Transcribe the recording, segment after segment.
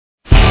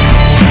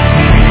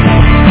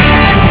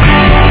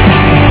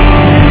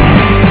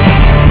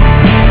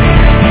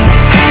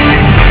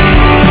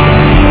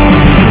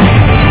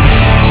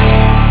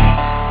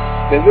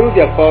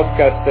Benvenuti al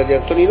podcast di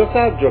Antonino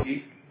Saggio.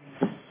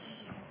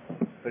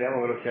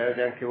 Speriamo che lo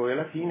siate anche voi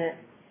alla fine.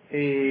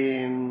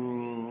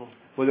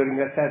 Voglio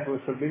ringraziare il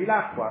professor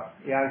Bevilacqua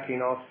e anche i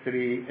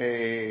nostri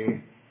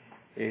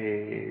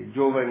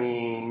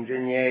giovani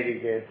ingegneri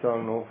che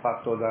sono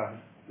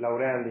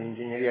laureandi in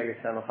ingegneria, che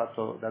si hanno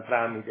fatto da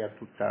tramite a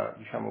tutta,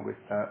 diciamo,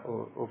 questa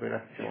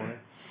operazione.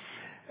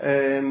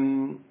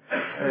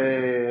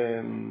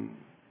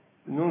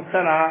 Non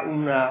sarà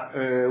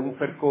un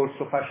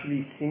percorso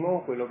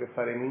facilissimo quello che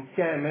faremo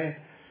insieme,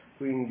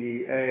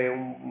 quindi è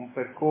un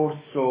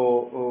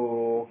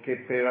percorso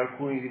che per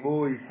alcuni di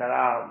voi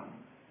sarà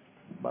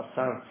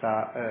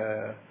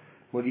abbastanza,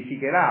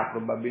 modificherà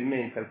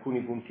probabilmente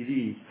alcuni punti di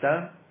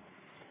vista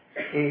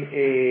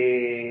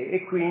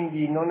e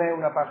quindi non è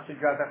una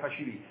passeggiata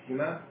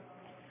facilissima,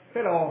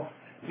 però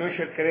noi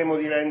cercheremo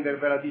di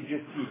rendervela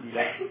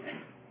digestibile.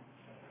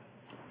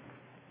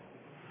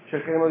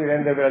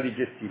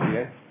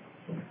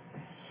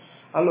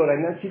 Allora,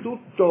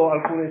 innanzitutto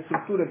alcune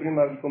strutture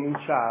prima di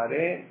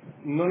cominciare.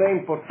 Non è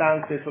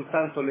importante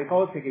soltanto le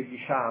cose che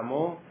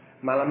diciamo,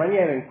 ma la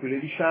maniera in cui le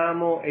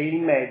diciamo e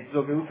il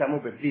mezzo che usiamo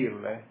per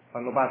dirle.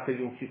 Fanno parte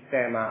di un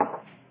sistema,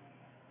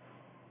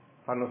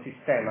 fanno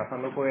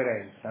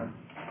coerenza.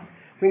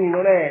 Quindi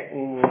non è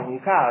un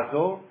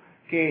caso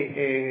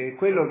che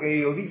quello che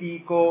io vi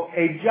dico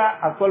è già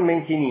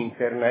attualmente in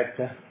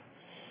internet.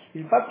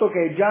 Il fatto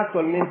che è già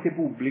attualmente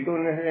pubblico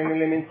è un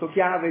elemento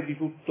chiave di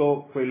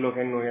tutto quello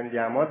che noi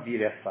andiamo a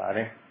dire e a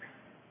fare.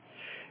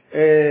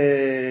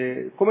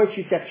 Come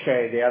ci si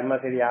accede al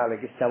materiale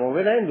che stiamo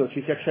vedendo?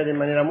 Ci si accede in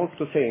maniera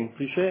molto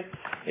semplice.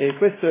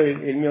 Questo è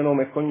il mio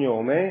nome e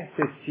cognome.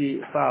 Se si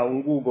fa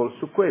un Google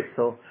su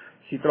questo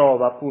si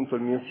trova appunto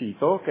il mio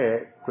sito, che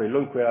è quello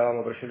in cui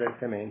eravamo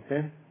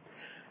precedentemente.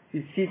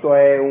 Il sito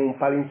è un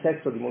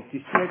palinsesto di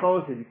moltissime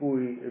cose, di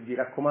cui vi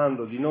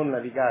raccomando di non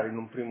navigare in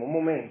un primo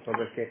momento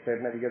perché è per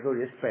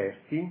navigatori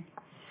esperti.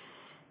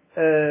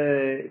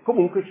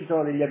 Comunque ci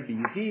sono degli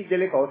avvisi,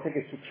 delle cose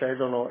che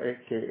succedono e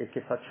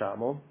che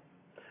facciamo,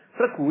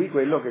 tra cui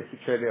quello che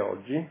succede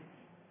oggi.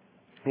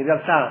 In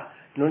realtà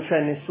non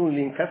c'è nessun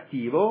link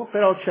attivo,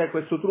 però c'è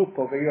questo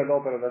trucco che io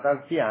adopero da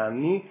tanti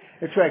anni,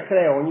 e cioè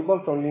creo ogni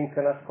volta un link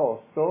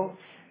nascosto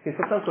che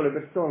soltanto le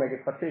persone che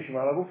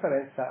partecipano alla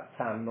conferenza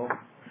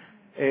sanno.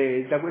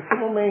 Da questo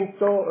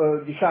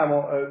momento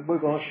voi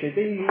conoscete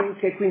il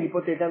link e quindi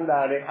potete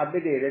andare a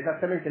vedere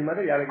esattamente il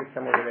materiale che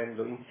stiamo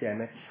vedendo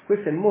insieme.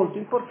 Questo è molto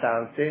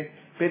importante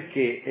perché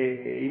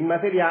il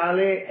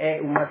materiale è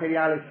un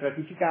materiale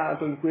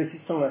stratificato in cui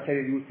esistono una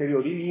serie di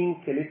ulteriori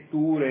link,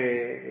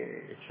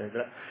 letture,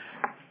 eccetera.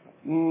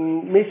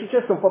 Mi è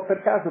successo un po'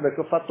 per caso perché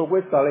ho fatto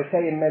questo alle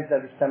 6:30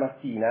 di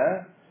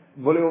stamattina.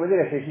 Volevo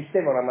vedere se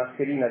esisteva una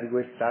mascherina di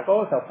questa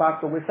cosa, ho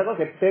fatto questa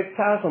cosa e per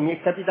caso mi è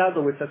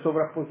capitato questa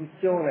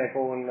sovrapposizione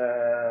con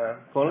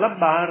la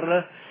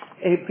bar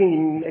e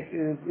quindi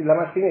la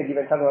mascherina è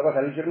diventata una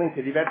cosa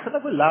leggermente diversa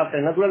da quell'altra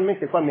e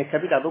naturalmente qua mi è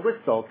capitato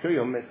quest'occhio,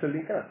 io ho messo il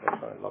link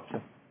nascosto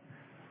nell'occhio.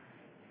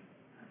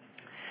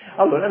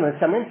 Allora noi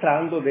stiamo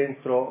entrando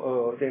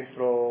dentro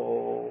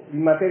il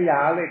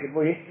materiale che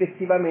voi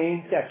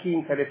effettivamente, a chi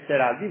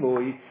interesserà di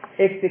voi,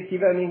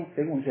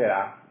 effettivamente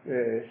userà,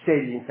 se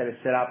gli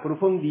interesserà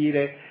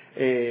approfondire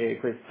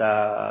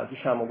questa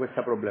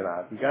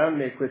problematica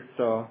e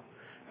questo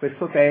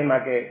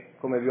tema che,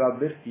 come vi ho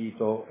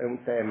avvertito, è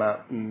un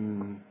tema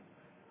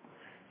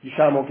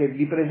che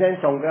vi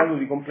presenta un grado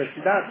di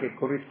complessità che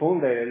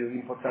corrisponde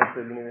all'importanza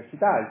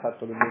dell'università, il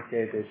fatto che voi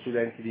siete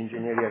studenti di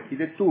ingegneria e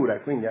architettura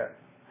e quindi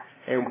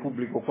è un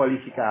pubblico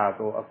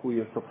qualificato a cui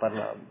io sto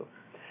parlando.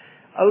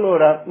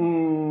 Allora,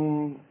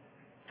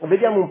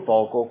 vediamo un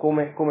poco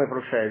come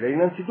procedere.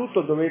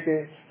 Innanzitutto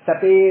dovete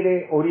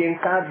sapere,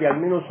 orientarvi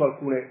almeno su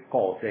alcune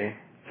cose,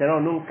 se no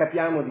non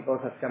capiamo di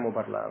cosa stiamo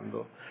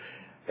parlando.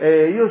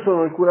 Io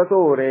sono il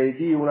curatore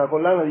di una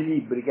collana di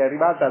libri che è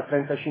arrivata al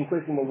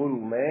 35esimo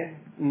volume,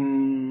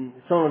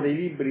 sono dei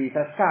libri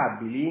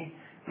tascabili,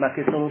 ma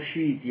che sono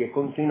usciti e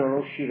continuano a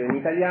uscire in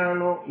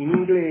italiano, in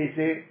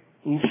inglese,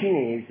 in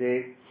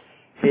cinese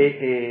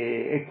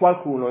e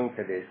qualcuno in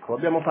tedesco.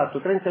 Abbiamo fatto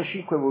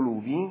 35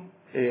 volumi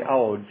a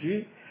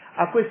oggi.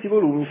 A questi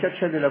volumi si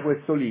accede da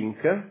questo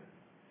link.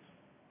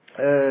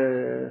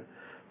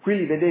 Qui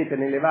li vedete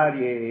nelle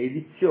varie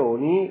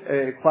edizioni,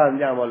 qua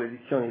andiamo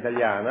all'edizione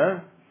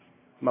italiana,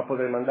 ma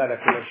potremmo andare a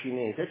quella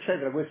cinese,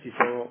 eccetera. Questi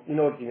sono in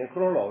ordine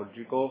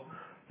cronologico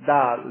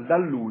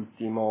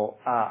dall'ultimo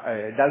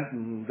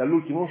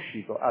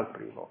uscito al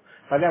primo.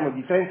 Parliamo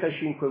di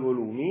 35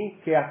 volumi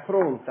che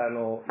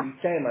affrontano il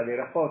tema dei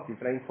rapporti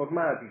tra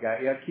informatica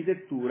e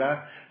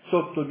architettura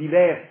sotto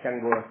diverse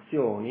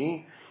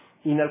angolazioni.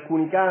 In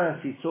alcuni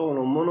casi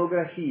sono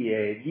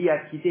monografie di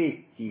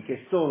architetti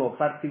che sono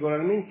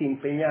particolarmente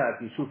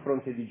impegnati sul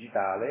fronte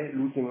digitale,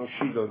 l'ultimo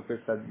uscito in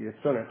questa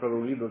direzione è proprio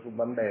un libro su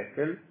Van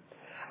Berkel,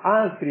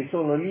 altri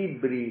sono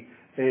libri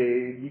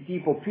di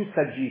tipo più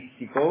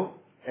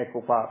saggistico, ecco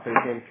qua per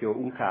esempio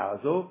un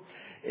caso,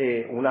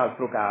 un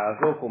altro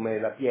caso, come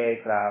la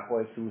pietra può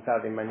essere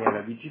usata in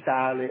maniera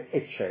digitale,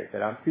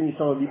 eccetera. Quindi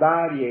sono di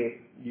varie,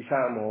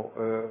 diciamo,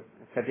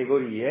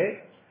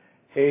 categorie,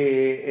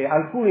 e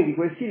alcuni di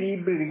questi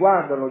libri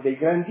riguardano dei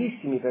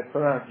grandissimi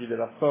personaggi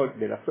della storia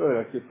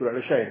dell'architettura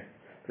recente.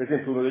 Per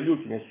esempio uno degli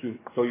ultimi è su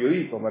Toyo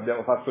Ito, ma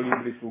abbiamo fatto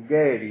libri su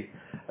Gehry,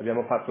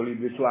 abbiamo fatto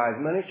libri su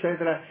Eisman,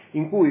 eccetera,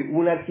 in cui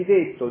un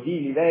architetto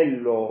di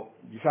livello,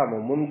 diciamo,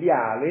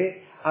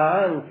 mondiale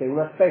ha anche un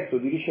aspetto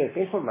di ricerca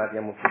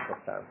informatica molto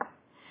importante.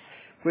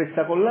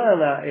 Questa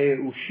collana è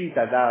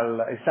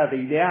stata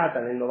ideata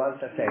nel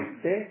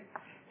 97,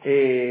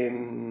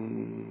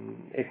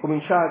 è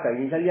cominciata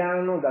in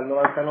italiano, dal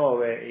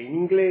 99 in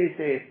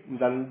inglese,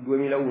 dal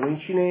 2001 in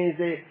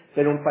cinese,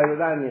 per un paio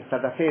d'anni è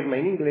stata ferma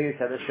in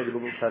inglese, adesso è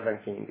ricominciata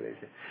anche in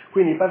inglese.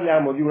 Quindi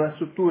parliamo di una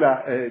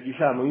struttura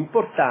diciamo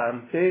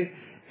importante,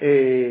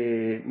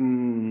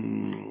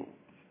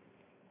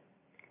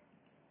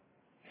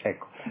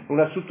 ecco,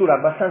 una struttura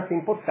abbastanza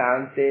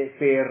importante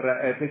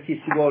per chi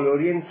si vuole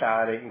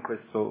orientare in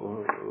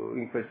questo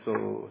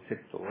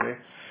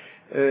settore.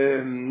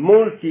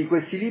 Molti di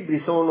questi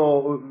libri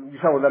sono,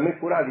 diciamo, da me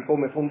curati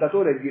come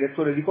fondatore e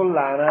direttore di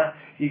collana,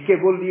 il che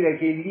vuol dire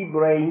che il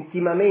libro è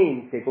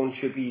intimamente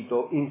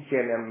concepito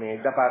insieme a me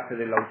da parte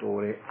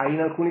dell'autore.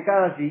 In alcuni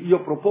casi io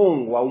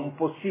propongo a un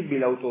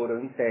possibile autore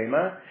un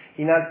tema,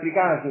 in altri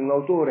casi un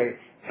autore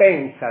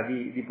pensa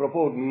di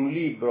propormi un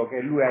libro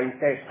che lui ha in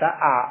testa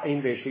A e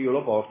invece io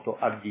lo porto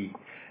a B.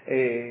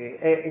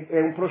 È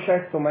un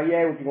processo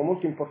maieutico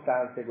molto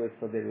importante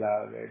questo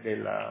della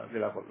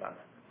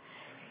collana.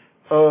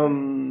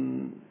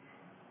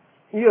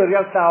 Io in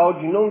realtà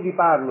oggi non vi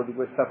parlo di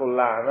questa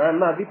collana,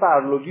 ma vi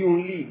parlo di un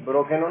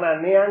libro che non ha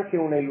neanche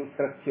una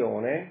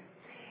illustrazione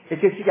e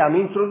che si chiama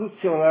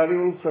Introduzione alla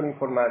rivoluzione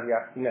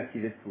informatica in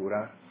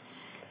architettura.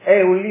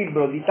 È un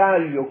libro di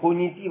taglio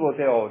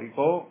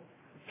cognitivo-teorico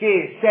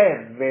che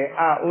serve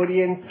a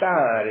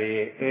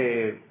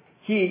orientare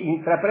chi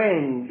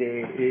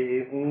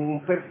intraprende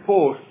un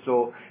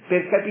percorso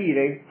per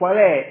capire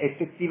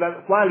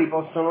quali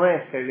possono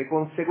essere le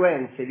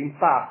conseguenze,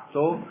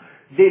 l'impatto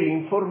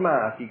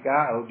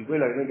dell'informatica, o di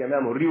quella che noi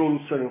chiamiamo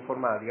rivoluzione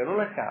informatica,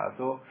 non a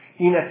caso,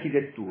 in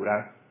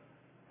architettura,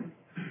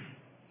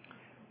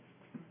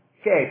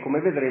 che è,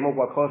 come vedremo,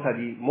 qualcosa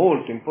di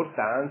molto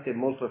importante e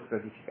molto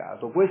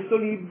stratificato. Questo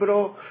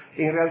libro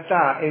in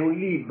realtà è un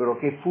libro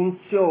che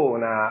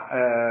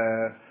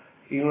funziona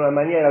in una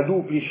maniera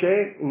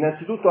duplice.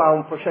 Innanzitutto ha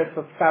un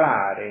processo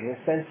scalare, nel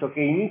senso che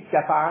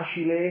inizia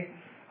facile,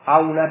 ha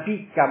una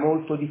picca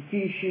molto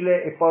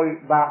difficile e poi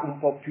va un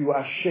po' più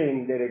a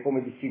scendere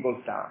come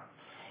difficoltà.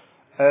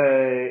 Ha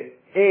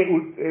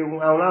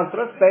un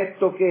altro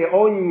aspetto, che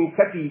ogni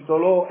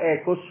capitolo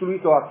è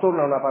costruito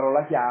attorno a una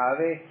parola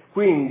chiave,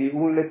 quindi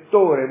un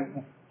lettore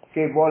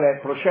che vuole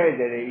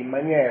procedere in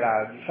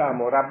maniera,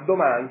 diciamo,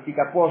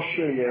 rabdomantica può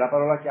scegliere la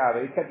parola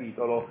chiave del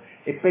capitolo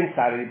e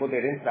pensare di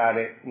poter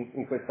entrare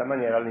in questa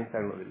maniera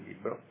all'interno del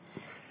libro.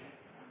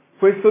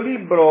 Questo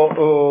libro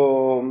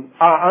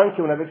ha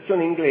anche una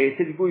versione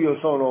inglese di cui io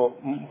sono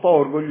un po'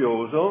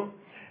 orgoglioso,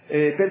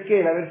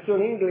 perché la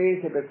versione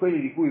inglese, per quelli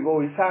di cui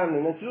voi sanno,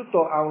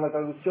 innanzitutto ha una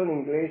traduzione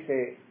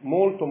inglese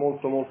molto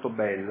molto molto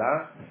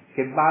bella,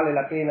 che vale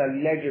la pena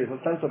di leggere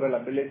soltanto per la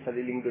bellezza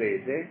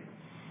dell'inglese,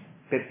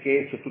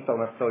 perché c'è tutta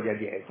una storia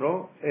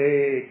dietro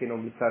che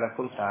non vi sto a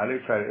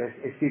raccontare. Cioè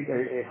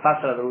è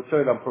fatta la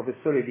traduzione da un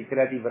professore di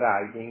creative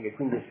writing e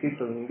quindi è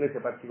scritto in un inglese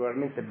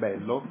particolarmente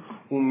bello,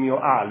 un mio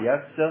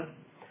alias,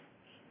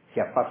 che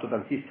ha fatto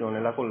tantissimo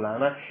nella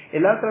collana. E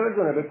l'altra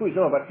ragione per cui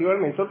sono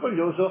particolarmente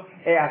orgoglioso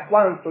è, a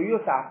quanto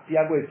io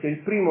sappia, questo è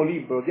il primo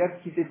libro di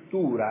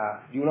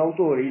architettura di un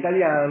autore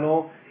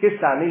italiano che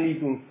sta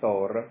nell'iTunes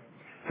Store.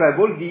 Cioè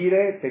vuol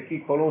dire, per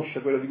chi conosce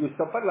quello di cui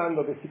sto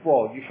parlando, che si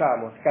può,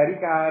 diciamo,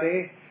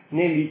 scaricare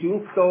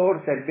nell'iTunes Store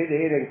per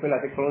vedere in quella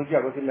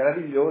tecnologia così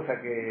meravigliosa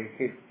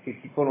che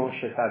chi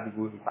conosce sa di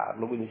cui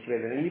parlo. Quindi si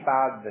vede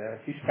nell'iPad,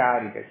 si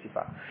scarica e si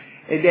fa.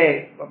 Ed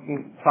è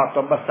un fatto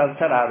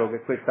abbastanza raro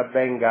che questo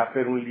avvenga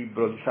per un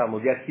libro, diciamo,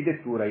 di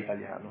architettura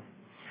italiano.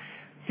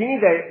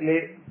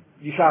 Finite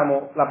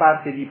diciamo, la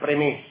parte di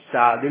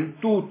premessa del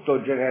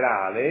tutto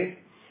generale,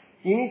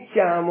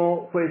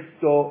 iniziamo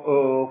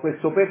questo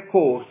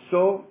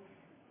percorso,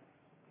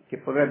 che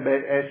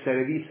potrebbe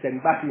essere vista in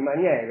varie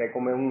maniere,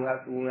 come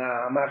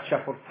una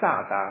marcia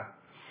forzata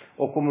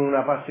o come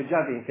una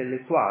passeggiata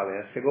intellettuale,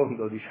 a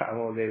secondo,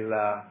 diciamo,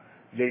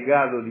 del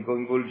grado di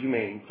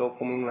coinvolgimento,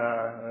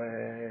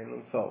 come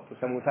non so,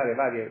 possiamo usare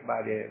varie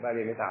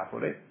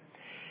metafore.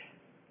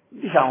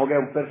 Diciamo che è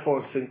un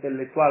percorso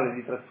intellettuale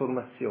di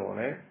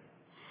trasformazione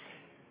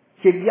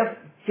che vi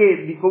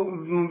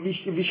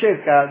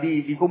cerca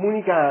di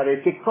comunicare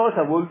che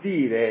cosa vuol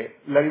dire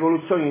la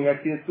rivoluzione in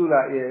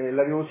architettura,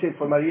 la rivoluzione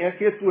informatica in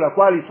architettura,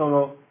 quali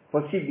sono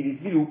possibili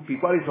sviluppi,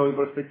 quali sono le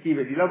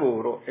prospettive di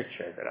lavoro,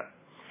 eccetera.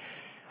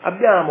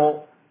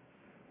 Abbiamo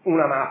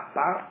una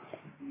mappa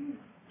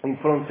in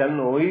fronte a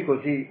noi,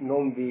 così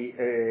non vi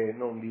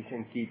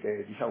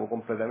sentite, diciamo,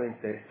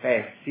 completamente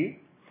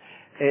persi.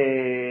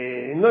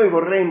 noi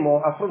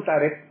vorremmo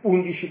affrontare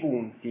 11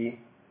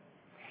 punti.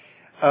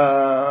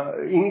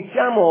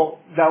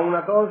 Iniziamo da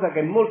una cosa che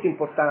è molto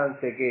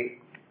importante che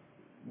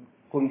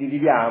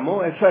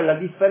condividiamo, e cioè la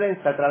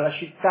differenza tra la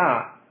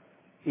città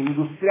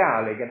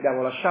industriale che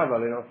abbiamo lasciato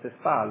alle nostre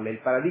spalle, il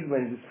paradigma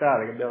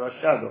industriale che abbiamo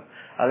lasciato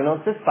alle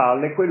nostre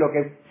spalle, e quello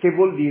che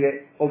vuol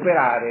dire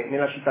operare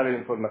nella città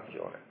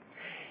dell'informazione.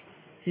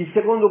 Il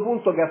secondo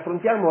punto che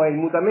affrontiamo è il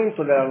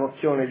mutamento della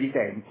nozione di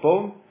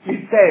tempo,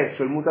 il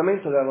terzo è il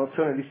mutamento della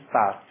nozione di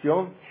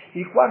spazio,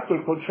 il quarto è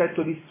il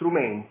concetto di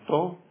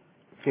strumento,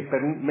 che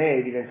per me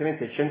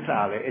evidentemente è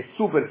centrale, è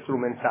super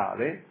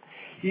strumentale,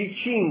 il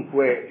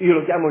 5 io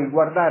lo chiamo il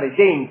guardare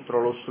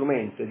dentro lo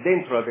strumento e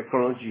dentro la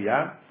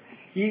tecnologia,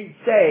 il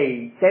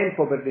 6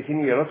 tempo per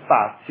definire lo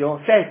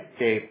spazio,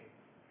 7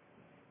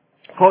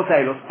 cosa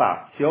è lo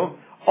spazio,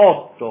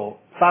 8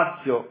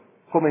 spazio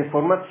come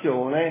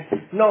informazione,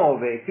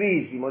 9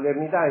 crisi,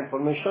 modernità,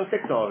 information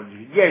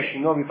technology, 10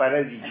 nuovi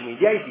paradigmi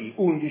di IT,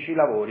 11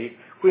 lavori,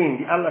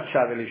 quindi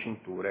allacciate le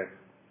cinture.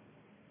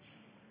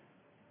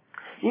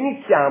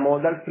 Iniziamo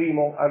dal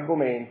primo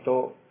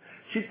argomento,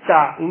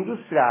 città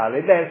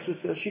industriale versus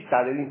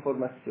città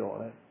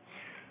dell'informazione.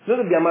 Noi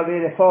dobbiamo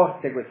avere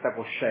forte questa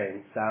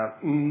coscienza,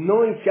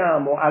 noi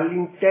siamo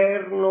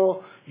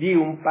all'interno di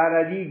un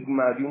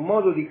paradigma, di un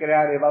modo di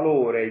creare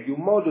valore, di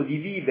un modo di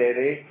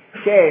vivere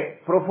che è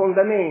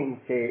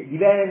profondamente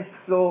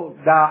diverso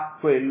da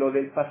quello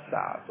del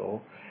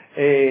passato.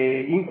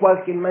 In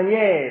qualche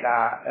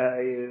maniera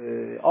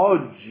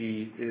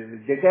oggi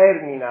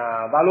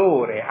determina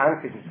valore,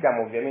 anche se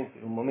siamo ovviamente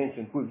in un momento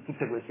in cui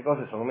tutte queste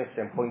cose sono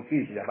messe un po' in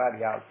crisi da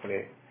varie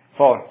altre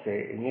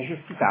forze e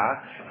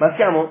necessità, ma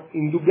siamo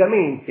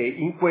indubbiamente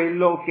in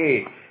quello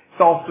che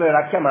Toffler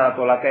ha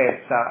chiamato la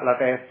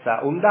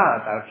terza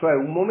ondata, cioè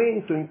un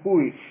momento in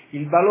cui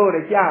il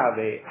valore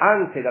chiave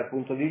anche dal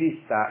punto di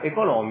vista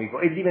economico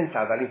è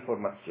diventata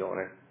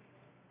l'informazione,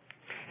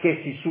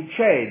 che si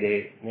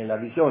succede nella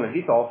visione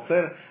di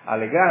Toffler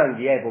alle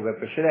grandi epoche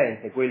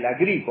precedenti, quella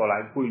agricola,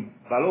 in cui il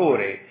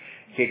valore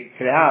che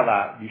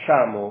creava,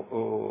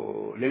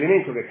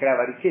 l'elemento che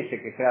creava ricchezza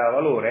e che creava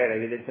valore era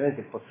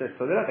evidentemente il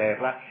possesso della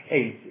terra, e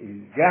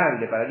il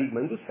grande paradigma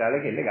industriale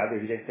che è legato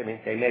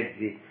evidentemente ai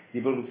mezzi di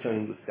produzione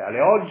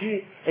industriale.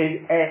 Oggi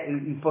è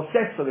il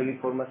possesso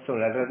dell'informazione,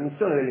 la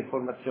trasmissione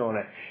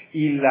dell'informazione,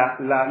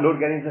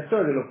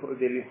 l'organizzazione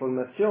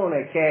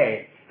dell'informazione che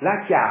è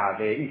la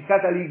chiave, il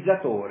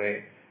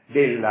catalizzatore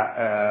del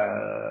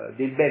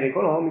bene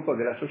economico,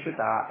 della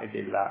società e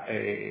della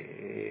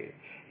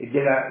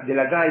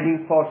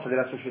driving force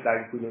della società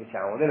in cui noi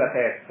siamo, della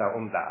terza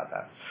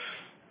ondata.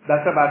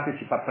 D'altra parte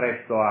si fa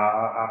presto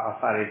a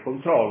fare il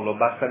controllo,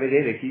 basta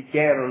vedere chi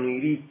erano i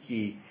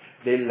ricchi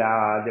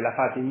della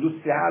fase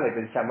industriale,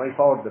 pensiamo ai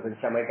Ford,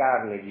 pensiamo ai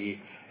Carnegie,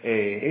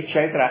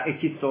 eccetera, e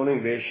chi sono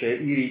invece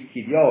i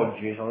ricchi di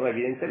oggi. Sono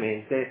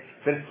evidentemente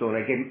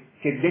persone che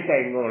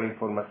detengono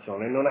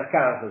l'informazione. Non a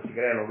caso si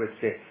creano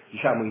questi,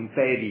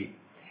 imperi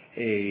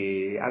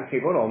anche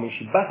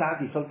economici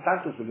basati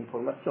soltanto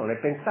sull'informazione.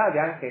 Pensate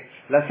anche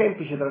alla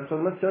semplice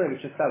trasformazione che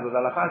c'è stata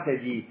dalla fase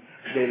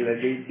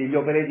degli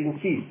operating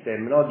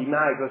system, no? Di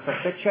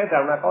Microsoft eccetera,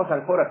 a una cosa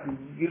ancora più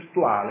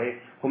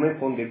virtuale come in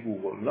fondo è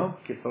Google, no?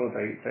 Che sono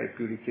tra i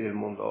più ricchi del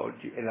mondo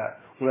oggi, è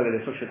una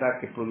delle società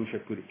che produce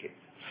più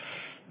ricchezza.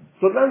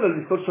 Tornando al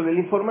discorso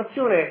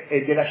dell'informazione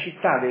e della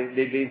città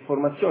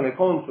dell'informazione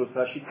contro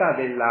la città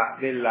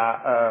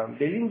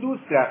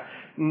dell'industria,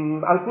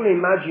 alcune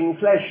immagini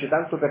flash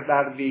tanto per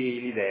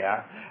darvi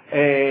l'idea.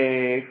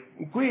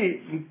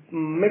 Qui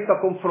metto a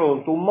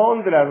confronto un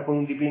Mondrian con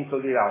un dipinto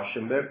di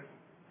Rauschenberg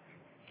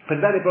per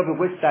dare proprio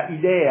questa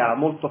idea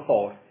molto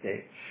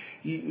forte.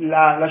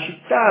 La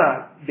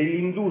città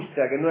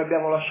dell'industria che noi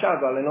abbiamo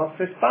lasciato alle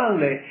nostre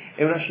spalle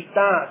è una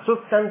città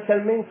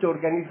sostanzialmente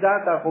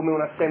organizzata come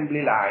un assembly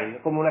line,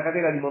 come una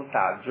catena di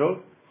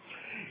montaggio,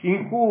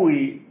 in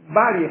cui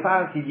varie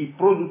fasi di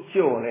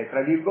produzione, tra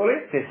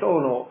virgolette,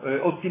 sono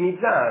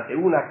ottimizzate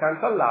una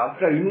accanto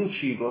all'altra in un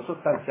ciclo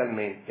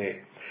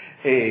sostanzialmente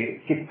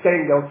che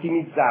tende a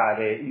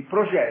ottimizzare il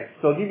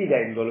processo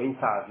dividendolo in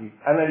fasi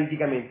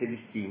analiticamente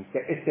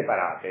distinte e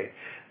separate.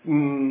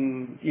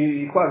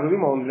 Il quadro di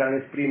Mondrian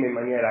esprime in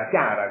maniera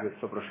chiara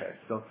questo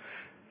processo.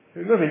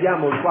 Noi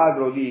vediamo il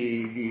quadro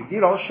di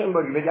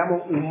Rauschenberg,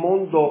 vediamo un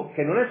mondo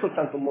che non è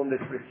soltanto un mondo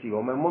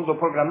espressivo, ma è un mondo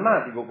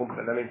programmatico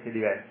completamente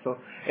diverso,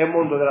 è un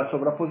mondo della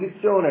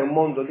sovrapposizione, è un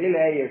mondo dei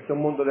layers, è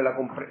un mondo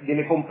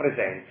delle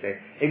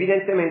compresenze.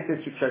 Evidentemente è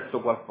successo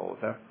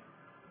qualcosa.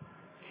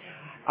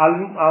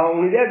 A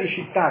un'idea di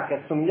città che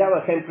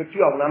assomigliava sempre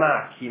più a una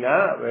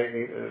macchina,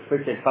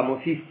 questo è il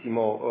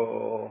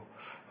famosissimo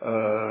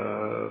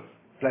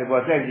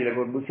Lavoisier di Le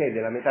Corbusier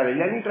della metà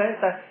degli anni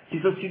 30, si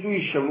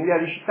sostituisce un'idea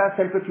di città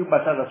sempre più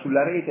basata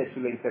sulla rete e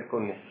sulle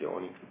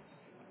interconnessioni.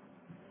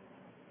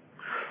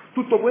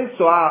 Tutto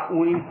questo ha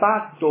un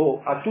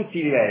impatto a tutti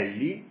i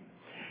livelli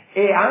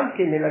e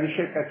anche nella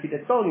ricerca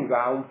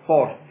architettonica ha un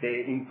forte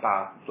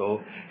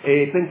impatto.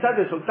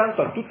 Pensate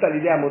soltanto a tutta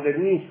l'idea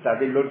modernista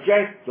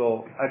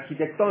dell'oggetto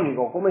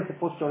architettonico come se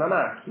fosse una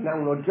macchina,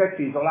 un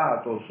oggetto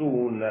isolato su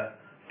un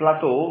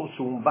plateau,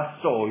 su un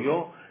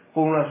vassoio,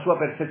 con una sua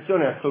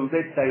perfezione,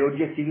 assolutezza e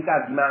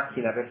oggettività di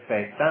macchina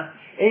perfetta,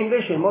 e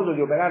invece il modo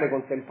di operare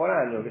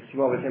contemporaneo che si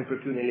muove sempre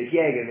più nelle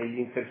pieghe, negli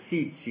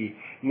interstizi,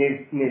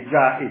 nel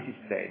già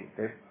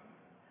esistente.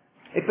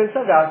 E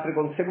pensate a altre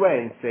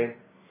conseguenze.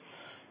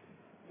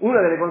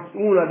 Una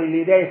delle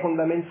idee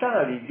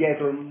fondamentali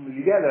dietro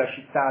l'idea della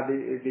città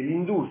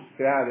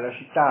dell'industria, della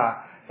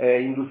città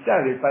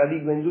industriale, del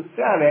paradigma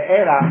industriale,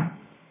 era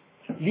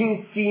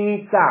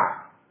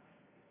l'infinità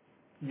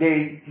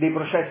dei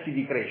processi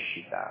di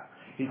crescita,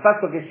 il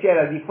fatto che si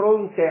era di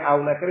fronte a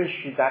una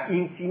crescita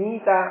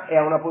infinita e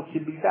a una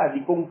possibilità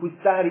di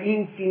conquistare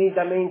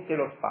infinitamente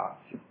lo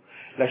spazio.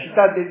 La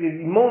città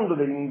il mondo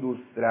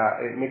dell'industria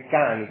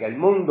meccanica, il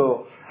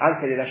mondo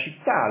anche della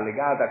città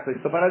legata a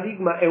questo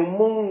paradigma è un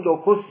mondo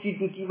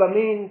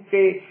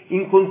costitutivamente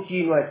in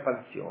continua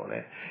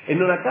espansione, e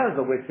non a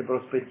caso queste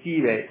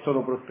prospettive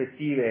sono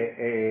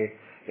prospettive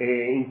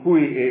in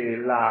cui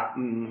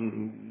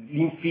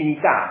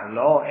l'infinità,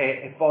 no,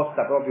 è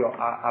posta proprio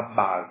a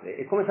base.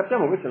 E come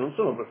sappiamo queste non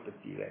sono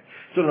prospettive,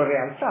 sono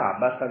realtà.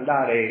 Basta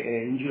andare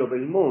in giro per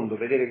il mondo,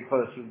 vedere che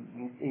cosa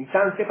in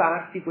tante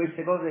parti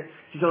queste cose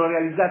si sono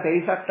realizzate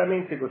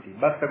esattamente così,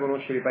 basta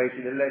conoscere i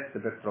paesi dell'est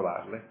per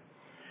trovarle.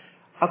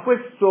 A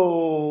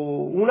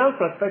questo un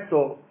altro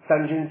aspetto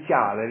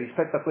tangenziale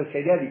rispetto a questa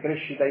idea di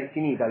crescita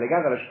infinita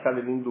legata alla città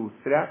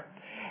dell'industria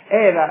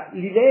era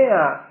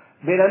l'idea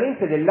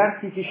veramente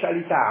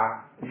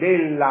dell'artificialità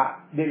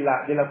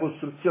della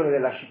costruzione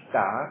della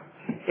città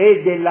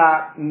e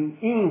della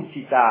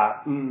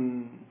insita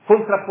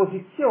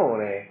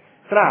contrapposizione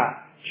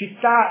tra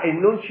città e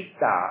non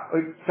città,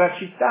 tra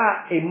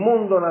città e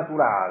mondo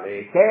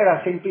naturale, che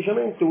era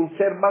semplicemente un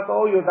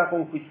serbatoio da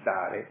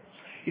conquistare.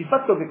 Il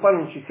fatto che qua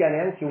non ci sia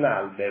neanche un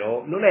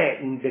albero non è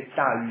un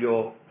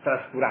dettaglio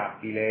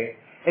trascurabile,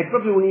 è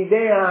proprio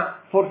un'idea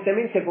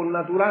fortemente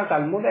connaturata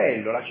al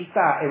modello. La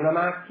città è una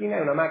macchina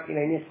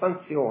in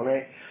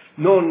espansione,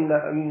 non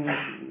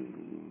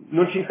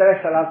ci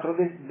interessa l'altro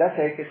da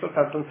sé che è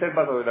soltanto un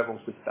serbatoio da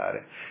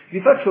conquistare.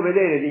 Vi faccio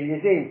vedere degli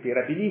esempi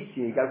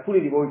rapidissimi che alcuni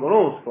di voi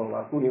conoscono,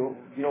 alcuni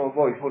di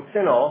voi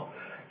forse no,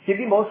 che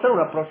dimostrano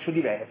un approccio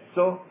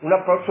diverso, un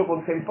approccio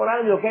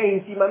contemporaneo che è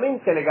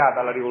intimamente legato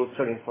alla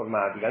rivoluzione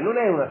informatica, non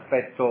è un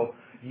aspetto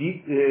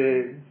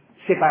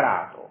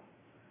separato.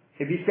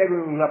 E vi spiego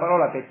in una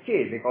parola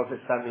perché le cose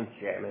stanno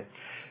insieme.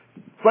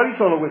 Quali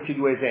sono questi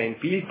due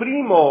esempi? Il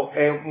primo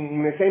è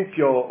un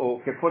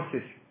esempio che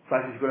forse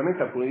quasi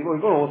sicuramente alcuni di voi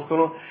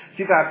conoscono,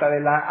 si tratta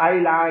della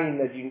High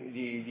Line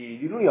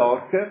di New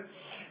York,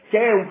 che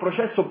è un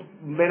processo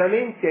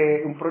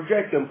veramente, un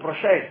progetto e un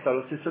processo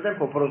allo stesso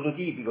tempo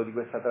prototipico di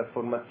questa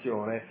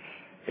trasformazione.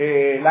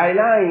 La High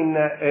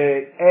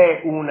Line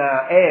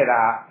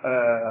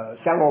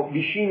siamo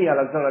vicini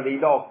alla zona dei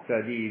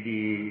dock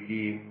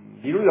di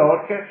New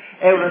York,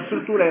 è una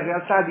struttura in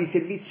realtà di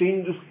servizio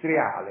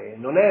industriale,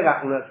 non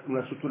era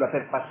una struttura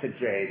per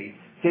passeggeri,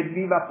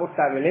 serviva a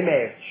portare le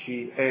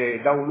merci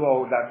da un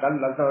luogo,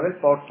 dalla zona del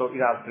porto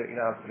in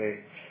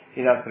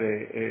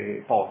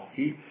altri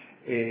posti,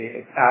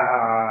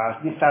 a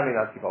smistarle in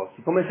altri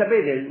posti. Come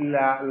sapete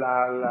la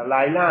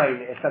High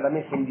Line è stata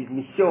messa in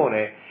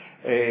dismissione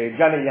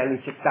già negli anni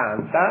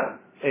 70,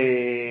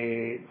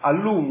 a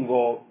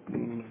lungo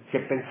si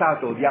è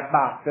pensato di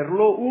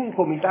abbatterlo, un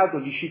comitato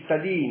di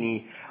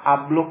cittadini ha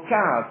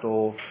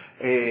bloccato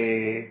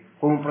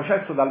con un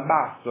processo dal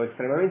basso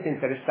estremamente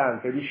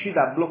interessante, è riuscito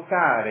a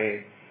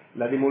bloccare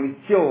la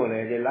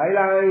demolizione della High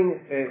Line,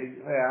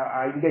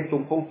 ha indetto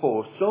un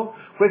concorso.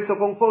 Questo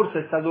concorso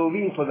è stato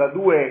vinto da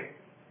due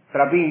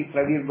tra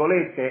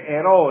virgolette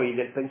eroi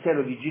del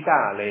pensiero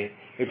digitale,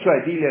 e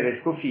cioè Diller e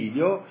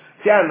Scofidio,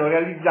 che hanno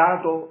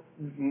realizzato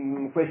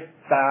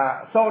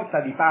questa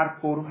sorta di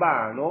parco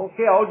urbano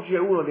che oggi è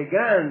uno dei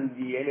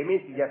grandi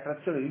elementi di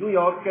attrazione di New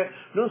York,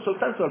 non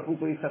soltanto dal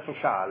punto di vista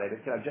sociale,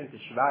 perché la gente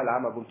ci va e la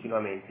ama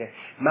continuamente,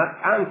 ma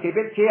anche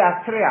perché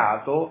ha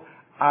creato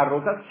a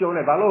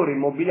rotazione valore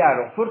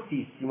immobiliare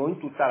fortissimo in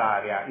tutta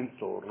l'area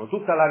intorno.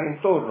 Tutta l'area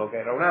intorno, che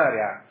era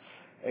un'area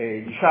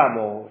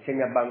diciamo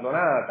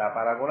semi-abbandonata,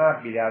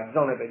 paragonabile a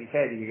zone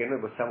periferiche che noi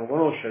possiamo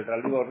conoscere tra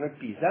Livorno e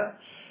Pisa,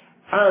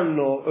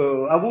 hanno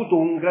avuto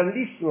un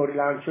grandissimo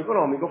rilancio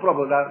economico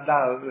proprio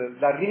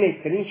da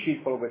rimettere in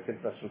circolo questa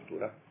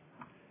infrastruttura.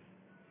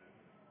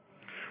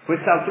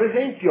 Quest'altro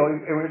esempio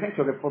è un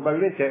esempio che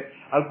probabilmente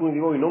alcuni di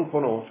voi non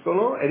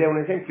conoscono ed è un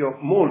esempio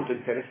molto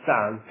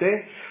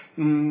interessante.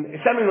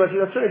 Siamo in una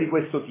situazione di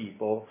questo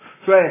tipo,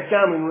 cioè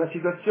siamo in una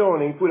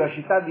situazione in cui la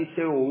città di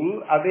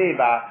Seoul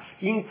aveva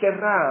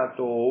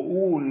interrato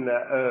un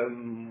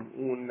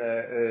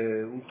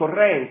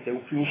torrente,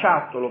 un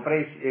fiumiciattolo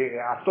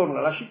attorno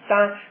alla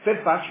città per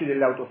farci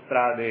delle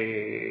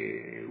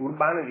autostrade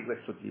urbane di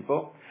questo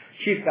tipo.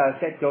 Circa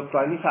 7-8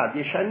 anni fa,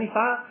 10 anni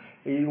fa,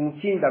 un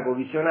sindaco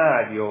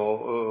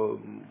visionario,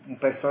 un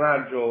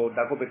personaggio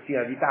da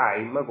copertina di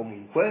Time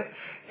comunque,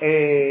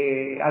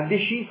 ha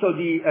deciso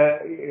di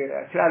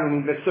creare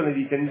un'inversione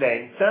di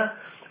tendenza,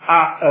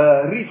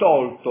 ha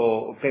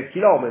risolto per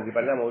chilometri,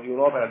 parliamo di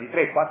un'opera di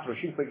 3, 4,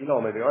 5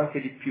 chilometri o anche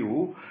di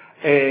più,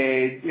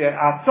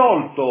 ha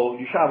tolto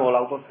diciamo,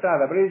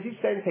 l'autostrada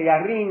preesistente e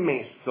ha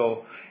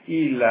rimesso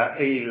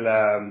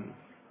il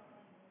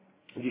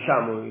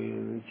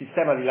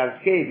sistema di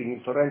landscaping,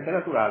 il torrente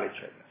naturale,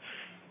 eccetera.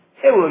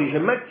 E uno dice,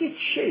 ma che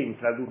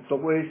c'entra tutto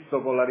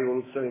questo con la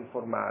rivoluzione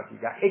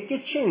informatica? E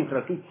che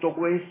c'entra tutto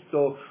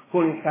questo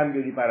con il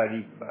cambio di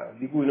paradigma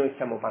di cui noi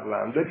stiamo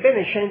parlando?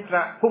 Ebbene,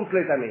 c'entra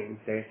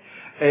completamente.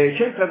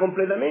 C'entra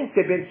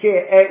completamente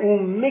perché è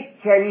un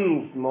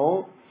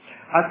meccanismo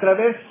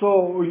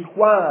attraverso il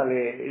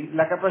quale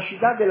la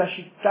capacità della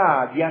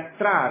città di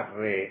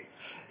attrarre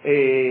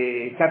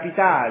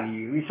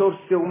capitali,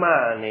 risorse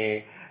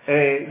umane,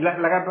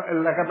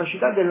 la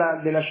capacità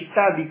della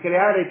città di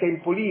creare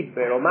tempo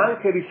libero, ma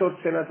anche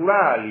risorse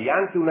naturali,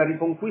 anche una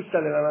riconquista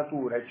della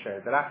natura,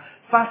 eccetera,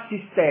 fa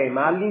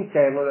sistema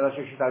all'interno della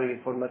società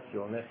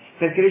dell'informazione,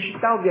 perché le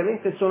città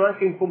ovviamente sono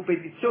anche in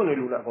competizione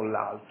l'una con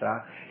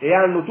l'altra e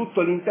hanno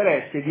tutto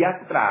l'interesse di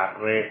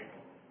attrarre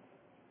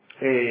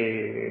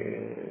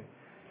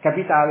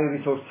capitale e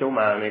risorse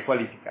umane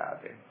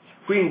qualificate.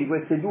 Quindi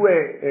queste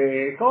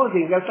due cose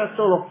in realtà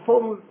sono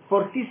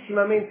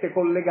fortissimamente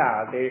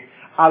collegate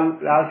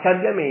al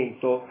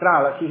cambiamento tra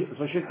la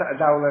società,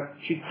 da una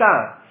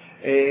città,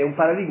 un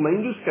paradigma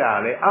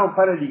industriale a un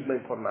paradigma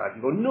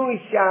informatico.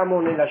 Noi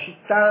siamo nella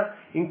città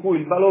in cui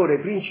il valore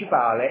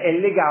principale è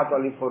legato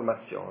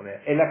all'informazione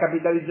e la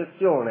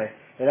capitalizzazione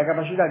e la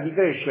capacità di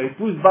crescere, il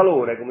plus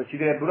valore, come si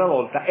direbbe una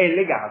volta, è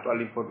legato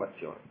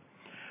all'informazione.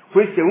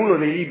 Questo è uno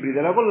dei libri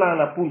della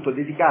collana appunto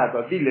dedicato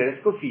a Diller e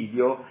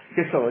Scofidio,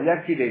 che sono gli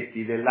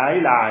architetti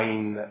dell'High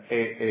Line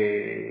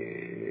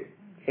e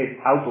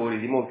autori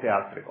di molte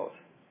altre cose.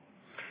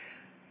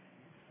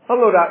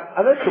 Allora,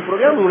 adesso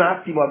proviamo un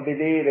attimo a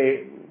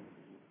vedere,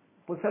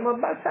 possiamo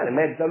abbassare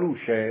mezza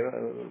luce,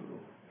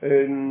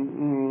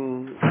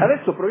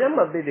 adesso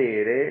proviamo a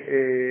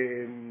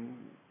vedere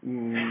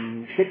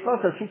che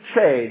cosa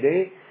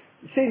succede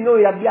se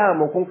noi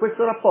abbiamo con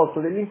questo rapporto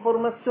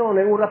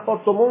dell'informazione un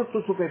rapporto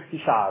molto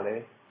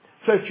superficiale,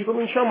 cioè ci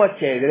cominciamo a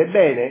chiedere,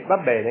 bene, va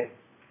bene,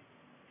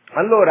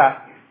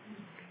 allora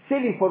se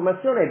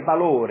l'informazione è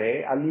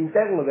valore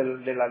all'interno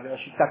della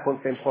città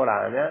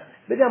contemporanea,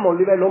 vediamo a un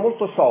livello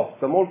molto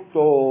soft,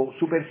 molto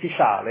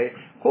superficiale,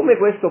 come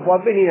questo può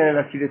avvenire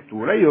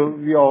nell'architettura. Io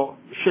vi ho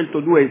scelto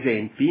due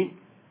esempi,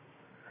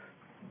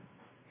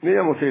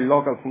 vediamo se il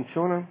local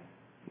funziona,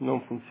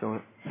 non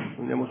funziona,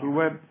 andiamo sul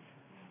web.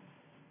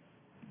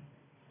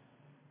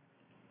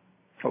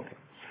 Ok,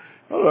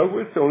 allora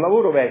questo è un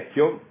lavoro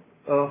vecchio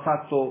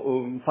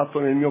fatto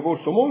nel mio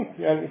corso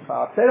molti anni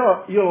fa,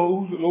 però io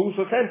lo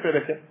uso sempre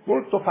perché è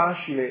molto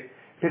facile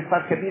per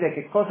far capire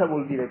che cosa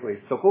vuol dire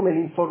questo, come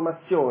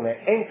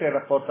l'informazione entra in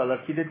rapporto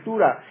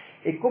all'architettura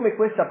e come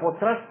questa può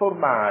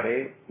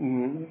trasformare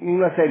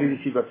una serie di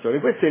situazioni.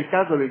 Questo è il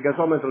caso del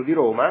gasometro di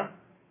Roma,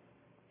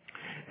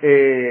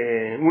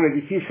 un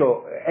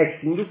edificio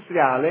ex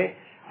industriale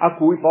a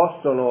cui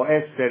possono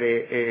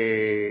essere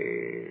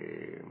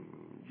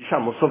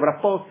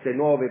sovrapposte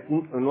nuove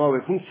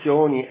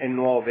funzioni e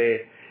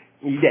nuove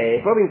idee,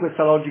 proprio in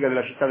questa logica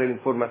della città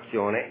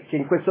dell'informazione, che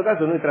in questo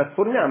caso noi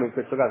trasformiamo,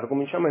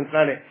 cominciamo a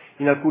entrare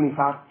in alcuni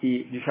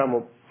fatti,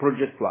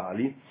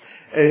 progettuali.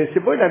 Se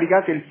voi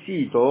navigate il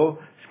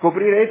sito,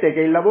 scoprirete che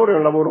il lavoro è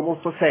un lavoro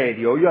molto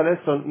serio. Io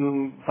adesso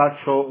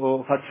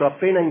faccio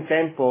appena in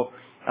tempo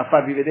a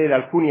farvi vedere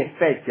alcuni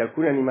effetti,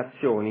 alcune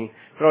animazioni,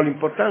 però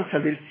l'importanza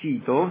del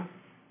sito.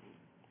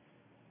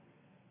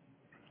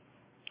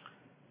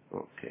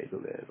 Ok,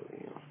 dove ero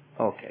io?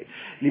 Ok,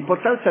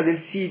 l'importanza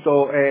del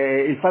sito,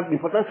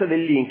 l'importanza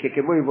del link è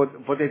che voi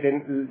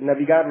potete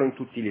navigarlo in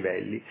tutti i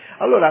livelli.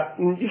 Allora,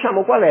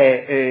 qual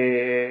è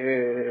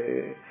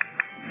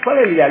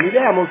l'idea?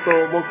 L'idea molto,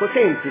 molto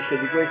semplice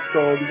di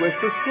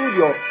questo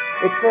studio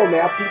è come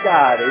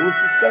applicare un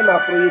sistema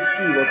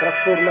proiettivo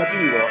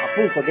trasformativo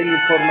appunto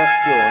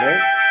dell'informazione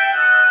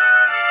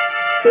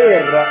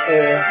per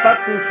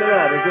far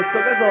funzionare questo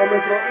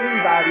gasometro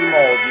in vari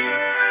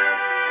modi.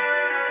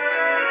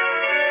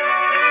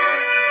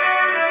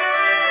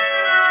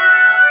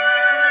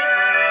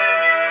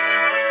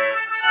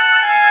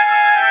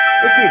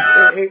 E qui,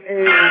 gli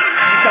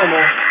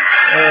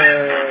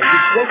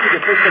studenti che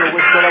fecero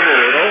questo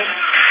lavoro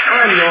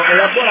hanno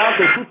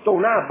elaborato tutto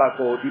un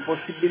abaco di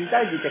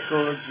possibilità e di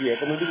tecnologie.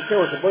 Come vi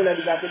dicevo, se voi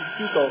navigate il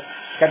sito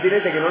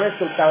capirete che non è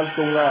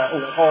soltanto una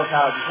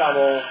cosa,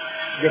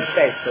 di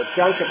effetto,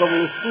 c'è anche proprio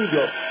uno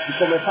studio di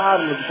come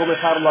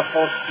farlo a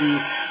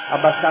costi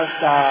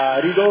abbastanza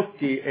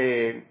ridotti,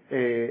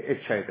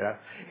 eccetera.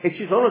 E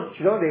ci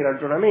sono dei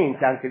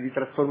ragionamenti anche di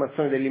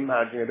trasformazione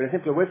dell'immagine. Per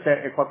esempio, questo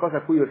è qualcosa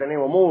a cui io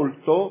tenevo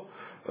molto,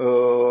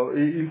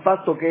 il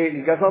fatto che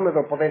il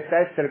gasometro potesse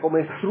essere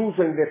come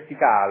estruso in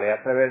verticale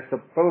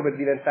proprio per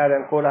diventare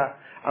ancora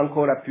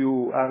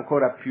più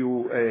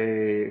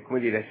come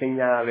dire,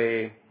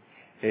 segnale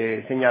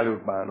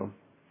urbano.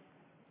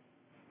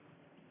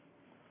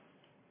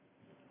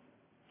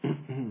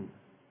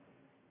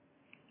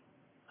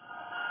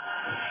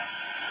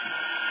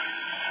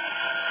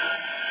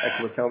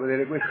 Ecco, possiamo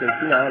vedere questo in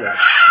finale.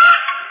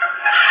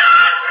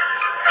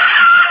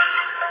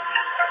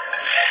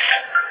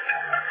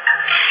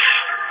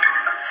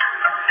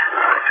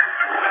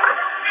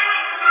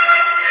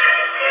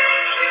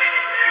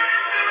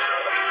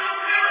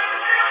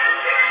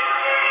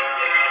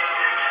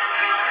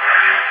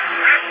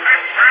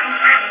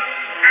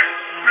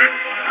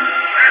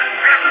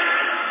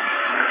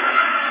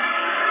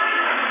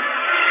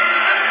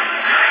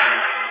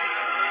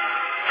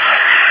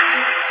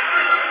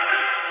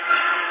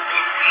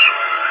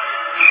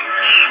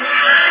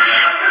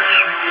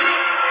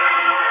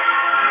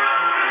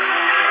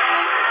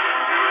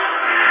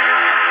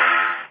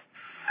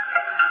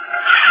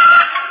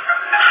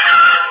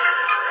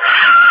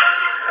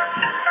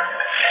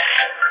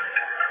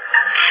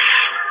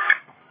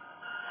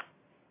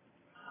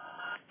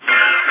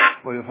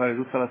 Voglio fare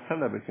tutta la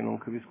strada perché non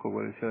capisco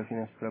quale sia la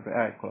finestra.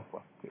 Eccola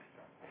qua,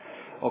 questa.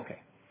 Ok.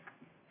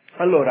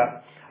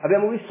 Allora,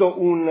 abbiamo visto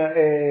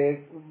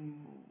un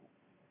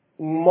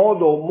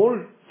modo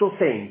molto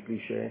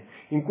semplice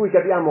in cui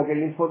capiamo che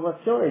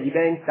l'informazione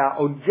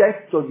diventa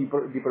oggetto di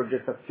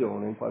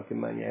progettazione in qualche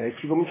maniera e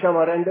ci cominciamo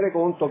a rendere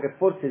conto che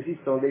forse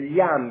esistono degli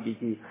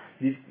ambiti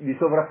di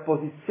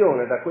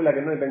sovrapposizione tra quella che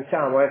noi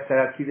pensiamo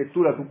essere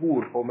architettura tout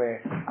court,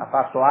 come ha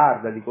fatto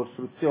Arda, di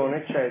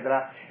costruzione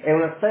eccetera, e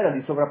una sfera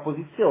di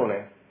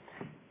sovrapposizione.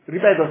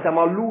 Ripeto,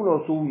 siamo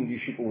all'1 su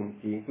 11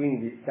 punti,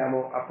 quindi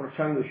stiamo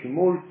approcciandoci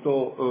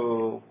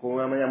molto con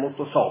una maniera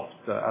molto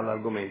soft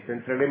all'argomento,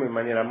 entreremo in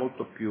maniera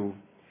molto più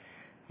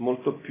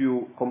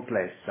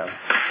complessa.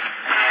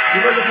 Vi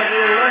voglio far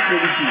vedere un altro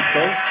edificio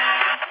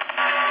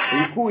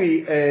in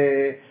cui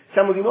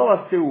siamo di nuovo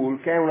a Seul,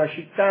 che è una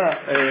città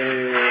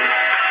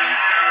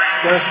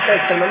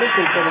estremamente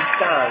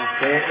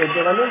interessante e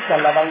veramente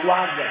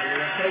all'avanguardia di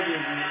una serie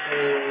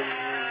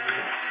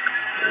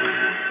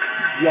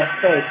di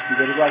aspetti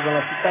che riguardano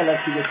la città e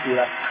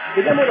l'architettura.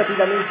 Vediamo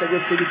rapidamente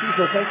questo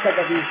edificio senza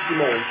capirci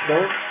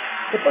molto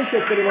e poi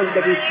cercheremo di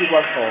capirci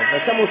qualcosa.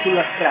 Siamo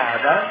sulla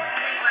strada,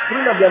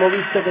 prima abbiamo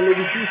visto che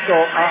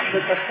l'edificio ha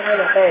questa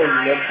strana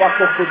pelle, un po' a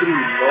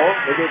coccodrillo,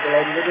 vedete,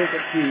 la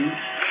rivedete qui,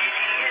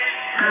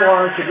 può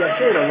anche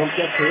piacere o non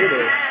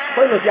piacere,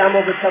 poi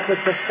notiamo che c'è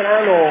questo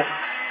strano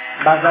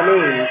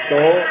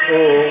basamento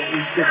che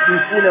si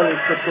infuna nel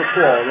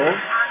sottosuolo,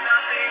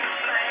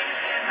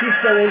 qui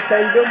se ne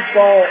intende un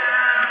po',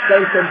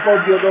 sente un po'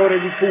 di odore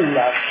di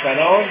Pulas,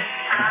 no?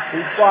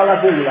 Un po' alla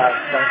Pulas.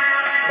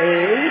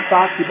 E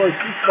infatti poi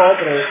si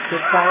scopre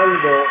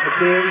cercando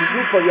che il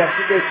gruppo di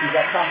architetti che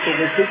ha fatto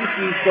questo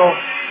edificio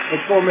è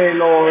come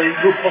il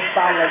gruppo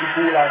Spalla di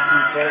Pulas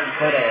in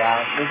Corea,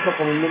 non so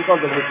come, non mi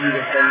ricordo come si dice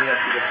in termini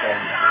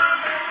architettonici.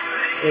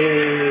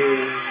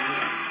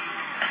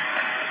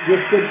 Vi è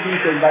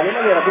servito in varia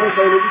maniera,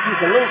 comunque è un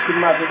edificio non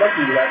firmato da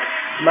Pulas,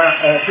 ma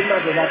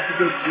firmato da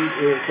architetti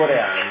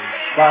coreani,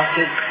 qua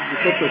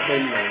sotto c'è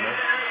il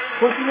nome.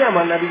 Continuiamo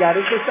a navigare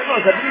in questa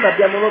cosa, prima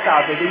abbiamo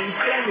notato degli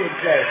strani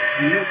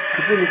oggetti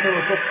su cui mi sono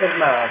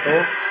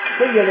soffermato,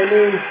 quegli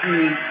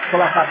elementi con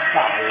la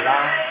farfalla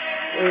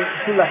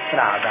sulla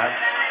strada.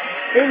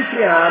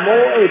 Entriamo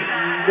e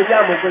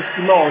vediamo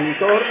questi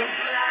monitor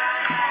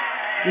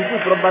in cui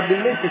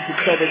probabilmente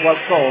succede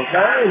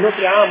qualcosa e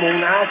notiamo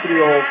un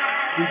atrio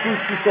in cui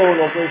ci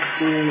sono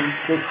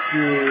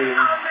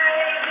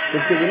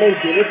questi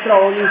elementi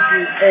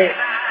elettronici e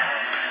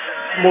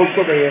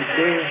molto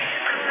verde.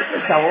 E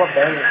pensavo, va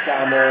bene,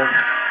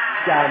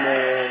 siamo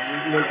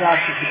nei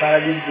classici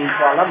paradisi un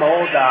po' alla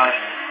moda,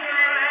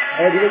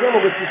 e rivediamo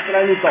questi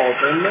strani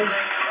totem,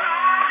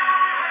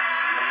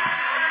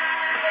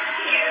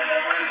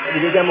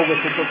 rivediamo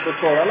questo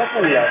sottosuolo alla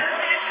cura,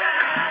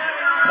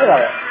 e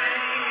vabbè.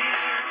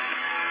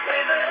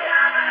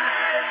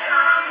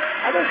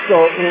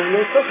 Adesso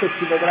non so se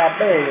si vedrà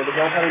bene,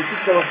 dobbiamo fare un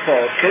piccolo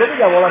sforzo, lo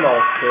vediamo la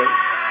notte.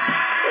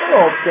 La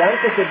notte,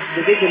 anche se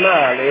vedete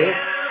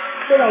male,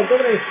 però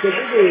dovreste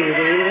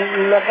vedere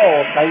una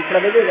cosa,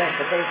 intravedere,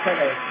 ecco, penso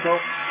adesso,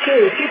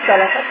 che tutta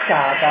la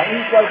facciata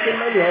in qualche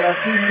maniera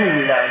si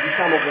illumina,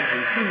 diciamo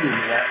così, si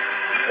illumina.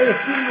 E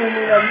si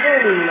illumina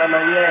non in una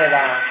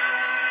maniera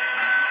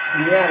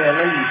lineare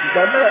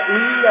analitica, ma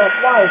in una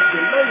qualche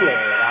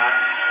maniera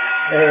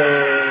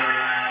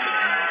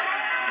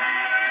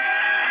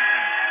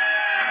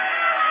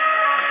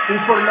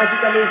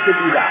informaticamente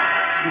guidata,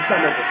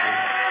 diciamo così.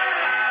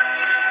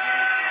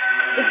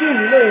 E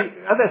quindi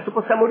noi adesso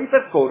possiamo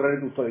ripercorrere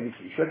tutto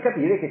l'edificio e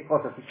capire che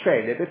cosa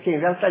succede, perché in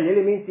realtà gli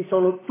elementi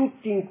sono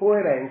tutti in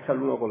coerenza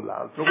l'uno con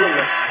l'altro.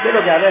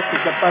 Quello che adesso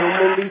ci appare un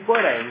mondo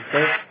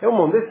incoerente è un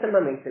mondo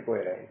estremamente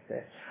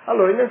coerente.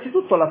 Allora,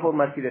 innanzitutto la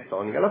forma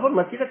architettonica. La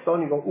forma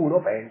architettonica uno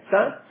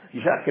pensa,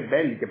 dice, ah che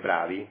belli, che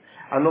bravi,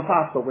 hanno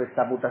fatto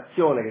questa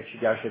mutazione che ci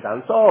piace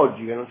tanto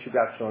oggi, che non ci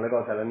piacciono le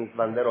cose alla Miss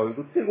Van der Rohe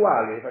tutte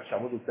uguali, le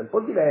facciamo tutte un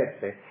po'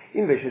 diverse,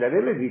 invece di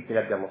averle dritte le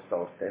abbiamo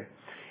storte.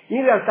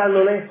 In realtà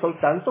non è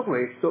soltanto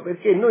questo,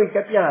 perché noi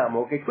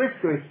capiamo che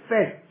questo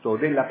effetto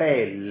della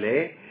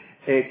pelle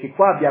che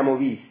qua abbiamo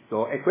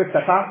visto, e questo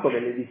fatto che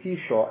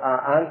l'edificio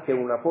ha anche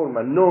una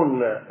forma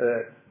non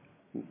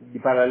di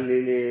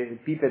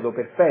parallelepipedo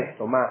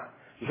perfetto, ma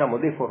diciamo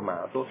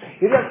deformato,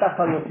 in realtà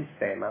fanno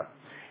sistema.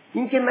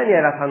 In che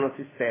maniera fanno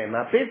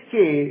sistema? Perché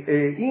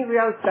in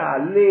realtà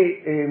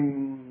le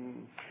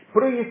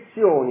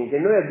proiezioni che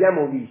noi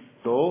abbiamo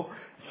visto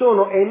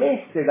sono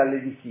emesse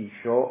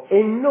dall'edificio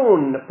e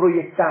non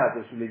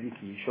proiettate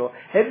sull'edificio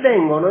e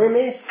vengono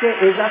emesse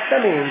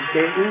esattamente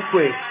in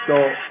questo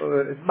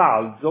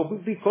sbalzo,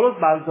 un piccolo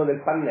sbalzo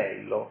del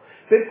pannello.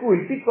 Per cui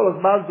il piccolo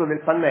sbalzo del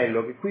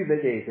pannello che qui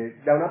vedete,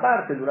 da una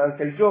parte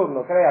durante il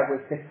giorno crea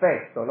questo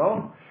effetto,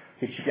 no?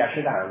 Che ci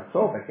piace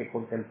tanto, perché è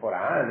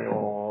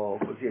contemporaneo,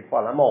 così è un po'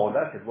 alla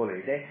moda, se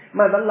volete,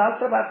 ma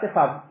dall'altra parte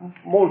fa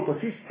molto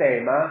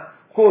sistema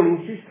con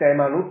il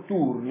sistema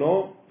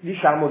notturno,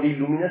 diciamo, di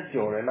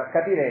illuminazione, ma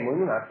capiremo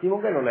in un attimo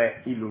che non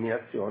è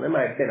illuminazione,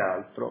 ma è ben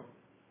altro.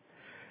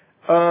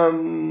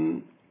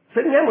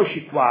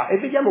 Fermiamoci qua e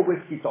vediamo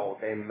questi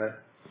totem.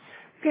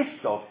 Che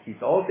so sti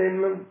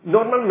totem?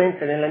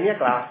 Normalmente nella mia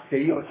classe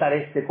io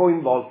sareste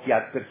coinvolti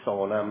ad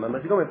personam, ma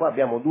siccome qua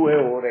abbiamo 2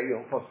 ore io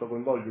non posso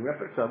coinvolgermi a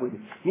persona,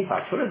 quindi mi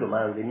faccio le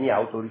domande, mi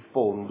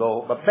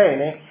autorispondo, va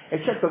bene?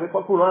 E certo che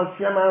qualcuno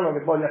alzi la mano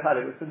che voglia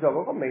fare questo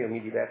gioco con me, io mi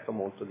diverto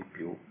molto di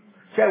più.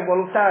 C'è un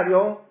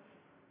volontario?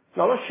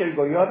 No, lo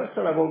scelgo io, la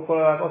persona con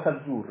la cosa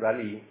azzurra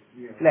lì.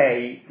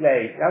 Lei,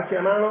 alzi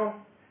la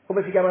mano?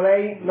 Come si chiama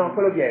lei? No,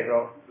 quello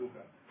dietro.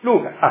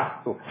 Luca, ah,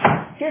 tu.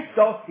 Che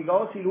so sti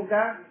cosi,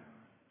 Luca?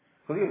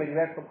 Così io mi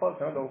diverto un po',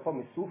 se no dopo un po'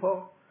 mi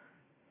stufo.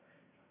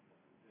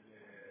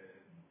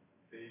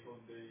 Dei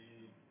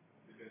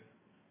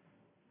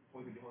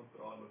punti di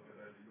controllo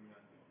per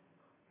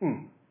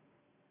l'illuminazione.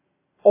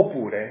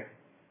 Oppure,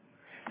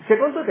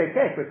 secondo te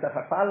che è questa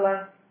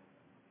farfalla?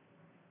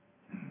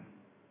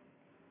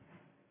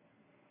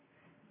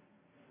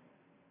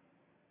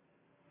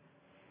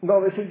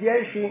 9 su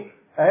 10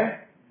 è?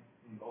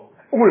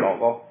 Un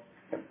logo.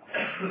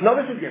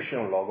 9 su 10 è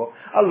un logo.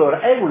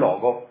 Allora, è un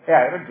logo, e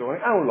hai ragione,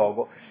 ha un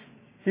logo.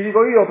 Ti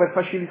dico io per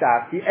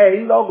facilitarti, è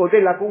il logo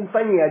della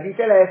compagnia di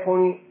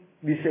telefoni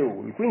di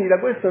Seul. Quindi da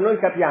questo noi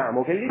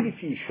capiamo che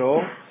l'edificio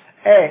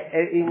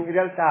è in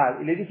realtà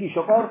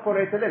l'edificio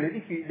corporate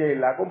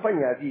della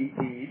compagnia di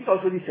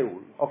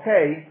Seul,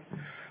 ok?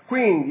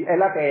 Quindi è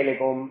la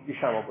Telecom,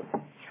 diciamo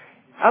così.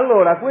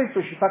 Allora,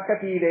 questo ci fa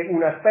capire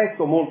un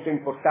aspetto molto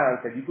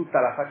importante di tutta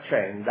la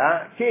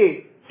faccenda,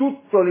 che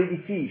tutto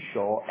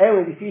l'edificio è un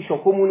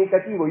edificio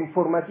comunicativo,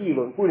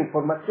 informativo, in cui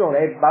l'informazione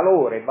è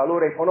valore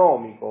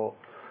economico,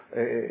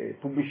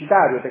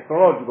 pubblicitario,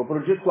 tecnologico,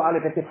 progettuale,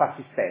 perché fa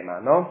sistema,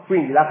 no?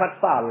 Quindi la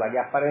farfalla, che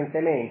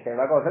apparentemente è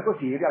una cosa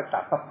così, in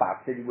realtà fa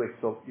parte di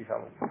questo,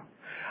 diciamo.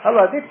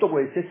 Allora, detto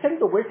questo,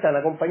 essendo questa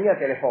una compagnia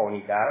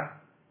telefonica,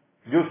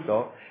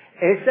 giusto?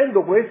 E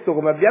essendo questo,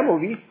 come abbiamo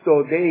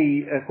visto,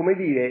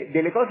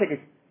 delle cose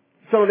che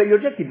sono degli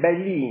oggetti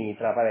bellini,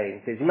 tra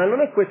parentesi, ma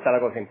non è questa la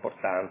cosa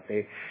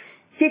importante.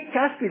 Che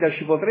caspita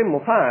ci potremmo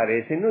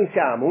fare se noi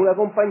siamo una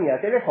compagnia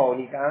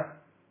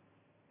telefonica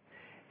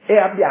e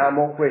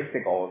abbiamo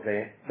queste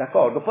cose,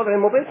 d'accordo?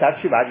 Potremmo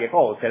pensarci varie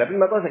cose. La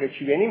prima cosa che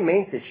ci viene in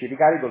mente è ci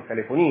ricarico il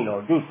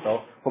telefonino,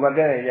 giusto? Come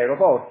avviene negli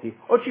aeroporti,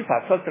 o ci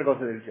faccio altre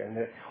cose del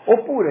genere.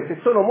 Oppure, se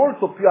sono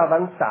molto più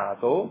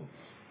avanzato,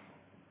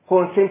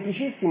 con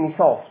semplicissimi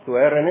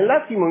software,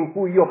 nell'attimo in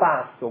cui io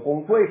passo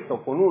con questo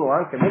o con uno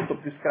anche molto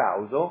più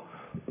scrauso,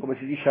 come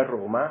si dice a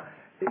Roma,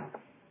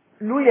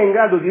 lui è in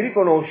grado di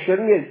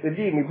riconoscermi e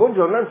dirmi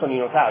buongiorno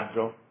Antonino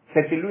Saggio,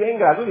 perché lui è in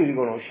grado di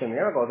riconoscermi,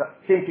 è una cosa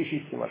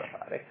semplicissima da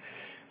fare.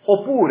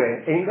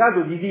 Oppure è in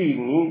grado di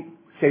dirmi,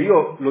 se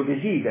io lo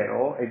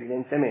desidero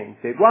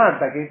evidentemente,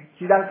 guarda che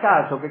ci dà il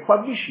caso che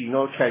qua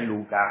vicino c'è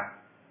Luca,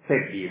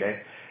 per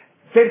dire.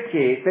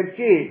 Perché?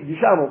 Perché,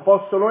 diciamo,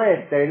 possono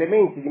essere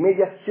elementi di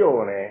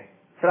mediazione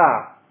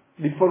tra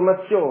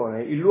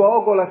l'informazione, il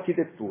luogo,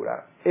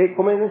 l'architettura. E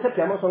come noi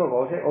sappiamo sono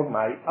cose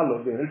ormai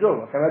all'ordine del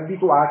giorno, siamo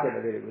abituati ad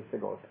avere queste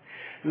cose.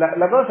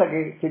 La cosa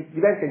che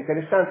diventa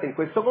interessante in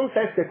questo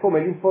contesto è come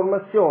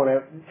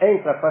l'informazione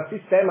entra a far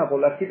sistema con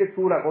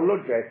l'architettura, con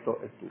l'oggetto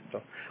e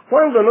tutto.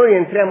 Quando noi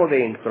entriamo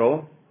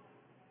dentro,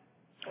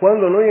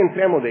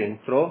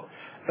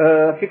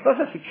 che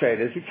cosa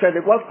succede?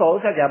 Succede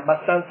qualcosa che è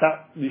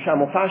abbastanza,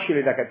 diciamo,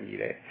 facile da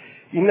capire.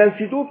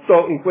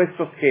 Innanzitutto in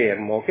questo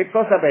schermo, che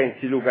cosa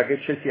pensi Luca che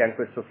ci sia in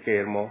questo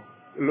schermo?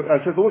 A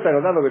un certo punto hai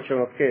notato che c'è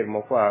uno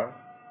schermo qua?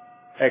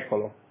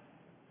 Eccolo.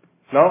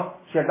 No?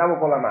 Ci andiamo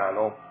con la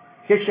mano.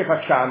 Che ci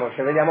facciamo?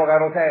 Ci vediamo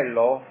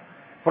carosello?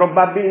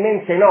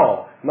 Probabilmente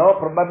no, no?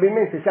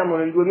 Probabilmente siamo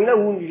nel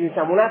 2011,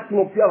 siamo un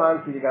attimo più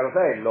avanti di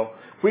carosello.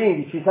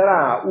 Quindi ci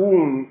sarà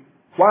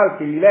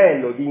qualche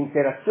livello di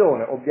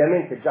interazione,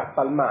 ovviamente già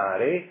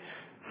palmare,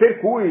 per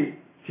cui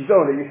ci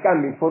sono degli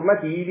scambi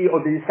informativi o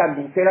degli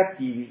scambi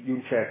interattivi di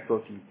un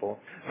certo tipo.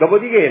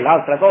 Dopodiché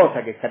l'altra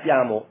cosa che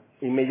capiamo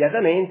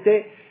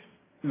immediatamente,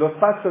 lo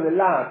spazio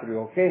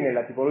dell'atrio, che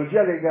nella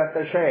tipologia del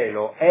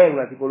grattacielo è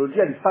una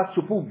tipologia di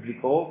spazio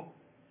pubblico,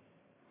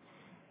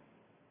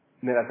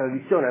 nella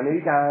tradizione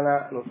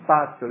americana lo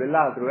spazio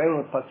dell'atrio è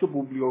uno spazio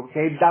pubblico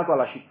che è dato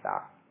alla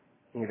città,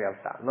 in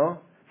realtà,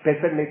 no? Per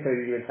permettere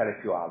di diventare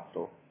più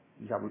alto.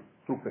 Diciamo, il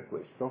trucco è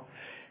questo.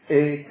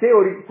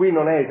 Qui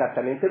non è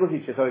esattamente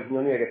così, ci sono le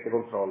signorie che si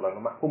controllano,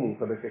 ma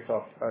comunque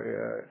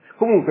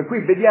comunque qui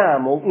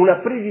vediamo una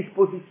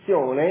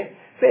predisposizione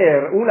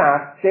per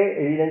un'arte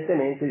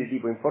evidentemente di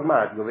tipo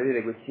informatico.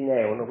 Vedete questi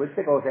neon,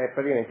 queste cose, è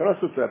praticamente una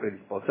struttura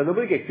predisposta.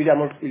 Dopodiché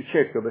chiudiamo il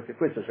cerchio, perché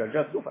questo ci ha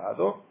già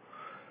stufato.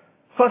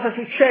 Cosa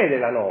succede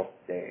la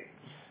notte?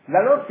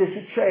 La notte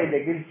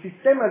succede che il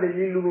sistema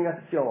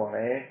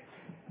dell'illuminazione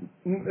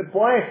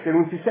può essere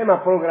un sistema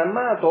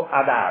programmato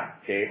ad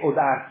arte o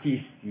da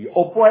artisti,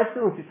 o può essere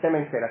un sistema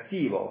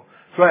interattivo,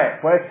 cioè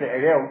può essere,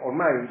 ed è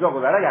ormai un gioco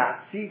da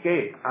ragazzi,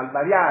 che al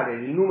variare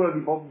il numero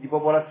di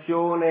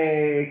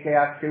popolazione che è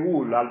a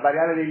Seul, al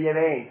variare degli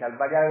eventi, al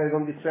variare delle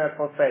condizioni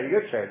atmosferiche,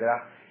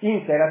 eccetera,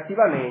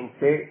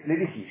 interattivamente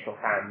l'edificio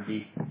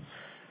cambi.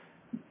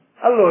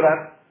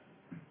 Allora,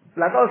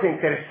 la cosa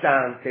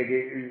interessante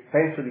che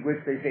penso di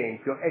questo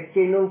esempio è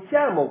che non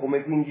siamo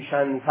come 15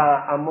 anni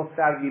fa a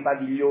mostrarvi i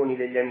padiglioni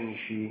degli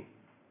amici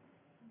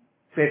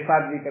per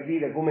farvi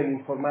capire come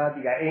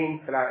l'informatica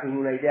entra in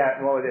una idea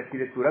nuova di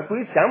architettura.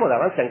 Qui siamo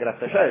davanti a un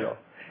grattacielo,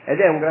 ed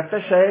è un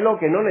grattacielo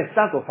che non è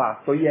stato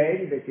fatto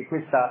ieri, perché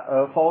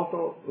questa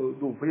foto,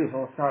 dunque io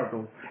sono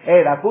stato,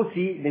 era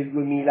così nel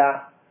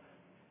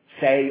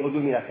 2006 o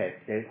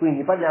 2007,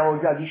 quindi parliamo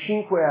già di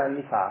 5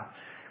 anni fa.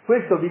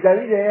 Questo vi dà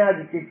l'idea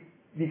di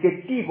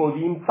che tipo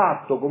di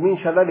impatto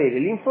comincia ad avere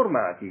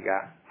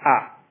l'informatica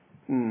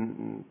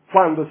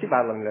quando si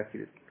parla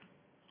dell'architettura.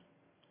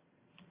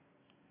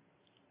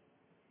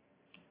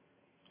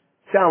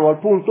 Siamo al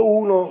punto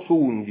 1 su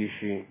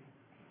 11.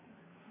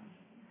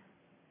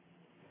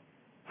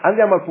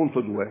 Andiamo al punto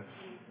 2.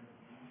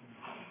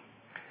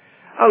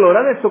 Allora,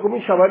 adesso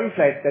cominciamo a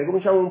riflettere,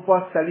 cominciamo un po'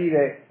 a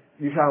salire,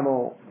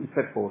 diciamo, il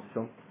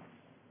percorso.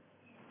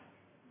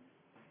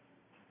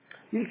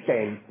 Il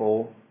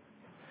tempo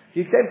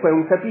è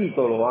un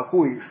capitolo a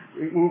cui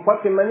in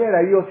qualche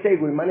maniera io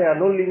seguo in maniera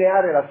non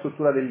lineare la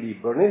struttura del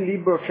libro. Nel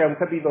libro c'è un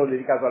capitolo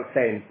dedicato al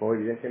tempo,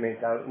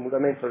 evidentemente al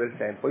mutamento del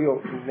tempo.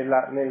 Io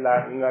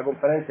nella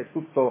conferenza è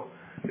tutto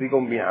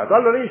ricombinato.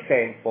 Allora, il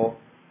tempo,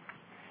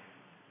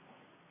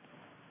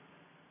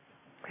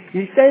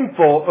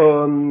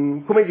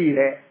 come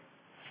dire,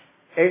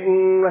 è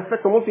un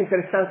aspetto molto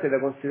interessante da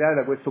considerare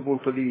da questo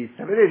punto di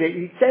vista. Vedete,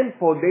 il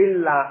tempo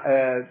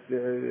del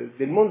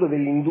mondo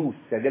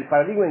dell'industria, del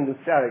paradigma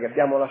industriale che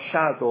abbiamo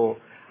lasciato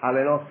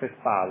alle nostre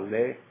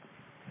spalle,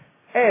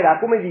 era,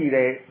 come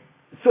dire,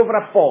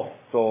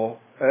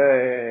 sovrapposto,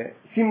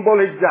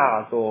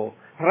 simboleggiato,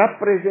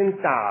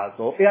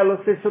 rappresentato e allo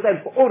stesso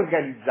tempo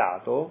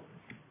organizzato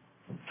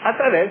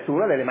attraverso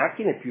una delle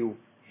macchine più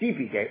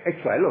tipiche, e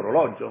cioè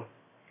l'orologio.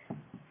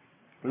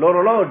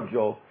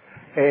 L'orologio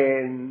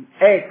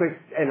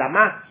è la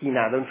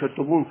macchina, da un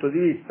certo punto di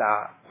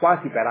vista,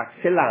 quasi per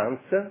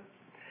excellence,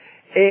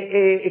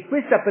 e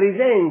questa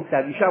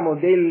presenza, diciamo,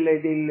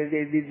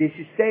 dei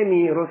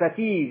sistemi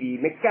rotativi,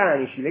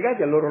 meccanici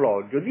legati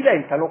all'orologio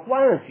diventano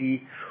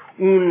quasi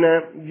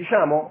un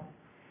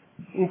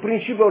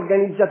principio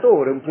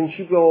organizzatore, un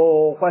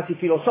principio quasi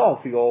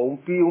filosofico,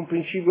 un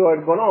principio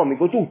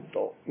ergonomico,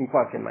 tutto, in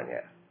qualche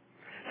maniera.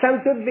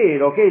 Tanto è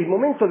vero che il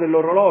momento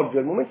dell'orologio,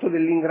 il momento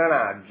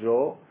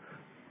dell'ingranaggio,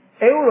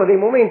 è uno dei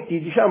momenti,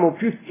 diciamo,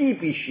 più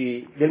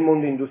tipici del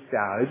mondo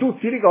industriale.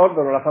 Tutti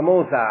ricordano la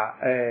famosa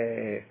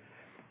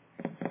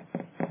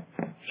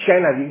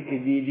scena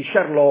di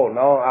Charlot,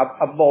 no?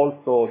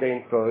 Avvolto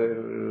dentro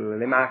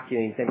le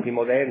macchine in tempi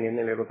moderni e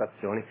nelle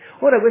rotazioni.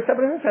 Ora, questa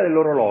presenza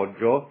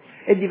dell'orologio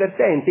è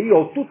divertente. Io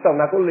ho tutta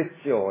una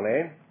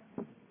collezione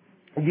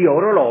di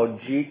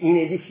orologi in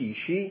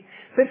edifici,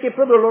 perché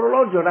proprio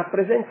l'orologio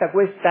rappresenta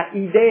questa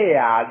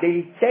idea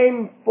del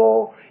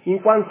tempo in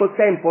quanto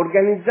tempo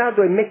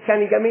organizzato e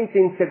meccanicamente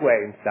in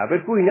sequenza,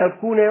 per cui in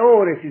alcune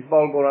ore si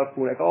svolgono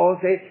alcune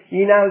cose,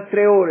 in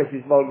altre ore si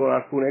svolgono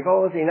alcune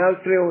cose, in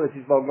altre ore si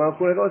svolgono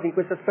alcune cose, in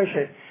questa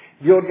specie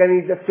di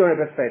organizzazione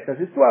perfetta.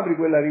 Se tu apri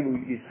quella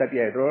rivista,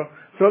 Pietro,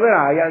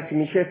 troverai, anzi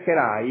mi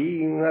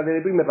cercherai, in una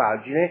delle prime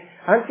pagine,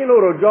 anche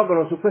loro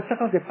giocano su questa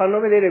cosa e fanno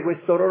vedere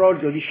questo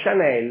orologio di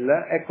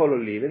Chanel, eccolo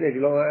lì, vedete,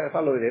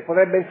 fallo vedere,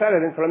 potrebbe entrare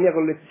dentro la mia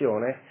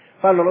collezione.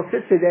 Fanno lo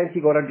stesso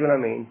identico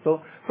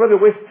ragionamento, proprio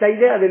questa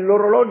idea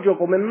dell'orologio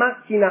come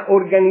macchina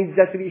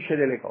organizzatrice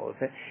delle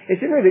cose. E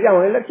se noi vediamo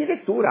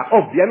nell'architettura,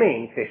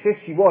 ovviamente, se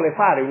si vuole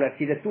fare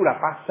un'architettura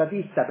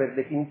passatista per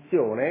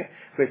definizione,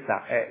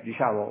 questa è,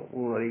 diciamo,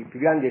 uno dei più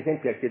grandi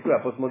esempi di architettura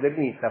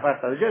postmodernista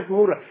fatta da James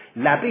Moore,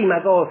 la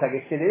prima cosa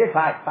che si deve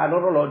fare è fare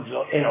un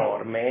orologio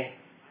enorme,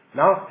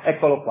 no?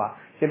 Eccolo qua.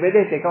 se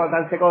vedete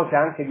tante cose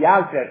anche di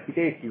altri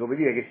architetti, come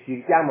dire, che si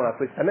richiamano a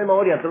questa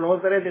memoria,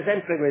 troverete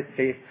sempre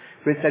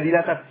questa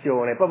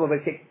dilatazione, proprio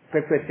perché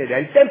per questa idea.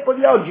 Il tempo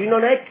di oggi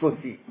non è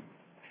così.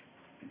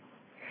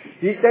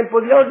 Il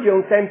tempo di oggi è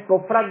un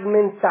tempo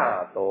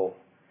fragmentato,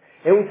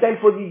 è un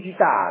tempo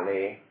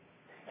digitale.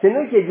 Se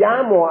noi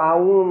chiediamo a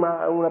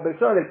una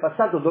persona del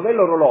passato dov'è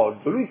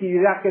l'orologio, lui ti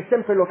dirà che è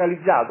sempre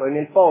localizzato, è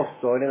nel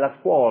posto, è nella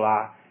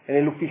scuola, è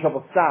nell'ufficio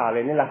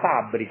postale, nella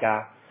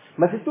fabbrica.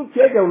 Ma se tu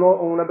chiedi a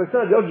una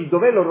persona di oggi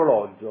dov'è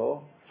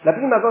l'orologio, la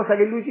prima cosa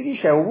che lui ti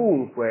dice è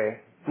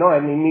ovunque, no? È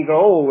nel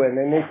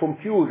microonde, è nel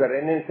computer,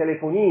 è nel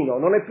telefonino,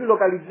 non è più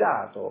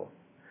localizzato.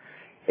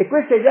 E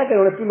questa idea che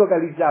non è più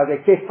localizzato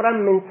e che è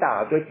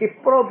frammentato e che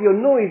proprio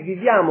noi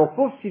viviamo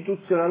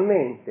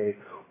costituzionalmente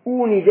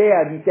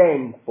un'idea di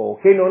tempo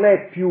che non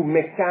è più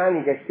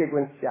meccanica e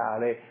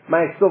sequenziale,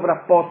 ma è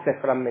sovrapposta e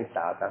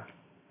frammentata.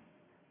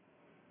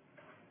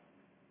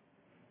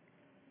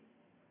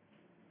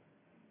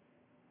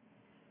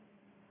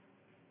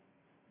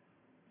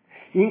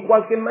 In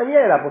qualche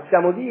maniera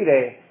possiamo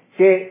dire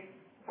che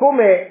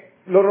come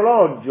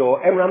l'orologio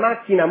è una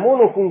macchina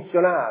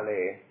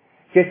monofunzionale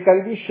che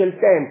scandisce il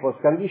tempo,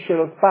 scandisce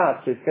lo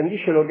spazio e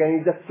scandisce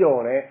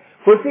l'organizzazione,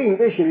 così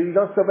invece il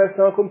nostro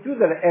personal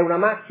computer è una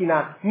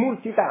macchina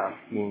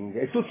multitasking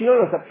e tutti noi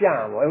lo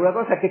sappiamo, è una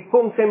cosa che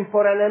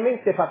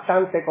contemporaneamente fa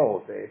tante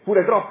cose,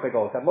 pure troppe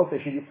cose, a volte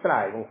ci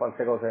distrae con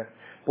quante cose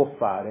può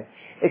fare.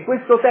 E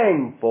questo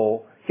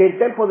tempo, che il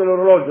tempo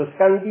dell'orologio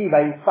scandiva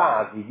in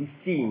fasi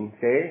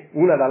distinte,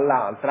 una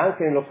dall'altra,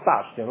 anche nello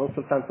spazio, non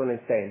soltanto nel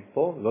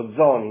tempo, lo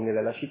zoning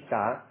della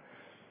città,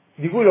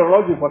 di cui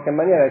l'orologio in qualche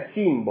maniera è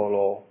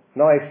simbolo,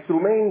 no? È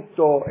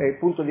strumento e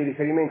punto di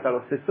riferimento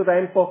allo stesso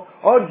tempo,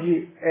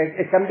 oggi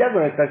è cambiato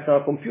nel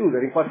personal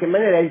computer, in qualche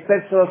maniera è il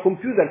personal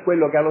computer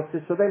quello che allo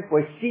stesso tempo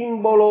è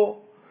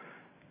simbolo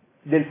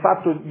del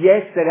fatto di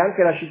essere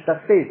anche la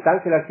città stessa,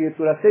 anche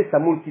l'architettura stessa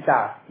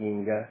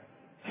multitasking,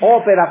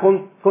 opera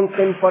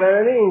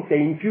contemporaneamente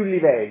in più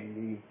livelli.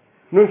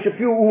 Non c'è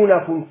più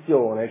una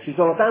funzione, ci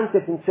sono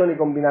tante funzioni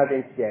combinate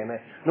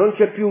insieme, non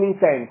c'è più un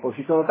tempo,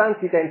 ci sono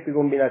tanti tempi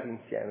combinati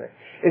insieme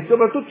e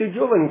soprattutto i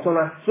giovani sono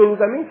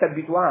assolutamente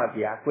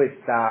abituati a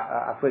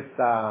questa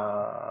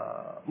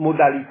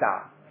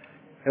modalità.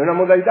 È una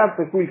modalità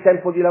per cui il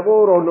tempo di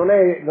lavoro non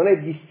è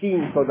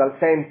distinto dal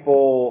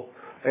tempo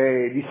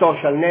di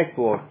social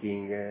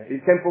networking,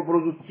 il tempo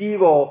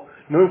produttivo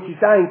non si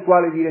sa in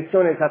quale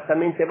direzione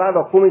esattamente vada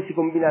o come si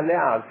combina alle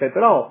altre,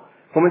 però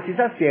come si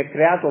sa si è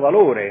creato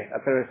valore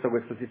attraverso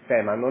questo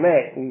sistema, non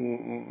è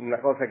una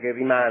cosa che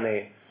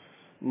rimane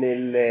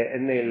nelle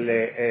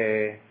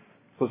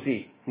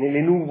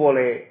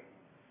nuvole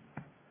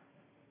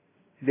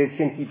del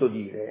sentito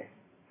dire,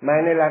 ma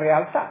è nella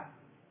realtà.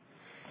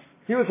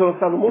 Io sono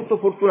stato molto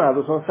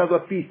fortunato, sono stato a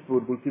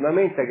Pittsburgh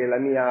ultimamente, che è la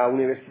mia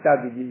università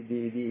di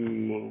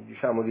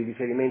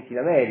riferimento in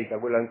America,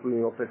 quella in cui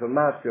ho preso il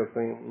master, ho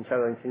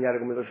cominciato a insegnare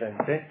come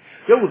docente,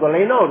 e ho avuto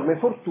l'enorme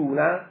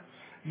fortuna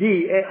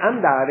di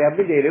andare a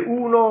vedere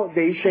uno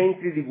dei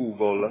centri di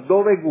Google,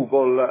 dove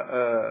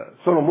Google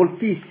sono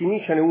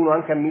moltissimi, ce n'è uno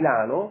anche a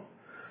Milano,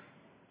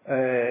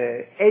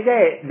 ed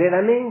è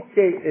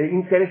veramente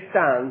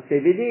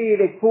interessante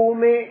vedere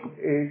come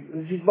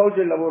si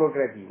svolge il lavoro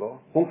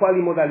creativo, con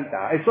quali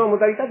modalità, e sono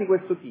modalità di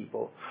questo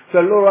tipo,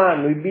 cioè loro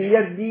hanno i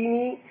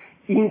biliardini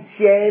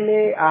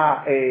insieme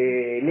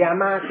le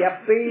amache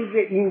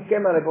appese,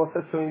 insieme alle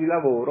postazioni di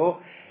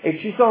lavoro, e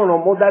ci sono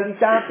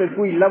modalità per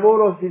cui il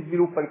lavoro si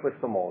sviluppa in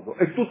questo modo,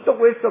 e tutto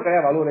questo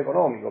crea valore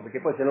economico, perché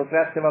poi se non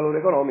creasse valore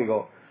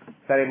economico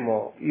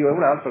saremmo io e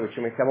un altro che ci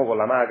mettiamo con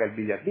la maga e il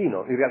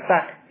biliardino. In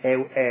realtà è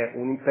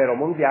un impero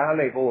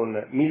mondiale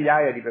con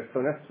migliaia di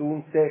persone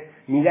assunte,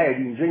 migliaia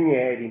di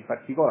ingegneri in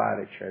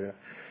particolare, eccetera.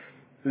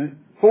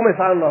 Come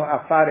fanno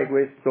a fare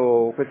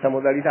questa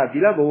modalità di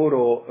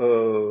lavoro?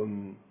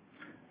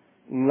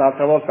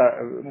 Un'altra volta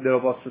ve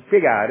lo posso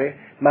spiegare,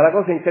 ma la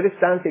cosa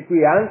interessante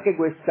qui è anche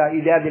questa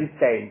idea del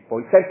tempo.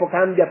 Il tempo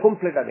cambia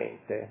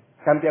completamente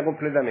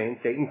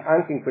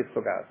anche in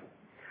questo caso.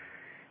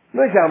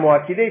 Noi siamo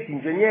architetti,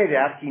 ingegneri,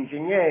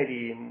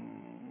 archi-ingegneri,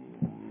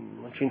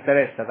 non ci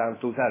interessa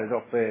tanto usare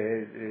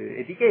troppe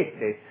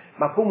etichette,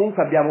 ma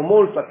comunque abbiamo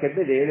molto a che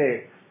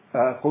vedere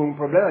con un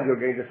problema di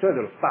organizzazione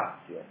dello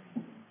spazio.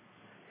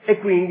 E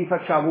quindi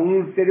facciamo un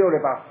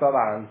ulteriore passo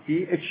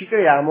avanti e ci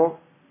creiamo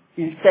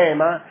il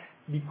tema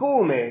di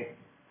come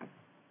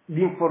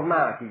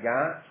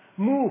l'informatica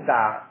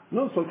muta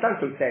non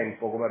soltanto il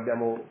tempo, come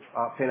abbiamo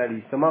appena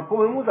visto, ma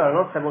come muta la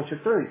nostra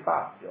concezione di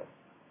spazio.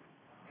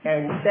 È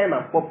un tema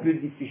un po' più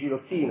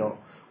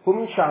difficilottino.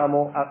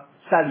 Cominciamo a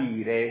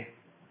salire,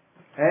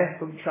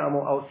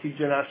 cominciamo a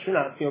ossigenarci un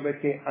attimo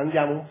perché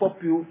andiamo un po'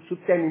 più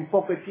su temi un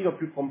pochettino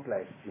più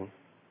complessi.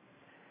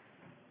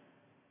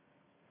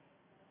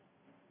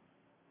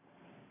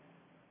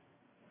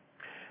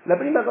 La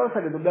prima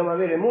cosa che dobbiamo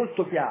avere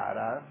molto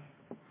chiara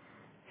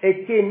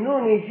è che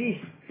non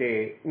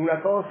esiste una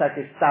cosa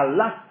che sta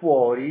là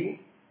fuori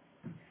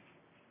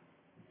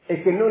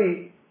e che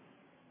noi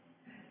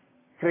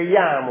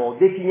creiamo,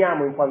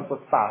 definiamo in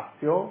quanto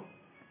spazio,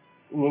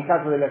 nel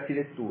caso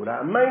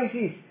dell'architettura, ma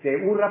esiste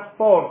un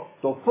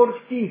rapporto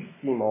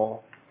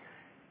fortissimo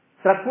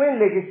tra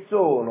quelle che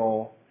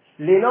sono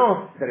le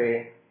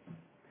nostre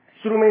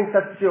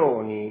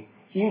strumentazioni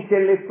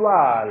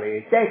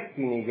intellettuali,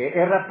 tecniche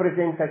e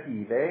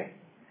rappresentative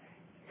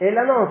e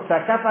la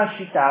nostra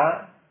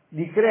capacità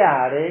di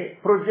creare,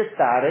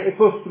 progettare e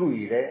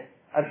costruire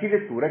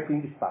architettura e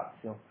quindi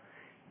spazio.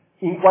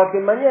 In qualche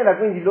maniera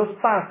quindi lo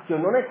spazio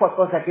non è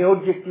qualcosa che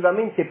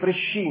oggettivamente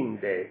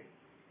prescinde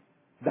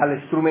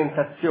dalle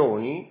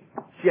strumentazioni,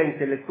 sia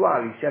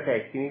intellettuali sia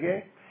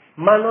tecniche,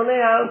 ma non è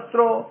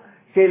altro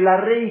che la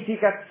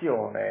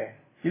reificazione,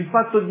 il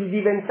fatto di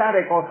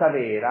diventare cosa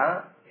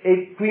vera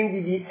e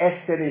quindi di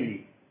essere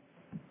lì.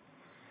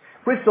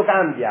 Questo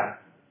cambia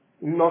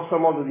il nostro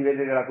modo di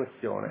vedere la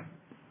questione.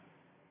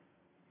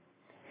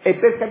 E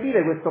per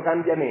capire questo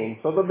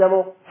cambiamento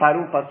dobbiamo fare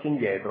un passo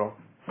indietro,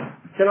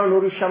 se no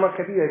non riusciamo a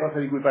capire cosa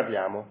di cui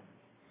parliamo.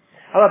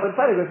 Allora, per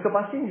fare questo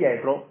passo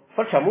indietro,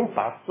 facciamo un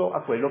passo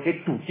a quello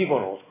che tutti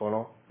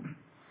conoscono,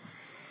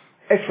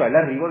 e cioè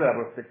l'arrivo della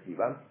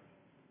prospettiva.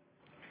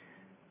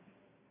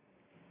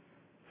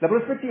 La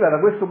prospettiva, da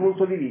questo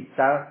punto di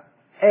vista,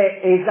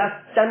 è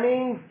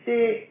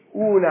esattamente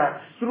una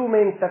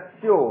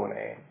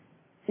strumentazione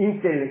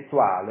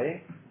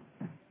intellettuale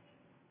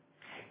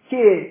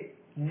che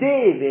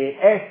deve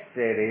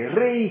essere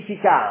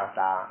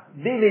reificata,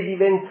 deve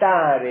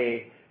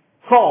diventare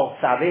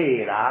cosa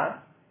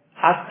vera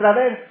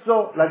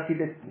attraverso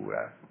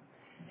l'architettura.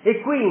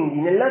 E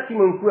quindi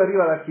nell'attimo in cui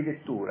arriva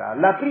l'architettura,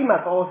 la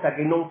prima cosa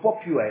che non può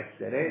più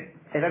essere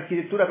è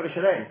l'architettura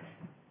precedente.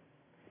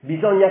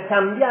 Bisogna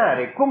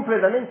cambiare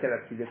completamente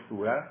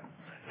l'architettura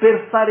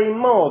per fare in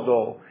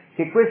modo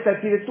che questa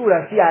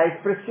architettura sia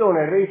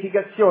espressione,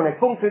 reificazione e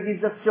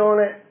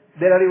concretizzazione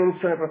della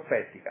rivoluzione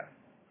prospettica,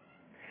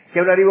 che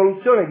è una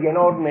rivoluzione di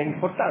enorme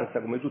importanza,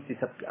 come tutti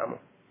sappiamo.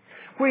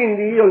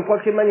 Quindi io in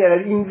qualche maniera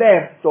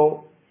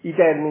inverto i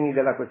termini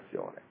della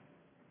questione.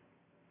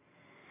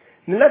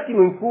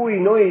 Nell'attimo in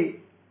cui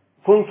noi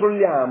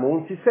controlliamo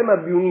un sistema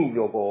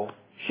bionivoco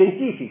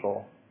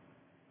scientifico,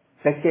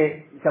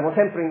 perché siamo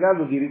sempre in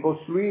grado di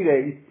ricostruire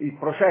il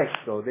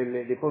processo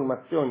delle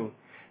deformazioni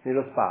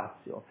nello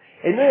spazio,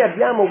 e noi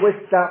abbiamo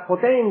questo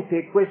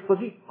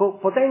così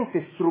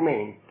potente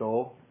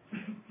strumento,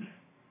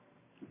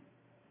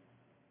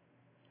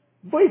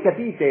 voi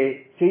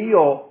capite che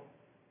io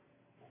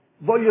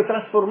voglio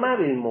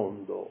trasformare il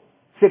mondo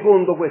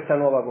secondo questa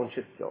nuova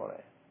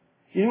concezione.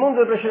 Il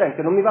mondo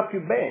precedente non mi va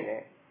più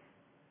bene.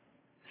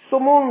 Sto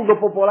mondo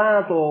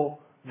popolato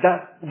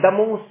da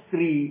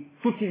mostri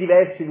tutti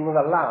diversi l'uno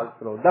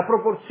dall'altro, da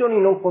proporzioni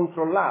non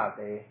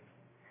controllate,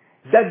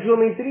 da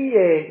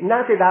geometrie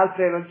nate da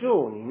altre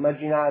ragioni,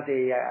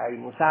 immaginate ai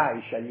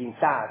mosaici, agli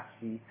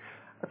intarsi,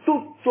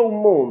 tutto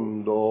un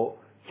mondo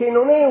che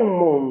non è un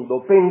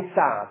mondo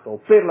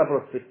pensato per la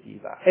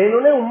prospettiva e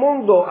non è un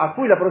mondo a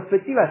cui la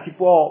prospettiva si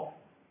può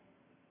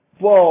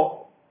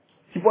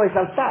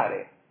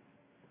esaltare.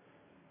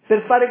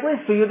 Per fare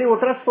questo io devo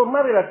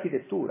trasformare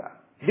l'architettura,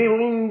 devo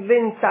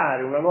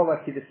inventare una nuova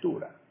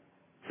architettura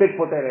per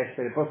poter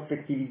essere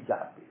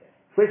prospettivizzabile.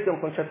 Questo è un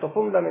concetto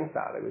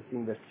fondamentale, questa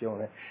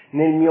inversione,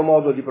 nel mio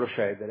modo di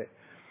procedere.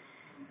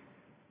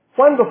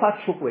 Quando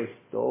faccio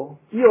questo,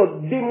 io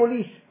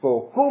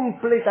demolisco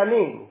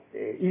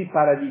completamente il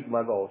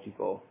paradigma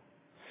gotico.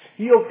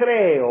 Io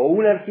creo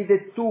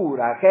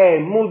un'architettura che è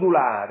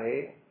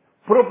modulare,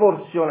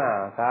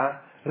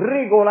 proporzionata,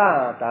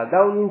 regolata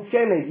da un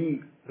insieme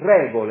di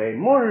regole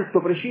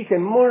molto precise e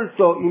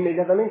molto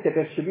immediatamente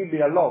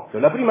percepibili all'occhio.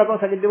 La prima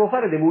cosa che devo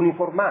fare, devo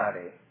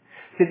uniformare.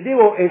 Se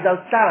devo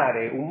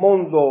esaltare un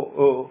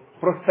mondo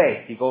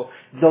prospettico,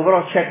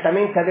 dovrò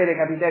certamente avere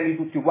capitelli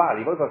tutti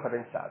uguali. Voi cosa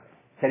pensate?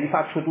 Se li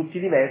faccio tutti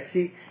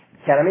diversi,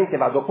 chiaramente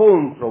vado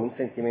contro un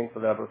sentimento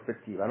della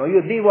prospettiva, no?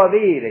 Io devo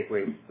avere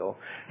questo,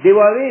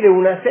 devo avere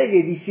una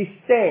serie di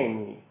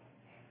sistemi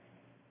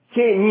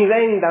che mi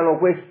rendano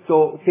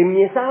questo, che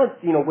mi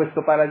esaltino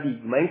questo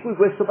paradigma, in cui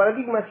questo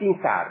paradigma si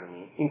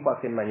incarni in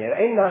qualche maniera,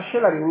 e nasce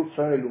la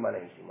rivoluzione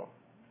dell'umanesimo,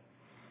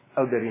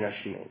 o del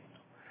Rinascimento.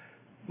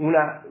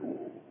 Una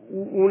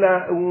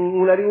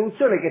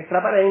rivoluzione che, tra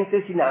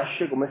parentesi,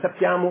 nasce, come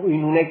sappiamo,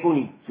 in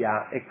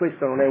un'econicchia, e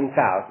questo non è un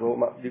caso,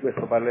 ma di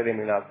questo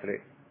parleremo in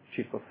altre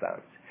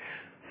circostanze.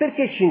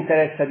 Perché ci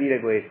interessa dire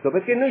questo?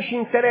 Perché noi ci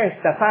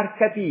interessa far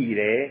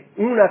capire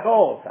una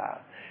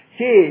cosa,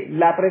 che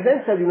la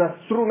presenza di una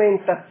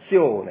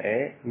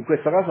strumentazione, in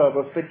questo caso la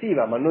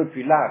prospettiva, ma noi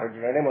più in là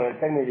ragioneremo nel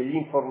termine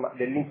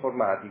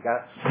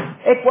dell'informatica,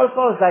 è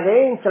qualcosa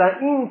che entra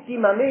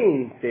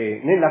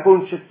intimamente nella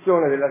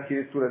concezione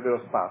dell'architettura e dello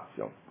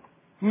spazio.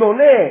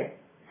 Non è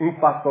un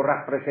fatto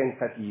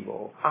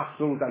rappresentativo,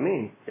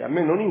 assolutamente, a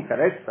me non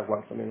interessa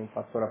quantomeno un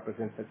fatto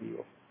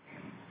rappresentativo.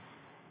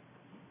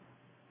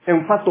 È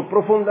un fatto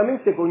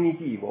profondamente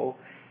cognitivo,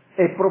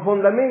 è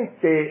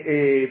profondamente,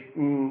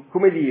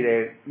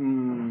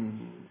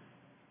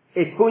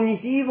 è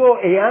cognitivo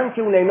e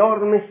anche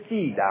un'enorme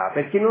sfida,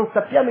 perché non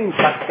sappiamo in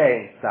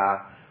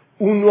partenza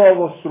un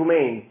nuovo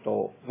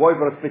strumento, vuoi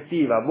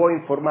prospettiva, vuoi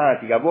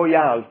informatica, vuoi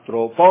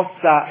altro,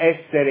 possa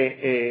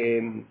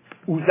essere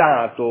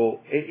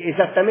usato,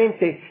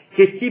 esattamente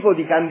che tipo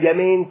di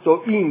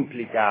cambiamento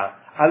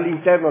implica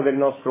all'interno del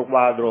nostro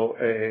quadro,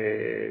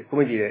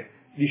 come dire,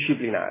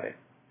 disciplinare.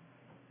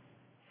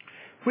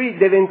 Qui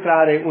deve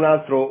entrare un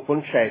altro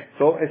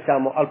concetto e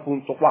siamo al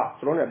punto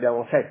 4, ne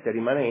abbiamo 7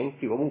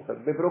 rimanenti, comunque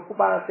non vi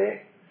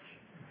preoccupate,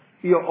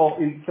 io ho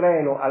il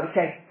treno alle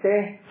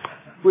 7,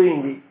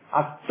 quindi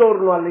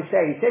attorno alle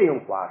 6, 6 e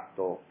un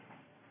quarto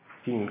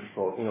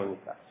finisco in ogni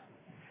caso.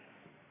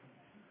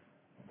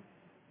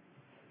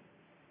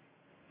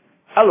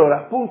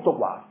 Allora, punto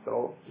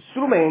 4,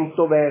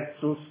 strumento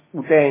versus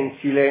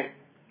utensile.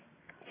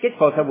 Che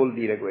cosa vuol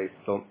dire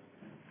questo?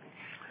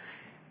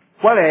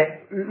 Qual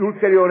è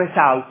l'ulteriore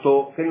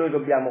salto che noi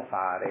dobbiamo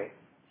fare?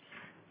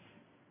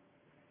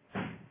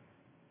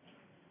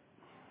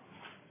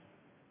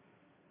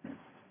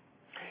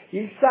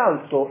 Il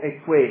salto è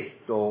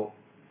questo.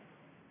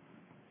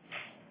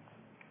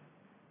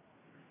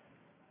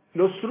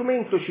 Lo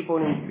strumento ci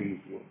pone in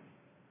crisi.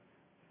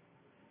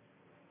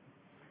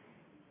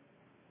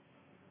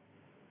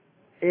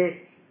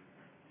 E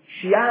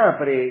ci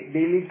apre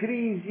delle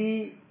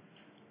crisi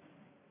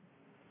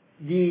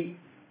di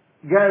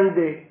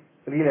grande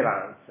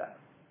rilevanza.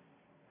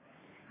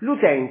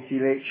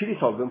 L'utensile ci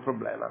risolve un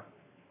problema.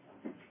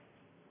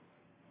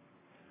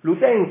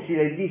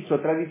 L'utensile è visto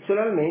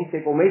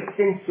tradizionalmente come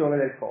estensione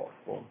del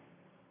corpo.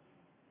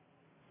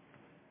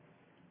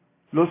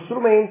 Lo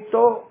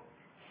strumento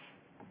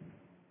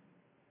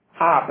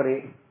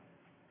apre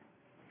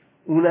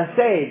una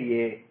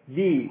serie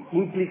di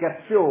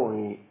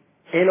implicazioni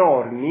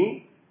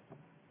enormi,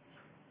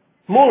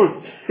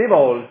 molte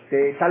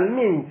volte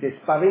talmente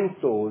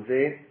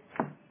spaventose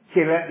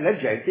che la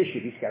gente ci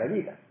rischia la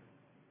vita.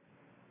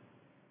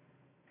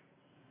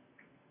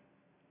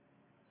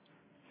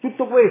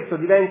 Tutto questo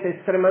diventa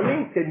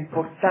estremamente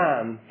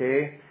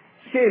importante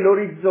se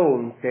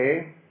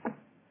l'orizzonte,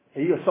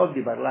 e io so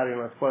di parlare in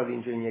una scuola di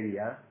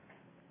ingegneria,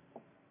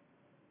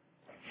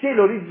 se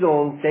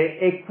l'orizzonte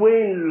è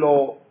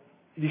quello,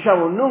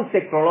 diciamo, non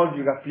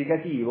tecnologico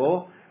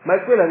applicativo, ma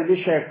è quella di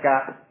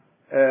ricerca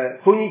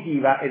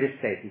cognitiva ed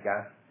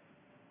estetica.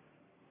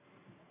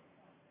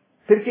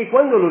 Perché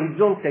quando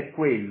l'orizzonte è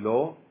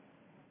quello,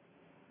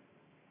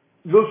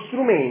 lo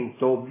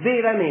strumento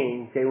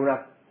veramente è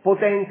una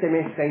potente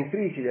messa in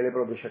crisi delle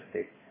proprie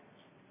certezze.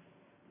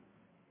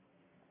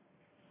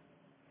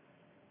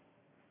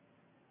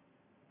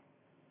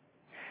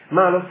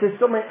 Ma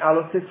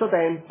allo stesso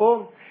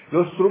tempo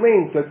lo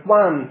strumento è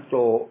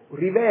quanto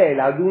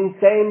rivela ad un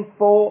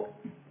tempo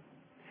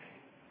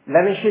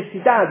la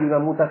necessità di una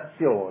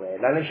mutazione,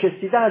 la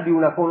necessità di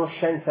una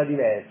conoscenza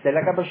diversa e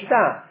la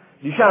capacità,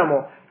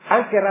 diciamo,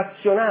 anche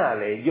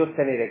razionale di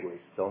ottenere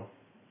questo.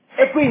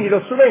 E quindi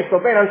lo strumento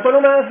per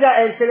antonomasia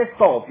è il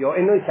telescopio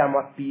e noi siamo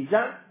a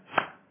Pisa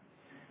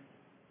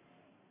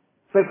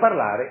per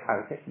parlare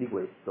anche di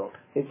questo,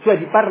 e cioè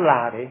di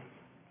parlare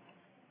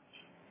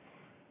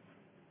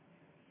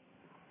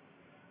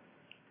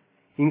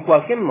in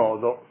qualche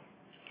modo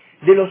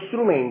dello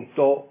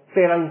strumento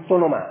per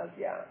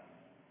antonomasia,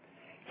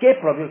 che è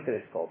proprio il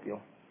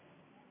telescopio.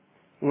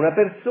 Una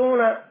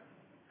persona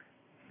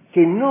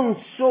che non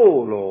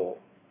solo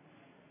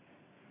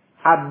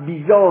ha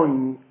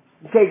bisogno,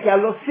 cioè che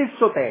allo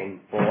stesso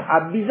tempo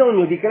ha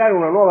bisogno di creare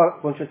una nuova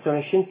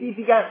concezione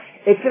scientifica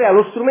e crea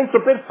lo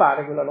strumento per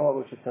fare quella nuova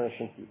concezione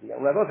scientifica,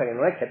 una cosa che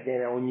non è che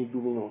avviene ogni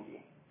 2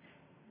 minuti.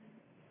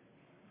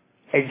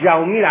 È già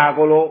un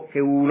miracolo che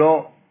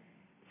uno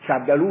ci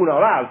abbia l'una o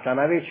l'altra,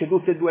 ma averci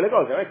tutte e due le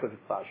cose non è così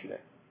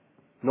facile,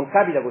 non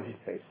capita così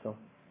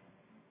spesso.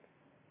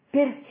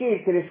 Perché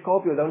il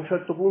telescopio da un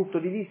certo punto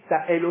di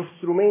vista è lo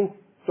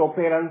strumento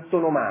per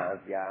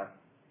antonomasia?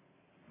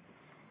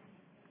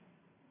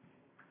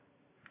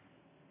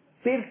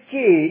 Perché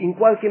in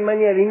qualche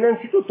maniera,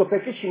 innanzitutto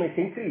perché ci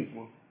mette in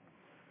crisi?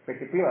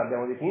 Perché prima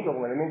l'abbiamo definito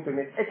come elemento di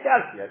messa, e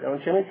caspita, non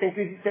ci mette in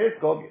crisi il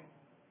telescopio.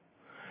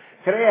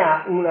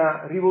 Crea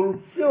una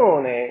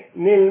rivoluzione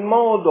nel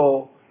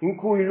modo in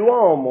cui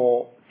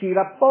l'uomo si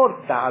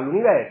rapporta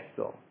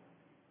all'universo.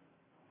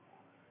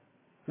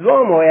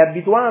 L'uomo è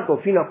abituato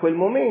fino a quel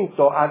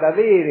momento ad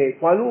avere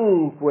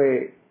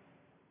qualunque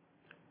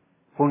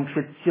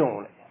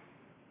concezione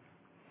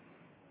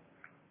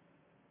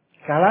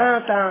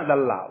calata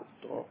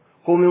dall'alto,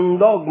 come un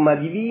dogma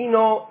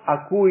divino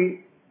a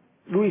cui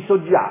lui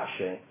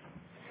soggiace.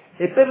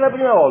 E per la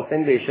prima volta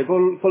invece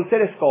col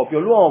telescopio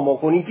l'uomo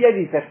con i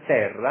piedi per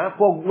terra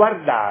può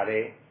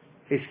guardare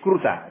e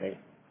scrutare.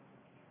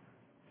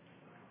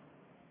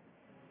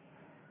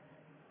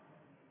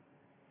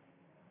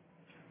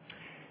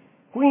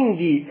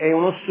 Quindi è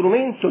uno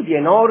strumento di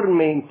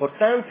enorme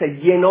importanza e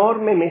di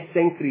enorme messa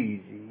in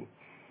crisi.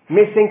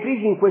 Messa in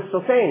crisi in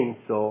questo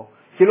senso,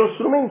 che lo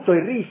strumento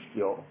è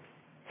rischio,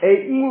 è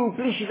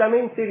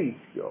implicitamente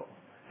rischio,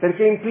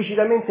 perché è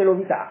implicitamente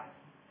novità.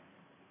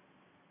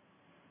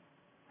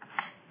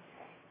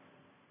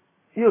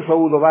 Io ho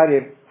avuto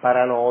varie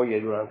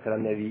paranoie durante la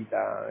mia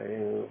vita,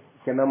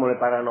 chiamiamole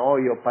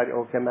paranoie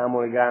o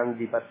chiamiamole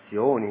grandi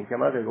passioni,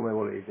 chiamatele come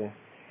volete.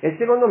 E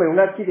secondo me un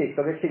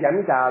architetto che si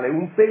chiami tale,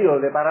 un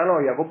periodo di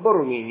paranoia con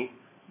Borromini,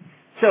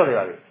 ce lo deve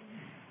avere.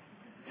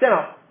 Se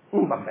no,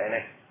 non va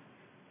bene.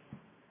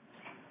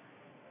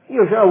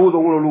 Io ce l'ho avuto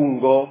uno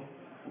lungo,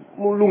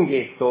 un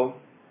lunghetto,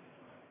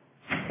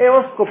 e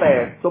ho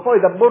scoperto, poi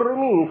da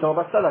Borromini sono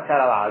passato a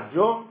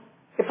Caravaggio,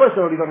 e poi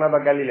sono ritornato a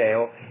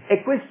Galileo.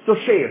 E questo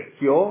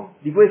cerchio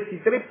di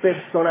questi tre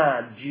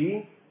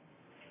personaggi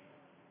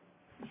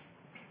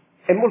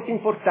è molto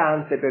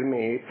importante per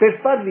me, per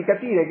farvi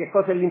capire che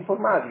cosa è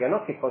l'informatica,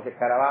 non che cosa è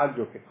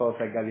Caravaggio, che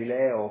cosa è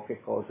Galileo,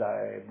 che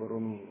cosa è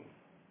Borromini,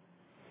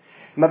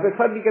 ma per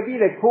farvi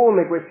capire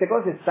come queste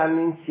cose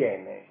stanno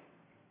insieme.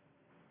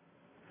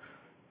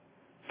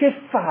 Che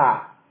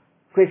fa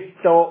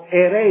questo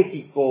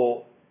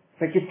eretico?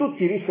 Perché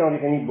tutti rischiano di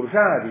finire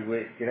bruciati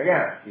questi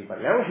ragazzi,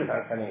 parliamoci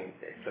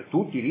francamente, cioè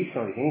tutti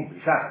rischiano di finire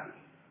bruciati,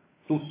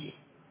 tutti.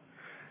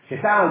 Se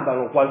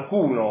salvano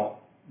qualcuno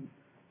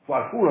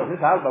si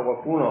salva,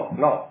 qualcuno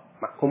no,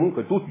 ma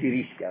comunque tutti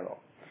rischiano.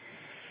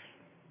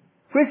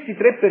 Questi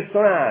tre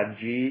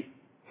personaggi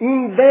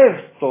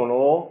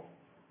invertono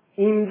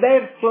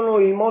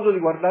il modo di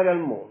guardare al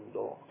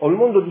mondo, o il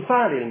modo di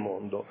fare il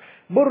mondo.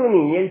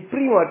 Borromini è il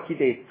primo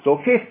architetto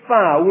che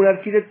fa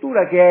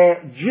un'architettura che è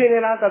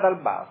generata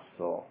dal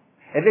basso,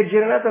 ed è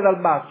generata dal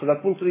basso dal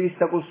punto di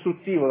vista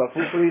costruttivo, dal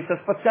punto di vista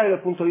spaziale, dal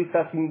punto di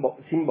vista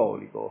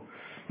simbolico.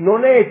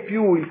 Non è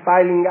più il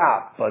piling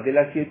up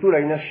dell'architettura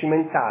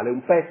rinascimentale,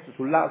 un pezzo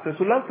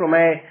sull'altro, ma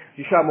è,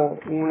 diciamo,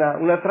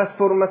 una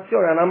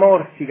trasformazione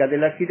anamorfica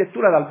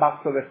dell'architettura dal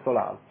basso verso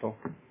l'alto.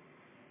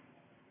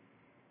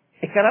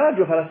 E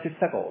Caravaggio fa la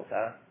stessa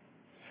cosa.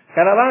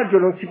 Caravaggio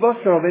non si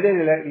possono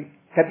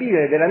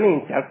capire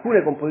veramente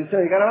alcune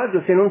composizioni di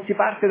Caravaggio se non si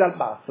parte dal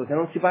basso, se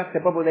non si parte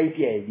proprio dai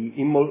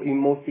piedi, in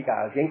molti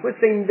casi. E in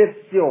questa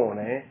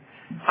inversione,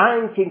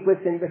 anche in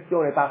questa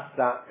inversione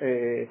passa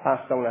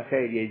una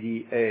serie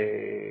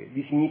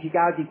di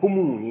significati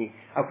comuni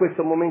a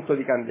questo momento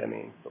di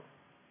cambiamento.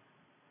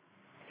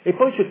 E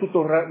poi c'è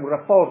tutto un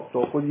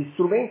rapporto con gli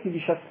strumenti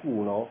di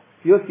ciascuno.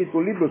 Io ho scritto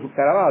un libro su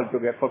Caravaggio,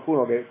 che a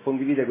qualcuno che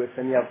condivide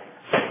questa mia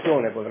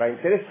passione potrà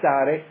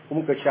interessare,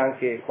 comunque c'è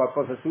anche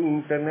qualcosa su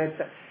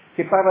internet,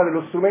 che parla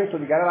dello strumento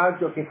di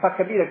Caravaggio, che fa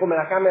capire come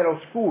la camera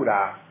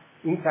oscura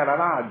in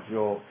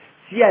Caravaggio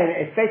sia in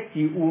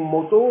effetti un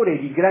motore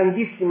di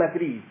grandissima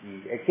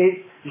crisi, e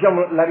che,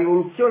 diciamo, la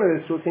rivoluzione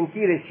del suo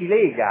sentire si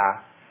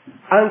lega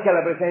anche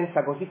alla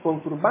presenza così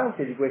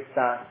conturbante di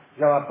questa,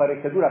 diciamo,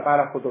 apparecchiatura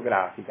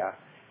parafotografica.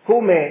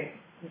 Come,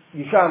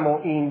 diciamo,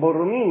 in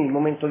Borromini il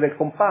momento del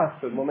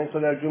compasso, il momento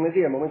della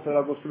geometria, il momento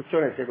della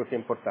costruzione sia così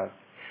importante.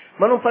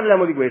 Ma non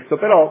parliamo di questo,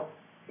 però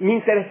mi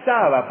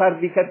interessava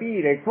farvi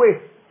capire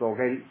questo,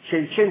 che c'è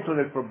il centro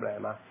del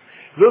problema.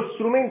 Lo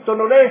strumento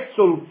non è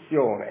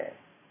soluzione.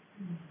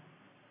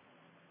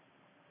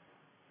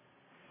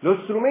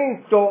 Lo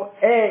strumento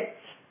è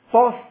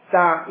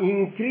posta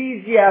in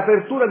crisi e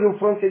apertura di un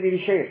fronte di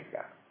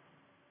ricerca.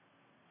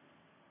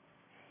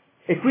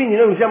 E quindi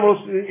noi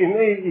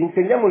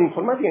intendiamo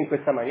l'informatica in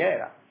questa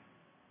maniera.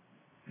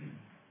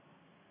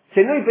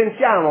 Se noi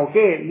pensiamo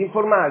che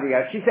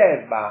l'informatica ci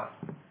serva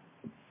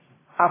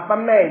a far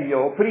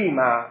meglio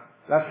prima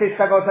la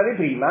stessa cosa di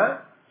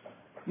prima,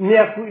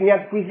 ne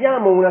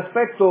acquisiamo un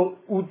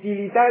aspetto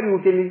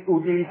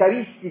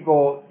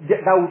utilitaristico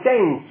da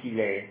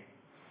utensile,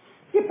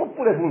 che può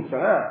pure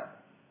funzionare,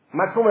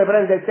 ma come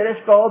prendere il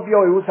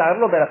telescopio e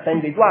usarlo per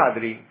appendere i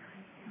quadri.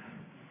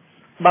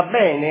 Va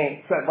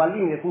bene, cioè al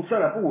limite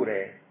funziona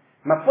pure,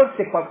 ma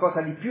forse è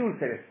qualcosa di più il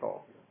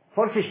telescopio.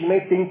 Forse ci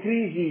mette in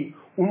crisi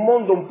un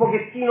mondo un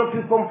pochettino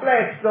più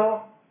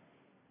complesso,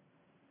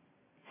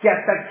 che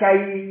attacca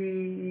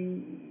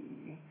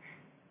i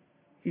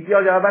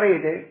chiodi alla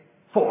parete?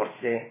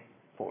 Forse.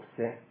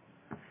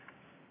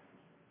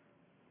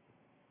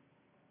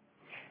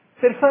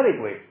 Per fare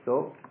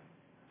questo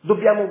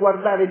dobbiamo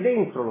guardare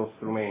dentro lo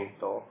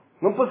strumento,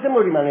 non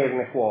possiamo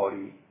rimanerne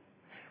fuori.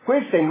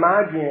 Questa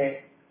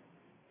immagine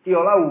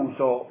io la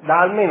uso da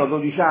almeno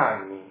 12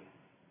 anni.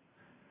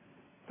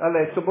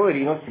 Adesso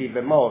poverino Steve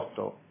è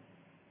morto.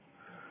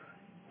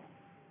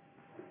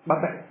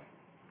 Vabbè,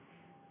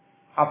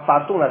 ha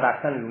fatto una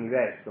tacca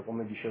nell'universo,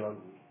 come diceva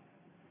lui.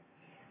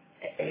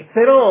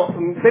 Però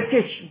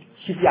perché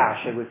ci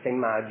piace questa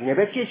immagine?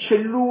 Perché c'è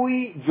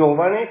lui,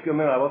 giovane, più o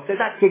meno alla vostra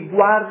età, che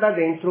guarda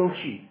dentro un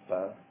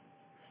chip.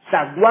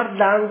 Sta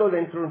guardando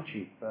dentro un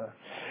chip.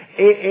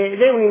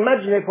 Ed è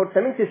un'immagine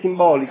fortemente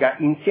simbolica,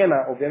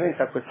 insieme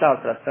ovviamente a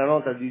quest'altra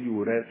stranota di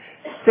Dürer,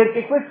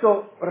 perché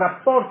questo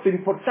rapporto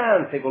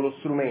importante con lo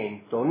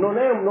strumento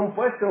non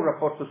può essere un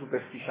rapporto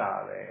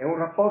superficiale, è un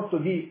rapporto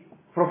di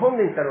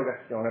profonda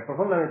interrogazione,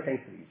 profondamente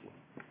in crisi.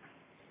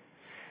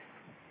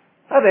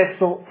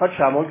 Adesso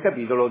facciamo il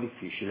capitolo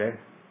difficile.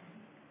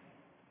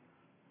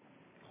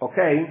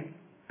 Ok?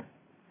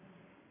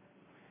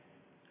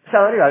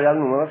 Siamo arrivati al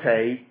numero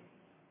 6.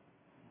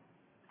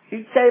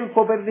 Il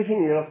tempo per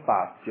definire lo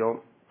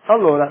spazio.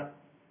 Allora,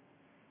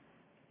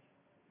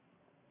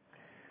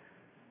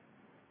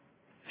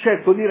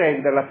 cerco di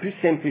renderla più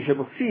semplice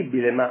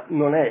possibile, ma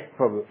non è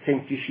proprio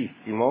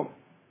semplicissimo.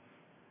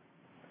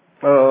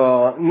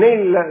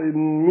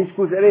 Mi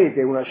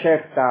scuserete una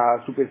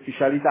certa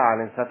superficialità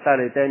nel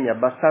trattare temi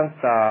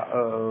abbastanza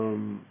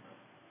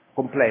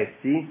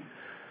complessi.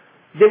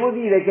 Devo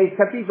dire che il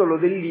capitolo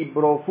del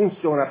libro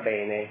funziona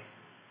bene,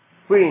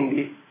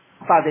 quindi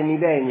fatemi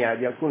venia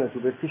di alcune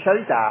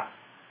superficialità.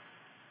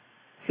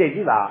 Se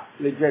vi va,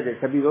 leggete il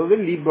capitolo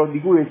del libro, di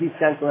cui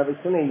esiste anche una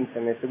versione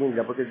internet, quindi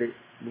la potete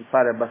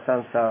fare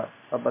abbastanza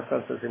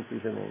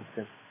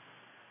semplicemente.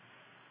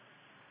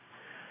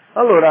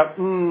 Allora,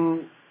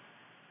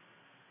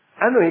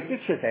 a noi che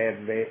ci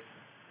serve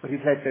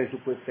riflettere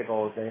su queste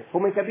cose?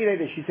 Come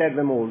capirete ci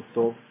serve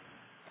molto.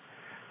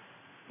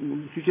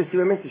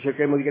 Successivamente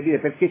cercheremo di capire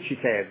perché ci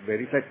serve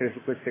riflettere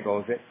su queste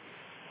cose.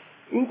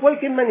 In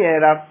qualche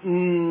maniera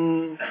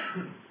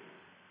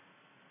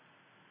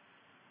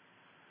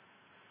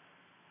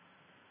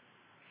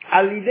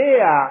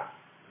all'idea,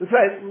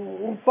 cioè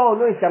un po'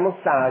 noi siamo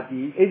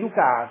stati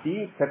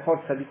educati per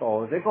forza di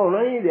cose con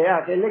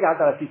un'idea che è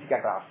legata alla fisica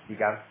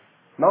classica,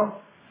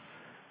 no?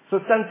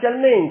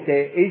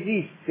 Sostanzialmente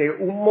esiste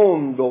un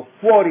mondo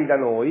fuori da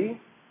noi,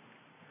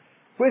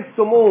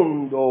 questo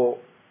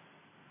mondo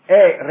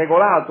è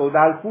regolato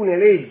da alcune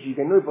leggi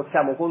che noi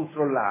possiamo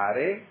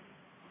controllare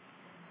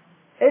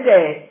ed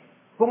è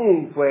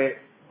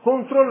comunque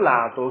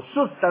controllato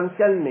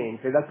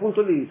sostanzialmente dal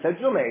punto di vista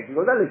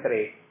geometrico dalle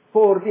tre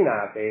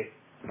coordinate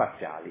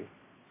spaziali.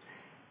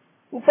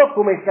 Un po'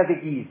 come il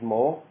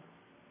catechismo,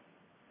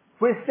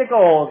 queste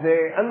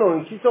cose a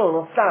noi ci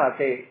sono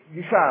state,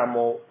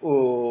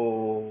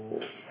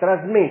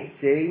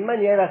 trasmesse in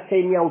maniera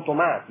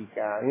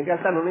semi-automatica. In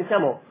realtà non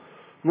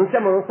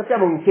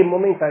sappiamo in che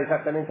momento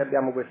esattamente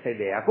abbiamo questa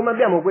idea. Come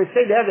abbiamo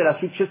questa idea della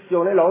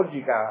successione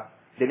logica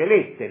delle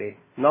lettere,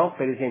 no?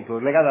 Per esempio,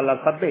 legata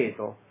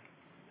all'alfabeto,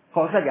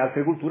 cosa che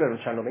altre culture non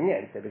hanno per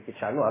niente, perché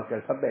hanno altri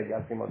alfabeti,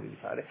 altri modi di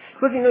fare.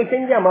 Così noi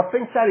tendiamo a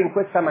pensare in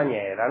questa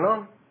maniera,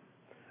 no?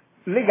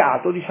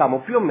 Legato,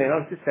 più o meno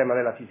al sistema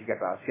della fisica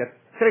classica.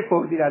 Tre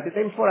coordinate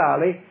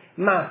temporali,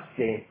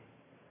 masse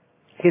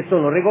che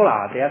sono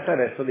regolate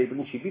attraverso dei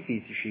principi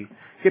fisici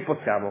che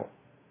possiamo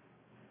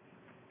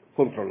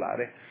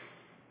controllare.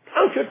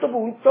 A un certo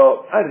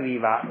punto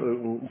arriva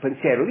un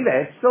pensiero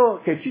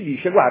diverso che ci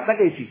dice guarda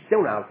che esiste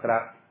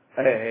un'altra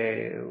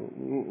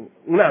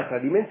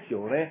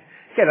dimensione,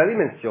 che è la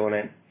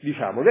dimensione,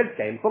 del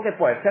tempo, che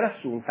può essere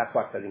assunta a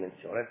quarta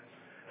dimensione.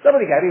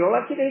 Dopodiché arrivano gli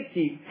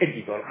architetti e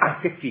dicono, ah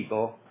che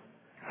figo,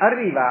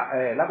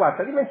 arriva la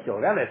quarta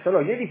dimensione, adesso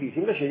noi gli edifici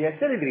invece di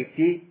essere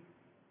dritti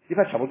li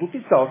facciamo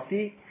tutti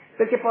storti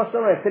perché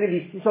possono essere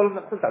visti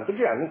soltanto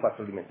girando in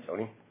quattro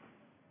dimensioni.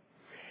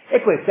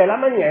 E questa è la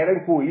maniera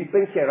in cui il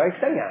pensiero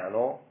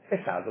einsteiniano è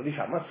stato,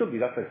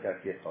 assorbito al pensiero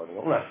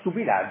architettonico. Una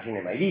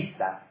stupidaggine mai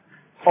vista,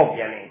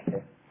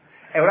 ovviamente.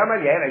 È una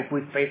maniera in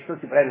cui spesso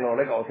si prendono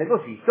le cose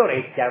così, si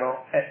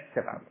orecchiano e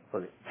si fanno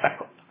così.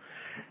 D'accordo.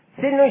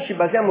 Se noi ci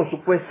basiamo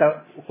su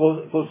questa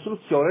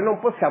costruzione non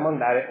possiamo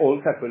andare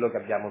oltre a quello che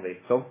abbiamo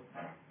detto.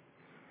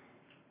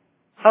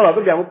 Allora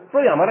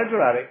proviamo a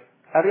ragionare,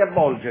 a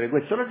riavvolgere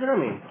questo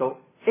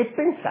ragionamento e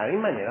pensare in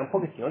maniera un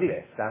pochettino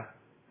diversa.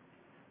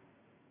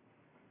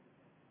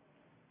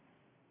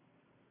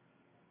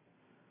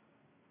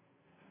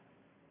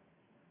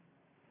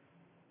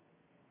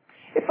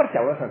 E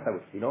partiamo da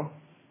Sant'Agostino.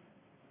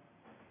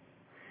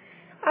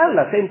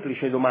 Alla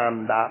semplice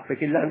domanda,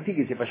 perché gli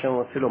antichi si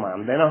facevano queste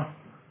domande, no?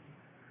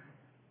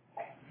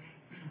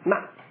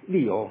 Ma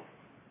Dio,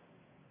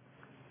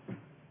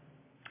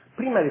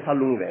 prima di fare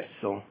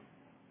l'universo,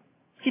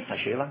 chi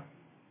faceva?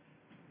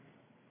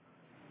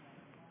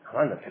 Una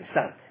domanda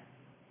interessante.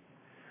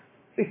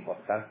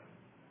 Risposta.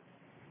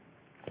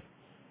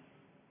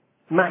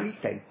 Ma il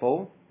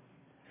tempo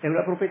è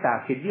una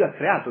proprietà che Dio ha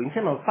creato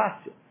insieme allo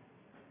spazio.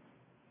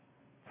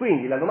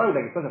 Quindi la domanda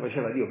che cosa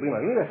faceva Dio prima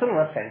dell'universo non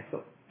ha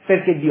senso,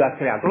 perché Dio ha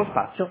creato lo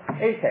spazio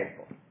e il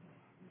tempo.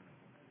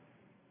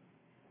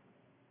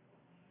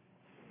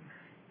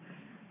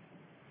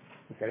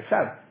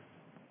 Interessante.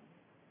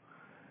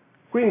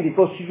 Quindi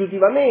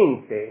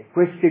costitutivamente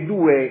queste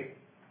due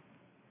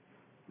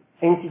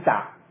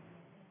entità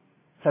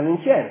stanno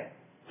insieme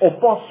o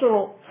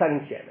possono stare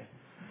insieme.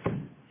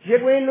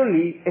 Dice quello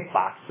lì è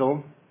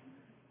pazzo,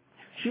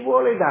 ci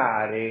vuole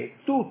dare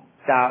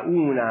tutta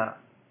una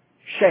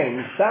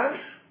scienza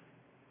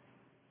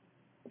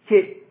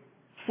che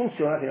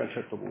funziona fino a un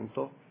certo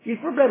punto. Il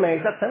problema è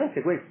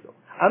esattamente questo.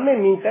 A me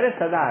mi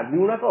interessa darvi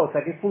una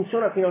cosa che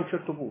funziona fino a un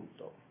certo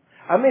punto.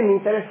 A me mi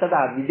interessa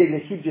darvi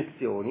delle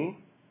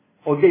suggestioni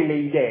o delle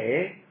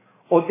idee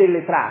o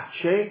delle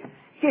tracce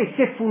che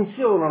se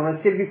funzionano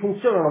e se vi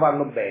funzionano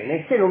vanno bene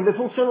e se non vi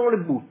funzionano le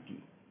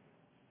butti.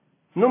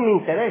 Non mi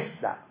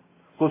interessa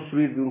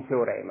costruirvi un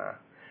teorema,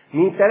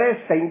 mi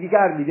interessa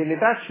indicarvi delle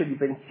tracce di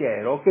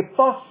pensiero che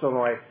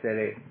possono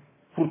essere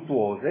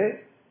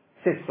fruttuose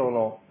se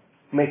sono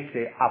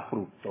messe a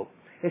frutto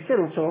e se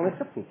non sono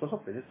messe a frutto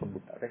sono prese e sono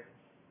buttate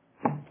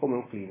come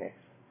un Kleenex.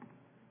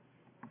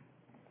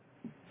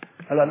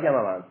 Allora andiamo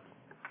avanti.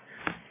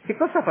 Che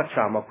cosa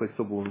facciamo a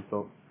questo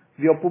punto?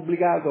 Vi ho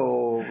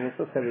pubblicato, non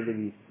so se avete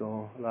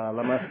visto, la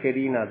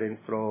mascherina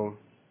dentro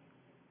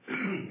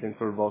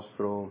il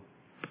vostro...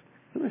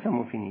 Dove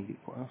siamo finiti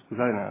qua?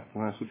 Scusate un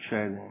attimo,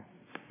 succede.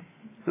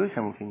 Dove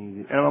siamo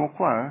finiti? Eravamo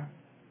qua?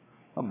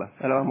 Vabbè,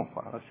 eravamo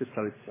qua, la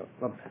stessa lezione.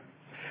 Vabbè.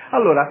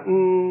 Allora,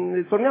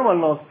 torniamo al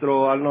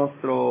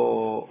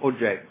nostro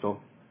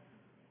oggetto.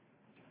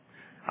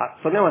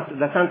 Torniamo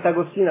da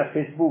Sant'Agostino a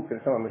Facebook,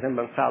 insomma mi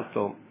sembra un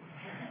salto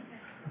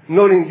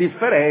non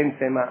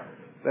indifferente, ma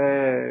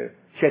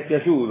ci è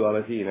piaciuto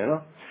alla fine,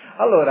 no?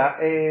 Allora,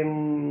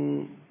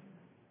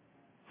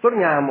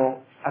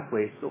 torniamo a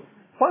questo.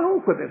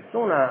 Qualunque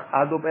persona ha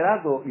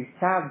adoperato il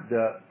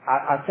CAD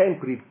a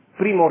tempi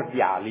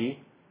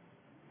primordiali,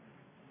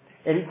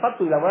 e il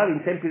fatto di lavorare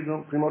in tempi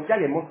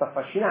primordiali è molto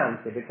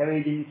affascinante, perché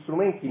avevi degli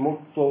strumenti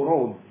molto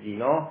rozzi,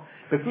 no?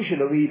 Per cui ci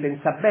dovevi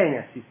pensare bene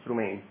a questi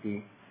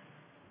strumenti.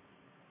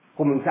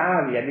 Come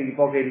usavi, avevi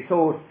poche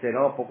risorse,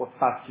 no? Poco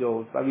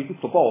spazio, avevi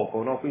tutto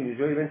poco, no? Quindi ci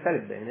dovevi pensare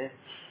bene.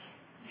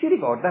 Si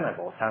ricorda una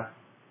cosa,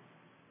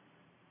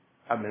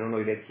 almeno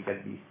noi vecchi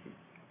calvisti.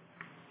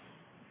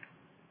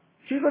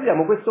 Ci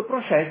ricordiamo questo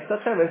processo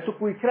attraverso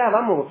cui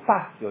creavamo lo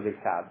spazio del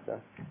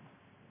CAD,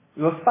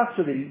 lo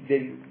spazio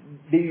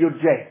degli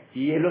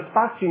oggetti e lo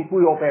spazio in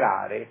cui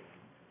operare.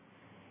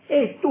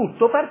 E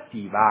tutto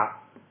partiva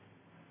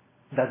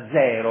da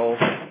zero.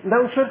 Da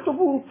un certo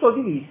punto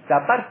di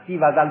vista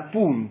partiva dal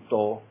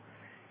punto.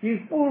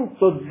 Il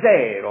punto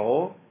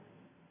zero,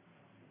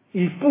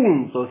 il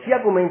punto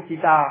sia come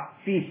entità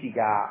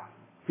fisica,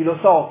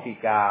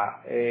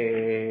 filosofica,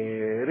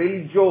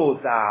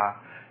 religiosa,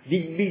 di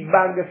Big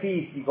Bang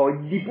fisico e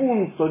di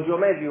punto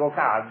geometrico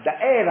CAD,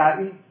 era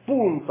il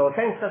punto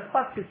senza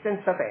spazio e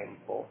senza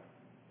tempo.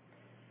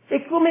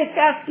 E come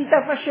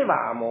caspita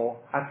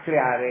facevamo a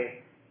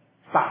creare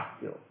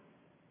spazio?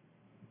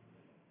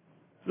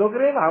 Lo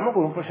creavamo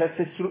con un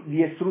processo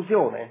di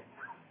estrusione,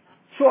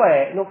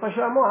 cioè non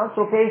facevamo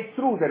altro che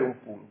estrudere un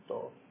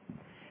punto.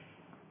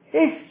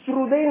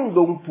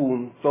 Estrudendo un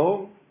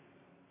punto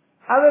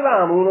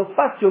avevamo uno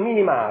spazio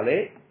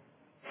minimale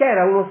che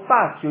era uno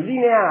spazio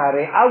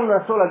lineare a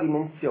una sola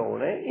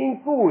dimensione di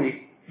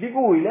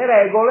cui le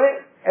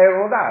regole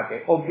erano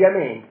date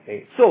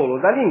ovviamente solo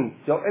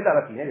dall'inizio e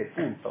dalla fine del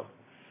punto.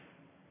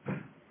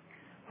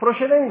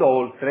 Procedendo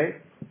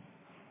oltre,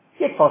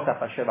 che cosa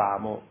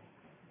facevamo?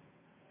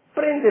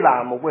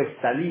 Prendevamo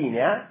questa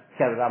linea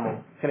che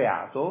avevamo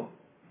creato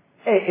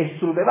e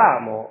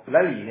estrudevamo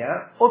la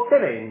linea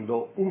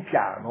ottenendo un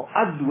piano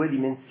a 2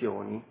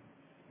 dimensioni.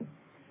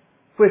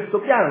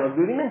 Questo piano a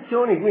 2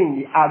 dimensioni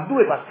quindi ha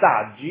 2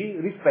 passaggi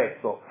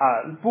rispetto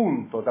al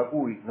punto da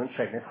cui non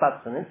c'è né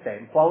spazio né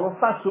tempo, ha uno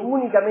spazio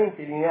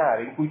unicamente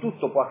lineare in cui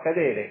tutto può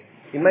accadere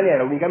in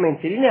maniera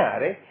unicamente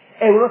lineare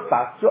e uno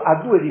spazio a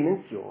 2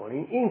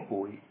 dimensioni in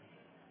cui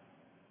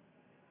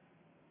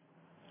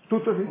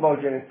tutto si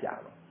svolge nel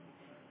piano.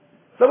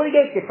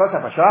 Dopodiché che cosa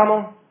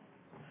facevamo?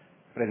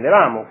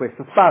 Prendevamo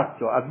questo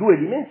spazio a 2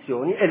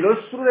 dimensioni e lo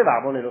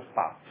estrudevamo nello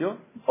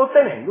spazio,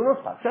 ottenendo uno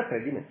spazio a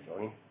 3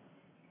 dimensioni.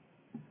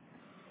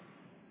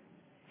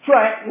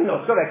 Cioè il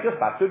nostro vecchio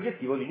spazio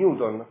oggettivo di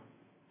Newton,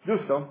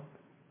 giusto?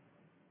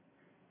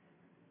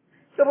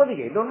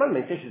 Dopodiché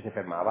normalmente ci si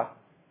fermava.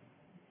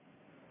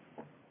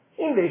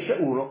 Invece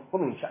uno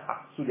comincia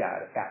a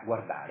studiare e a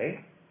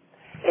guardare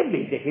e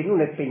vede che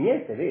non è per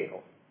niente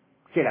vero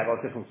che le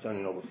cose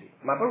funzionino così,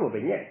 ma proprio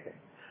per niente.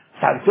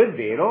 Tanto è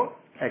vero,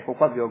 ecco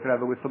qua vi ho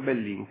creato questo bel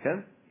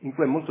link, in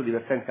cui è molto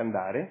divertente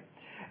andare,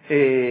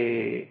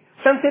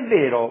 tanto è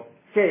vero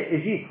che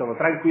esistono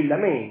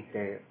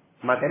tranquillamente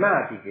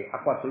matematiche a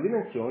 4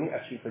 dimensioni,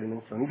 a 5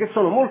 dimensioni, che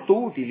sono molto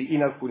utili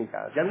in alcuni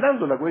casi.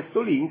 Andando da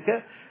questo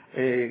link,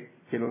 che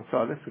non so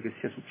adesso che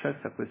sia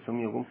successo a questo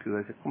mio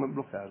computer, si è come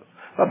bloccato,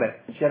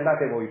 vabbè, ci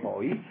andate voi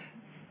poi,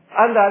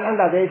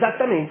 andate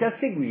esattamente a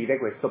seguire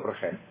questo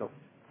processo.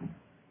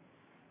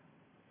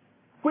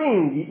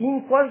 Quindi,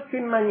 in qualche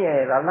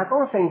maniera, la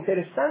cosa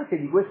interessante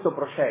di questo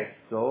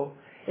processo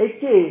è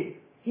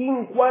che,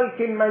 in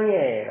qualche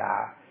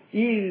maniera,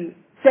 il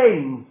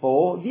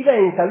tempo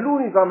diventa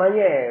l'unica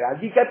maniera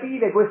di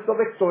capire questo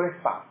vettore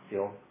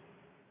spazio.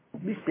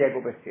 Vi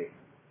spiego perché.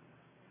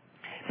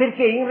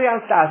 Perché in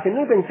realtà, se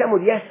noi pensiamo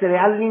di essere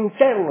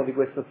all'interno di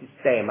questo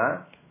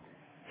sistema,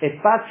 e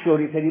faccio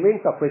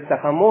riferimento a questo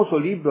famoso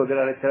libro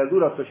della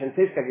letteratura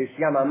ottocentesca che si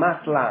chiama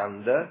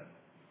Mathland,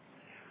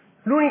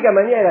 l'unica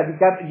maniera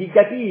di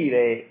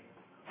capire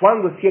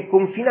quando si è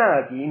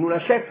confinati in una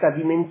certa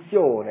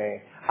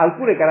dimensione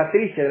alcune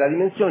caratteristiche della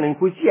dimensione in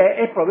cui si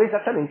è proprio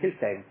esattamente il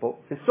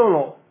tempo. Se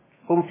sono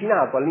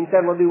confinato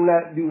all'interno di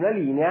una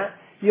linea,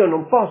 io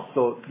non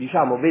posso,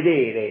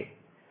 vedere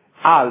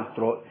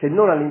altro se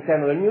non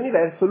all'interno del mio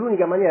universo.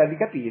 L'unica maniera di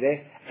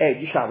capire è,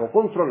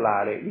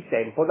 controllare il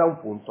tempo da un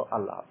punto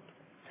all'altro.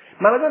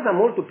 Ma la cosa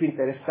molto più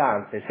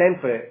interessante,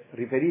 sempre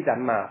riferita a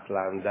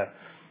Mathland,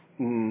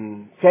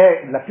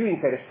 che è la più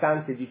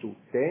interessante di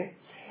tutte,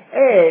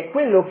 è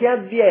quello che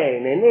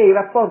avviene nei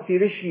rapporti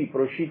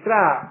reciproci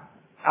tra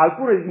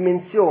alcune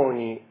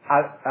dimensioni,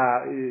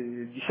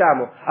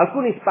 diciamo,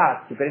 alcuni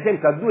spazi, per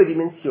esempio a 2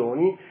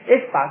 dimensioni,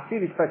 e spazi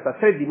rispetto a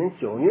 3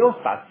 dimensioni o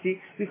spazi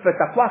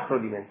rispetto a 4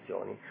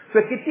 dimensioni.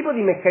 Cioè, che tipo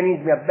di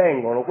meccanismi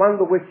avvengono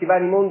quando questi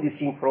vari mondi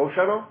si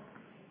incrociano?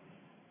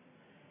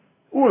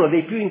 Uno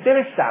dei più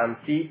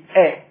interessanti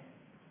è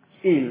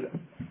il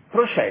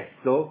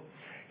processo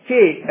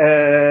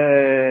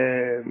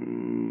che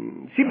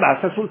si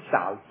basa sul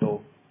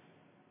salto.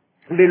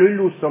 Ve lo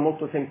illustro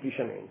molto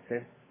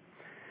semplicemente.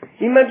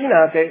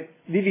 Immaginate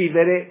di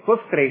vivere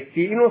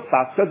costretti in uno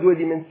spazio a 2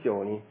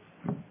 dimensioni.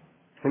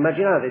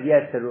 Immaginate di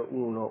essere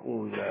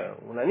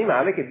un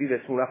animale che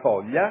vive su una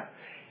foglia,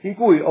 in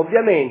cui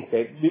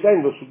ovviamente,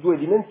 vivendo su 2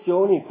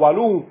 dimensioni,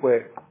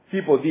 qualunque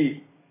tipo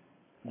di,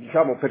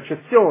 diciamo,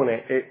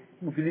 percezione e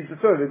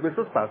utilizzazione di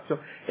questo spazio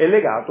è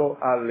legato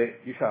alle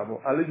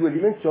 2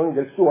 dimensioni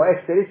del suo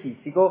essere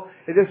fisico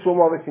e del suo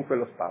muoversi in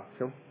quello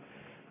spazio.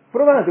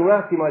 Provate un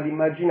attimo ad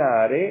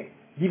immaginare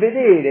di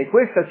vedere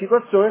questa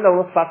situazione da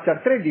uno spazio a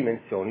 3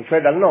 dimensioni,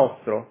 cioè dal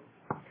nostro.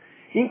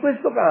 In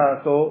questo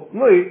caso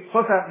noi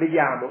cosa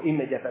vediamo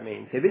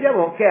immediatamente?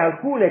 Vediamo che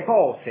alcune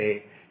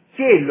cose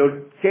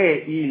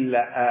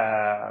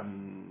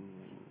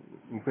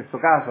in questo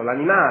caso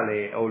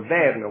l'animale o il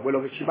verme o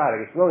quello che ci pare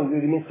che si muove in 2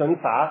 dimensioni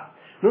fa,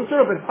 non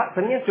sono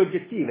per niente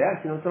oggettive,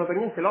 anzi non sono per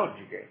niente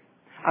logiche.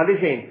 Ad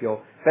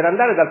esempio, per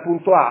andare dal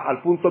punto A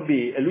al punto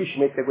B e lui ci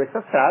mette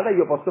questa strada,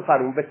 io posso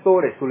fare un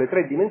vettore sulle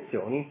 3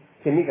 dimensioni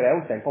che mi crea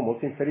un tempo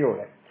molto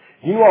inferiore.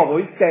 Di nuovo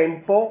il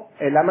tempo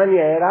è la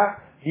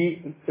maniera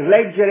di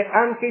leggere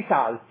anche i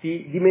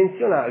salti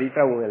dimensionali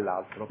tra uno e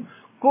l'altro.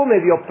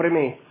 Come vi ho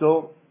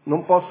premesso,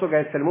 non posso che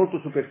essere molto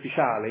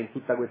superficiale in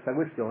tutta questa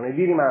questione,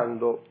 vi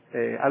rimando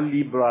al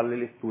libro, alle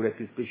letture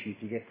più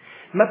specifiche.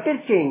 Ma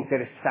perché è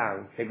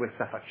interessante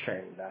questa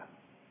faccenda?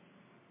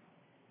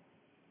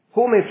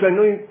 Come cioè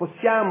noi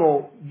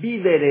possiamo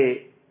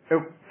vivere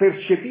e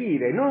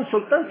percepire, non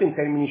soltanto in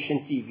termini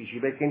scientifici,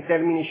 perché in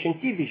termini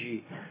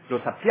scientifici lo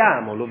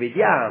sappiamo, lo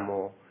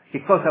vediamo,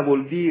 che cosa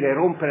vuol dire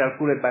rompere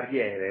alcune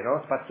barriere,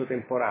 no?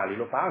 Spazio-temporali,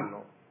 lo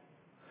fanno,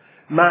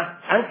 ma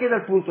anche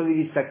dal punto di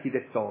vista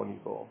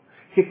architettonico.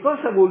 Che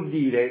cosa vuol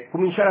dire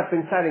cominciare a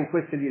pensare in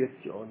queste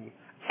direzioni?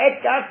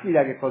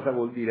 Caspita che cosa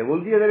vuol dire?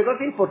 Vuol dire delle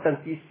cose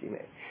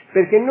importantissime,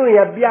 perché noi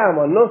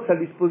abbiamo a nostra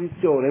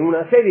disposizione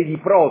una serie di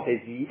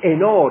protesi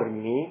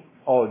enormi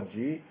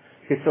oggi,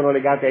 che sono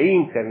legate a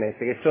internet,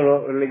 che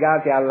sono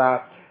legate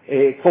alla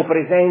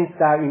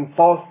copresenza in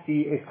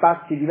posti e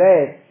spazi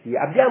diversi.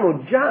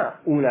 Abbiamo già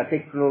una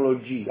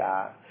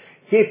tecnologia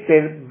che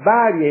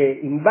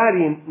in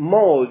vari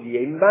modi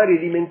e in varie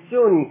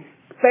dimensioni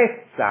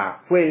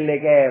spezza quelle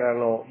che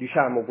erano,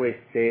 diciamo,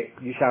 queste,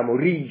 diciamo,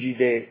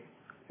 rigide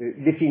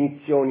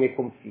definizioni e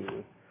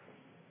confini.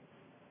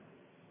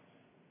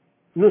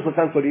 Non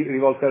soltanto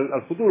rivolte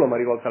al futuro, ma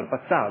rivolte al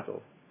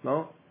passato,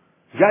 no?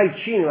 Già il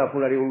cinema fu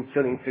una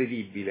rivoluzione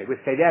incredibile,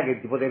 questa idea di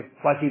poter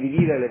quasi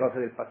rivivere le cose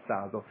del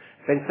passato.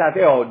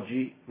 Pensate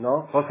oggi,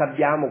 no? Cosa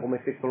abbiamo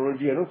come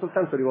tecnologie, non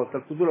soltanto rivolte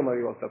al futuro, ma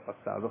rivolte al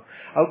passato.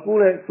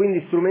 Alcune,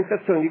 quindi,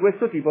 strumentazioni di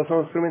questo tipo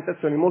sono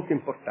strumentazioni molto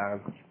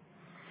importanti.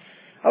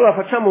 Allora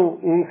facciamo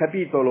un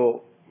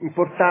capitolo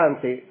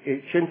importante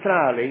e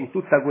centrale in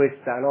tutta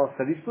questa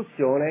nostra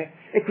discussione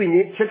e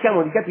quindi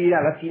cerchiamo di capire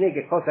alla fine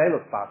che cosa è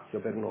lo spazio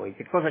per noi,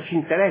 che cosa ci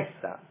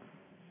interessa.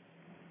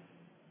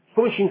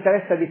 Come ci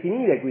interessa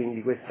definire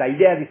quindi questa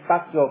idea di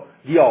spazio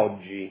di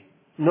oggi?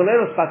 Non è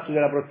lo spazio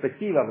della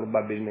prospettiva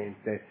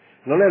probabilmente,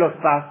 non è lo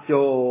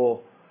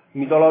spazio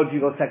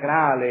mitologico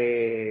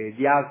sacrale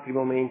di altri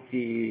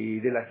momenti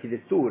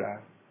dell'architettura,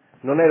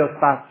 non è lo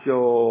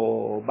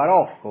spazio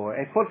barocco,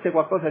 è forse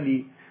qualcosa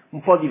di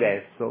un po'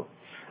 diverso.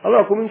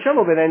 Allora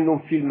cominciamo vedendo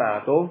un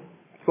filmato,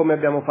 come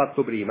abbiamo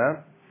fatto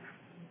prima,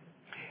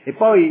 e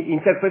poi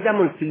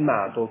interpretiamo il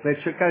filmato per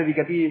cercare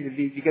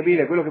di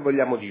capire quello che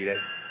vogliamo dire.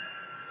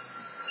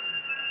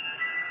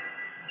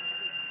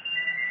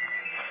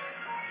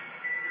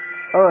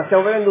 Allora,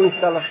 stiamo vedendo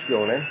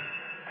un'installazione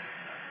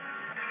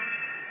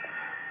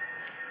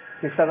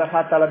che è stata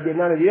fatta alla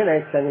Biennale di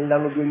Venezia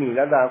nell'anno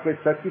 2000 da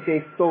questo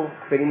architetto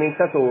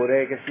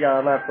sperimentatore che si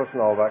chiama Marcos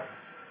Novak.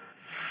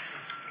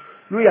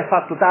 Lui ha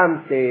fatto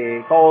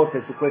tante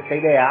cose su questa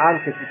idea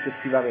anche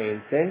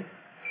successivamente.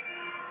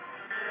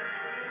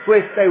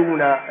 Questa è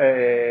una,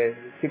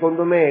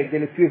 secondo me,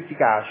 delle più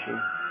efficaci,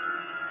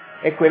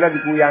 è quella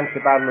di cui anche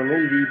parlo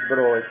nel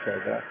libro,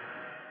 eccetera.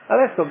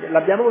 Adesso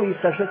l'abbiamo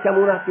vista,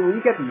 cerchiamo un attimo di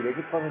capire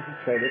che cosa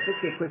succede,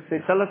 perché questa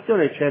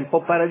installazione c'è un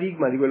po'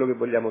 paradigma di quello che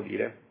vogliamo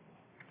dire.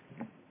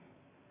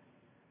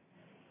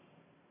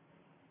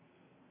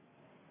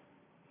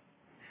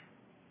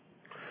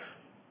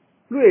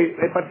 Lui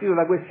è partito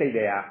da questa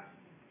idea: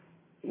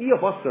 io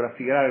posso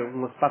raffigurare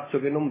uno spazio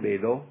che non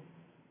vedo?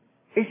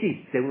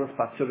 Esiste uno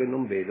spazio che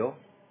non vedo?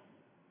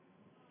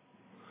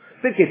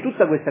 Perché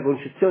tutta questa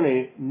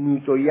concezione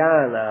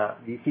newtoniana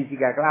di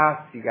fisica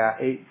classica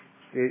e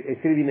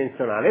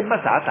tridimensionale è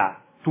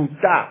basata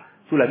tutta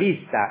sulla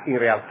vista in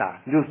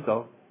realtà,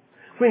 giusto?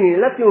 Quindi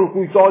nell'attimo in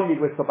cui togli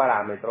questo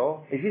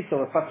parametro, esiste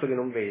uno spazio che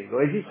non vedo,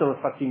 esiste uno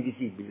spazio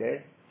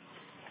invisibile,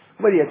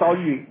 Come dire,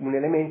 togli un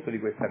elemento di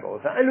questa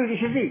cosa. E lui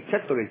dice sì,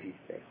 certo che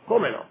esiste.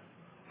 Come no?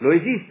 Lo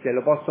esiste,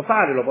 lo posso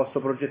fare, lo posso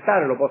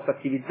progettare, lo posso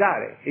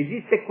attivizzare.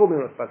 Esiste come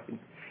uno spazio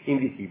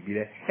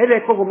invisibile. Ed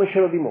ecco come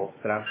ce lo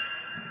dimostra.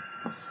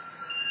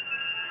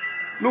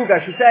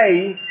 Luca, ci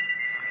sei?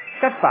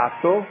 Che ha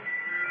fatto?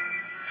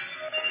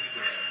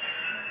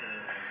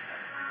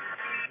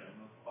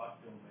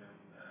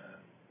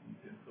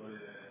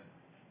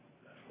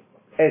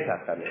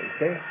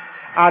 Esattamente.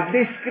 Ha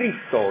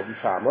descritto,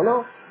 diciamo,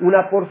 no?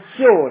 Una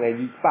porzione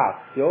di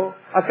spazio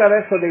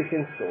attraverso dei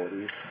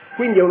sensori.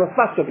 Quindi è uno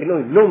spazio che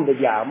noi non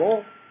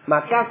vediamo,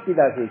 ma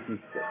caspita se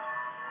esiste.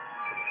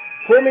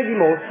 Come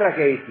dimostra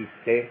che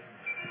esiste?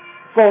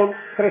 Con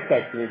 3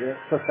 tecniche,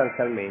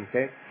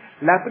 sostanzialmente.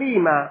 La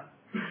prima,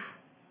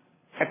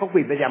 ecco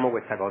qui, vediamo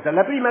questa cosa.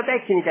 La prima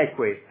tecnica è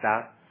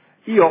questa.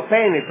 Io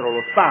penetro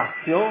lo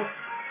spazio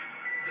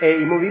e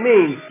i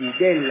movimenti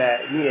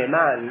delle mie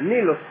mani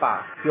nello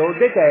spazio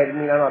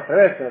determinano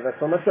attraverso una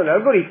trasformazione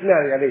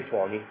algoritmica dei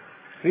suoni.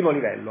 Primo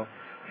livello.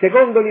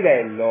 Secondo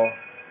livello,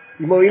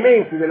 i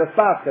movimenti dello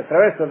spazio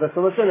attraverso la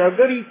trasformazione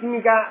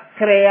algoritmica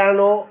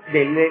creano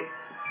delle,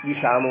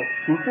 diciamo,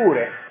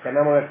 strutture,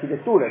 chiamiamole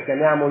architetture,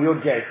 chiamiamoli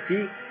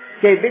oggetti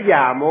che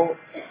vediamo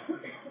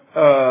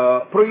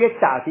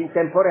proiettati in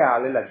tempo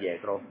reale là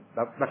dietro.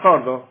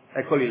 D'accordo?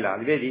 Eccoli là,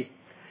 li vedi?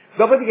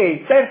 Dopodiché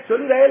il terzo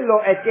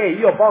livello è che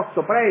io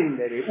posso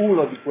prendere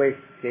uno di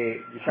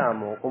queste,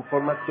 diciamo,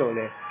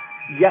 conformazioni,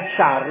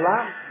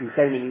 ghiacciarla in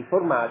termini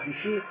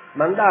informatici,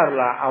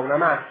 mandarla a una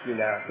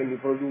macchina che mi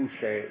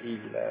produce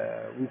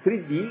un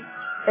 3D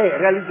e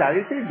realizzare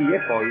il 3D e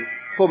poi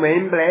come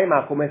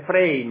emblema, come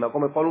frame,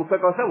 come qualunque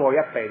cosa vuoi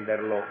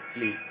appenderlo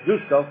lì,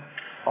 giusto?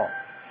 Oh.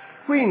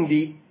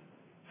 Quindi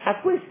a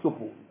questo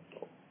punto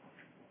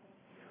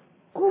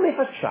come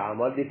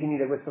facciamo a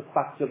definire questo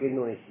spazio che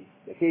non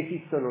esiste, che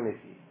esiste o non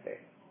esiste?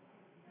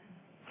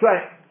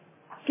 Cioè,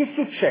 che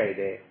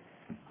succede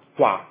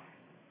qua?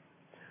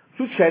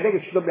 Succede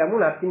che ci dobbiamo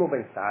un attimo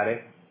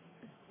pensare.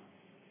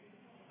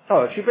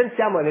 Allora, ci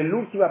pensiamo ed è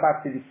l'ultima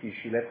parte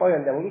difficile, poi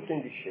andiamo tutto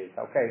in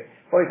discesa, ok?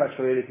 Poi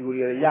faccio vedere le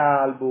figurine degli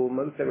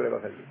album, tutte quelle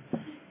cose lì.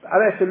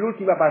 Adesso è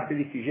l'ultima parte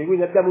difficile,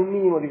 quindi abbiamo un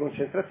minimo di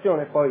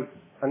concentrazione e poi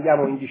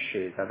andiamo in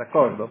discesa,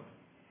 d'accordo?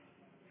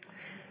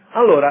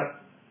 Allora,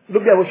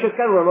 dobbiamo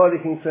cercare una nuova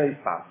definizione di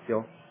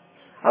spazio.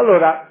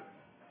 Allora,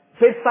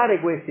 per fare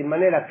questo in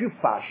maniera più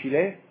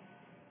facile,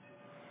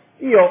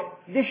 io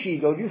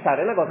decido di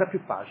usare la cosa più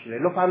facile.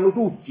 Lo fanno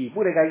tutti,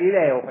 pure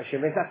Galileo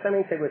faceva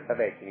esattamente questa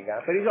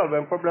tecnica. Per risolvere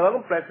un problema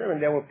complesso ne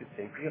andiamo più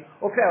semplice.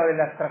 O creavo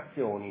delle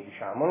astrazioni,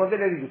 diciamo, no?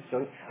 Delle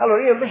riduzioni.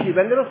 Allora io invece di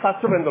prendere lo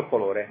spazio prendo il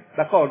colore,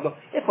 d'accordo?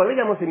 E poi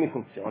vediamo se mi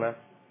funziona.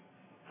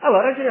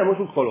 Allora ragioniamo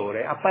sul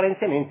colore.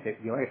 Apparentemente,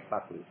 io che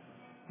fatto questo?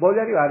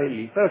 Voglio arrivare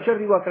lì, però ci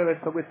arrivo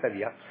attraverso questa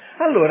via.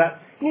 Allora,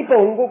 mi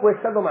pongo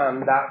questa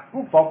domanda,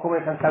 un po'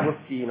 come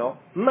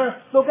Sant'Agostino, ma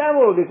sto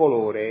cavolo di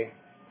colore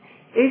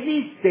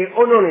esiste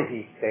o non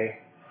esiste?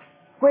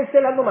 Questa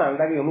è la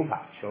domanda che io mi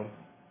faccio.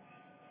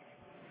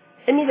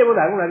 E mi devo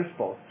dare una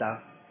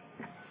risposta.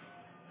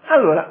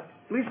 Allora,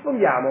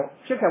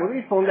 cerchiamo di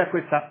rispondere a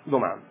questa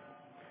domanda.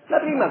 La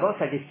prima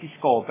cosa che si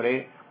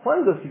scopre,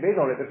 quando si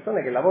vedono le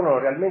persone che lavorano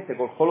realmente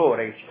col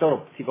colore, che ci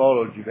sono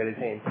psicologi per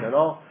esempio,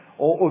 no?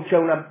 O c'è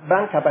una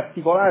branca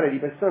particolare di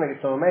persone che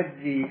sono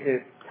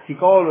mezzi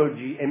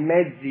psicologi e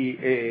mezzi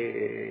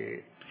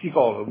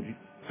psicologi,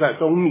 cioè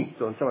sono un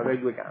misto, insomma, tra i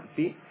due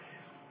campi,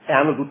 e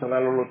hanno tutta una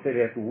loro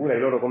letteratura, i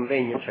loro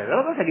convegni, eccetera.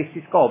 La cosa che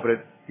si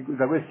scopre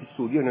da questi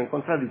studi, io ne ho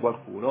incontrati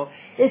qualcuno,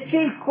 è che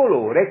il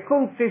colore è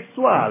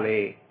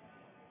contestuale.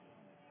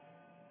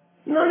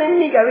 Non è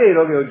mica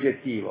vero che è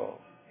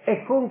oggettivo,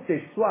 è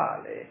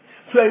contestuale.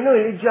 Cioè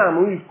noi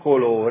leggiamo il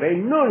colore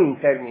non in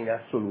termini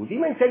assoluti,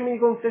 ma in termini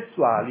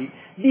contestuali.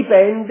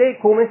 Dipende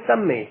come sta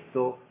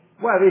messo.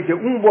 Voi avete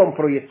un buon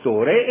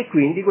proiettore e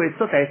quindi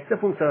questo test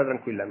funziona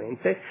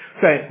tranquillamente.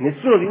 Cioè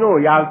nessuno di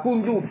noi ha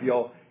alcun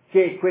dubbio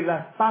che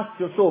quello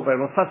spazio sopra è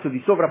uno spazio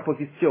di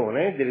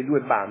sovrapposizione delle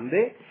due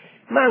bande,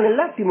 ma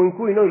nell'attimo in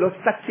cui noi lo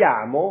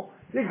stacchiamo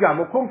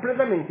leggiamo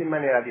completamente in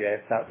maniera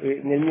diversa.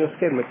 Nel mio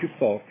schermo è più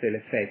forte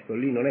l'effetto,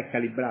 lì non è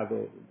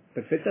calibrato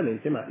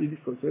perfettamente, ma il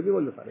discorso che vi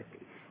voglio fare è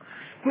questo.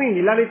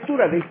 Quindi la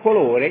lettura del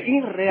colore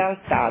in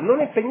realtà non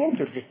è per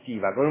niente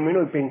oggettiva come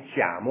noi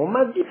pensiamo,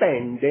 ma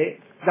dipende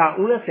da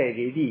una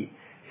serie di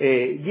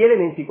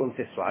elementi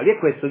contestuali, e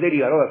questo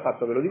deriva non dal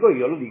fatto che lo dico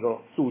io, lo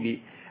dicono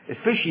studi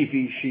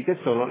specifici che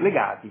sono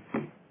legati.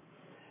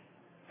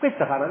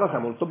 Questa fa una cosa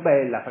molto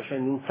bella,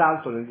 facendo un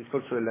salto nel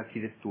discorso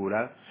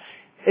dell'architettura.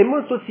 È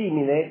molto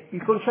simile,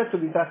 il concetto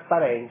di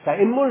trasparenza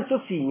è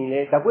molto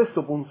simile da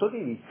questo punto di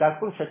vista al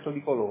concetto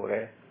di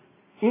colore.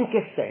 In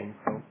che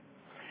senso?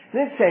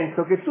 Nel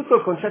senso che tutto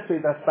il concetto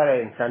di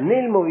trasparenza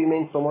nel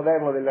movimento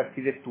moderno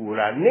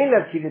dell'architettura,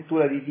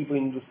 nell'architettura di tipo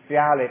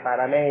industriale,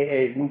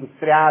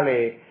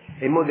 industriale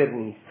e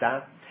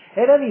modernista,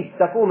 era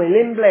vista come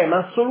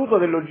l'emblema assoluto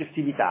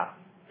dell'oggettività.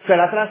 Cioè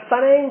la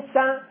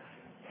trasparenza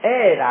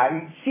era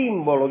il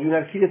simbolo di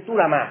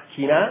un'architettura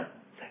macchina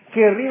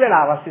che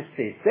rivelava se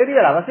stessa e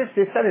rivelava se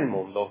stessa nel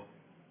mondo.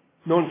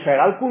 Non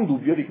c'era alcun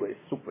dubbio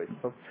su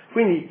questo.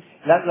 Quindi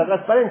la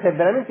trasparenza è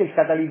veramente il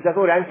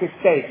catalizzatore anche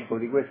estetico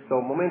di questo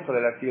momento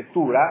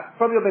dell'architettura,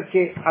 proprio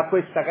perché ha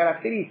questa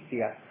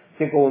caratteristica,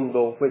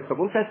 secondo questo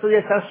contesto, di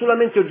essere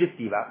assolutamente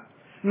oggettiva.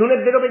 Non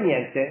è vero per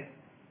niente,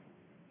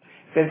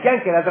 perché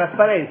anche la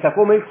trasparenza,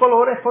 come il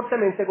colore, è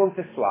fortemente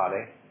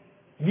contestuale.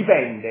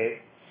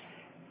 Dipende.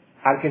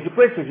 Anche su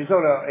questo ci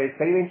sono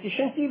esperimenti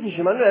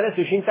scientifici, ma a noi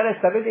adesso ci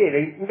interessa vedere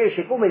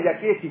invece come gli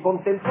architetti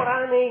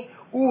contemporanei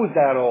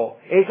usano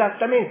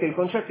esattamente il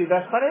concetto di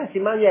trasparenza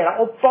in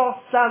maniera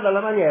opposta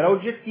dalla maniera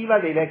oggettiva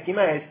dei vecchi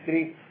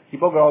maestri,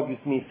 tipo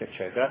Gropius, Smith,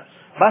 eccetera.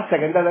 Basta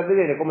che andate a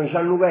vedere come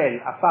Jean Nouvel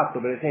ha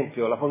fatto per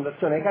esempio la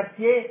Fondazione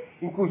Cartier,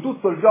 in cui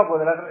tutto il gioco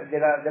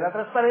della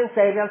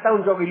trasparenza è in realtà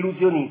un gioco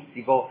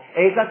illusionistico,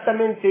 è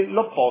esattamente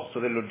l'opposto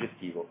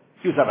dell'oggettivo.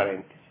 Chiusa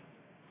parentesi.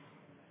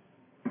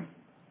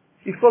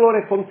 Il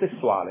colore è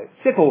contestuale.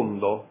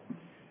 Secondo,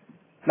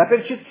 la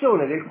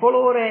percezione del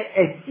colore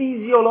è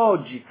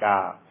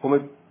fisiologica,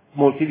 come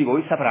molti di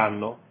voi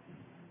sapranno.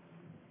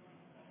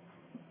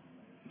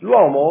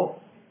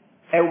 L'uomo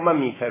è un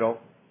mammifero.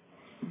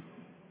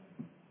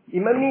 I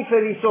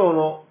mammiferi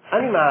sono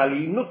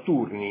animali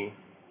notturni.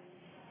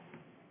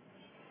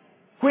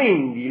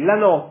 Quindi la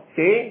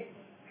notte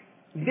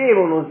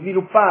devono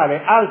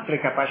sviluppare altre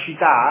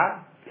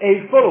capacità e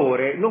il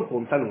colore non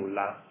conta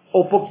nulla,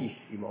 o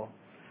pochissimo.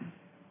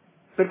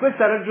 Per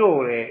questa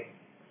ragione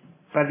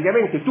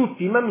praticamente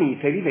tutti i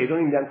mammiferi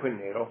vedono in bianco e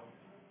nero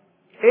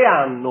e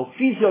hanno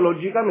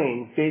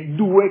fisiologicamente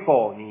due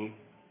coni,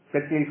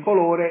 perché il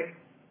colore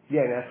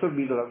viene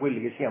assorbito da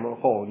quelli che si chiamano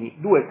coni,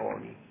 due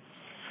coni.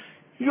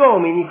 Gli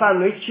uomini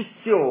fanno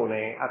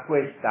eccezione a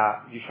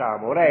questa,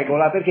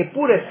 regola, perché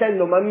pur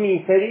essendo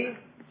mammiferi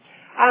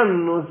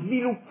hanno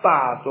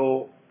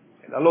sviluppato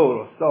nella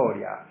loro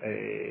storia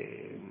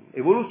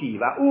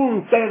evolutiva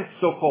un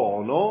terzo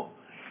cono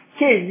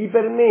che gli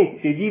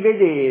permette di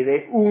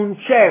vedere un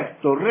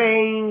certo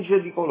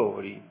range di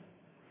colori.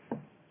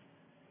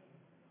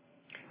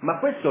 Ma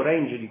questo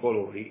range di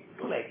colori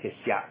non è che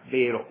sia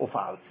vero o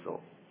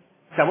falso.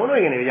 Siamo noi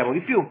che ne vediamo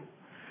di più.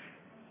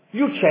 Gli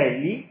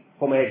uccelli,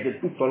 come è del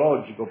tutto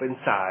logico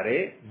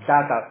pensare,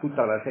 data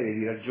tutta una serie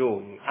di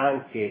ragioni,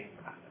 anche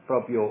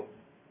proprio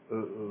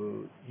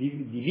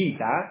di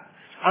vita,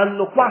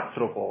 hanno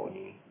 4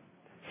 coni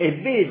e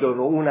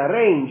vedono una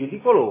range di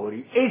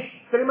colori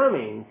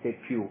estremamente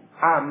più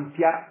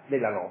ampia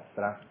della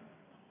nostra.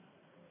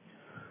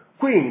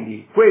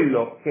 Quindi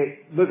quello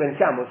che noi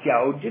pensiamo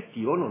sia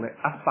oggettivo non è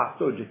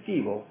affatto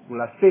oggettivo.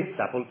 La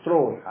stessa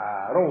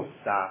poltrona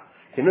rossa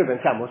che noi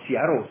pensiamo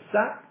sia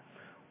rossa,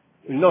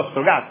 il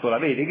nostro gatto la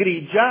vede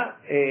grigia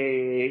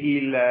e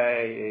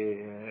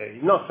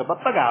il nostro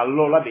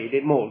pappagallo la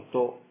vede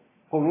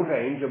con un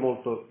range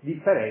molto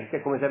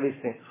differente, come se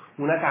avesse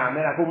una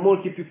camera con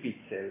molti più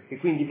pixel, che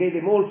quindi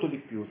vede molto di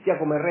più, sia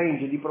come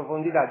range di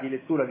profondità di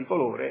lettura di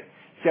colore,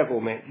 sia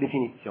come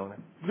definizione.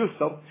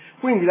 Giusto?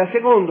 Quindi il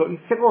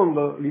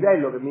secondo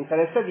livello che mi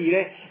interessa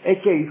dire è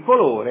che il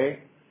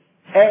colore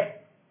è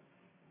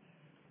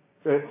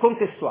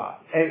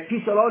contestuale, è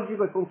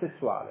fisiologico e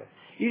contestuale.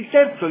 Il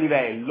terzo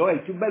livello, è il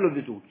più bello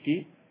di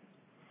tutti,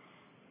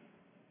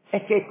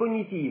 è che è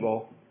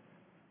cognitivo.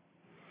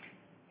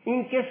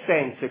 In che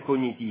senso è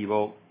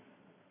cognitivo?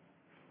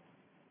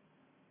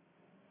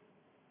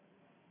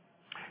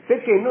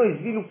 Perché noi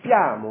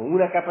sviluppiamo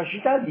una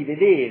capacità di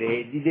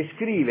vedere, di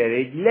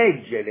descrivere, di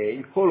leggere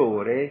il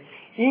colore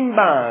in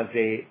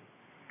base,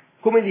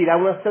 come dire, a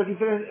una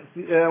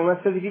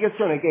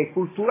stratificazione che è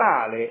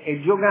culturale, è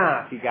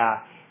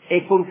geografica,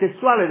 è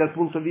contestuale dal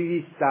punto di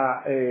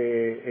vista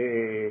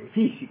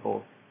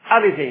fisico.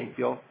 Ad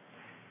esempio,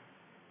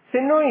 se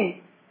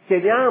noi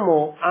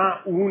chiediamo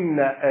a un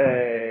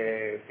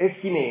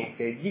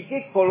eschimese di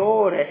che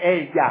colore è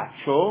il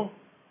ghiaccio,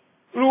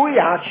 lui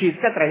ha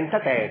circa 30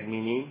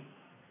 termini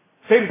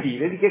per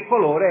dire di che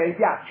colore è il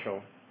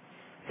ghiaccio.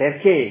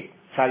 Perché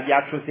c'ha il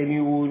ghiaccio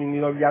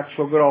semiumido, il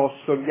ghiaccio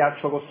grosso, il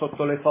ghiaccio con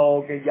sotto le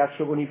foche, il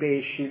ghiaccio con i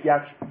pesci, il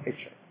ghiaccio,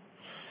 eccetera.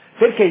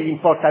 Perché gli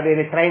importa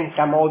avere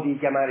 30 modi di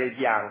chiamare il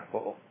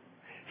bianco?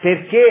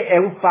 Perché è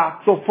un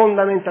fatto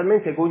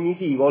fondamentalmente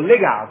cognitivo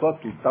legato a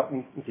tutto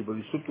un tipo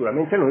di struttura,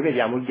 mentre noi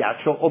vediamo il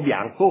ghiaccio o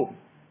bianco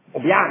o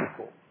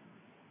bianco.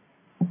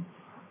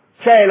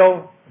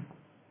 Cielo.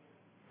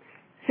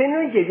 Se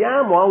noi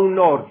chiediamo a un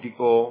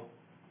nordico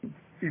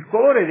il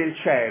colore del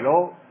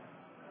cielo,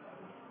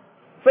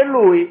 per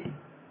lui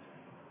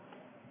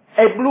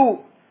è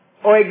blu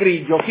o è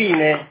grigio,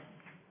 fine.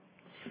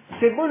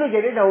 Se voi lo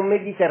chiedete a un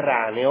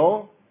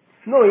mediterraneo,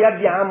 noi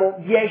abbiamo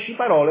 10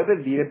 parole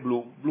per dire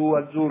blu, blu,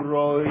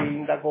 azzurro,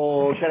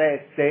 indaco,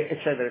 celeste,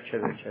 eccetera,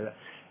 eccetera, eccetera.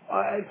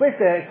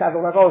 Questa è stata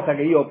una cosa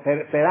che io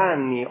per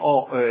anni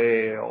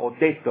ho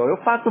detto e ho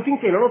fatto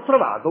finché non ho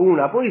trovato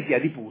una poesia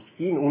di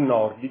Pushkin, un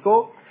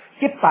nordico,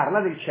 che parla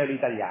del cielo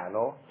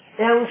italiano.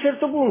 E a un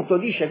certo punto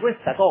dice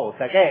questa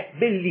cosa che è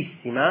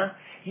bellissima,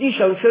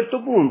 dice a un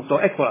certo punto,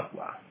 eccola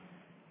qua,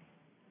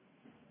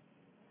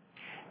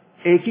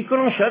 E chi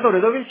conosce la torre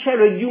dove il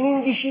cielo è di un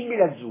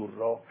indicibile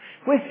azzurro.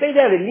 Questa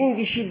idea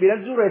dell'indicibile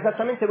azzurro è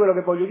esattamente quello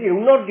che voglio dire.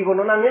 Un nordico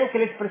non ha neanche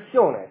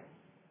l'espressione.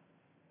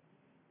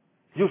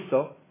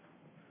 Giusto?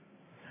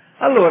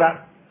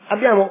 Allora,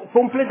 abbiamo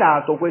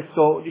completato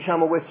questo,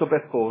 diciamo, questo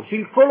percorso.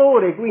 Il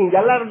colore, quindi,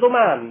 alla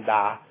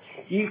domanda,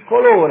 il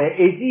colore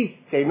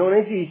esiste, non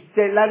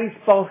esiste, la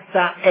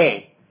risposta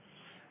è: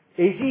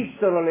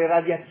 esistono le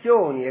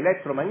radiazioni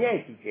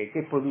elettromagnetiche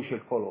che produce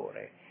il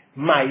colore,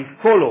 ma il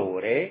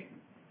colore,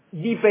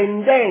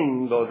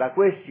 dipendendo da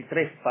questi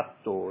tre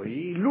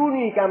fattori,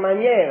 l'unica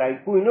maniera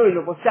in cui noi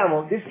lo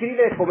possiamo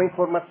descrivere è come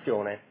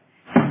informazione.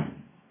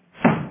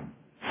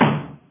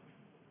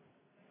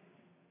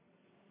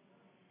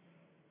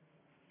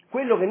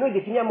 Quello che noi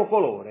definiamo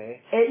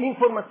colore è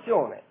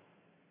l'informazione.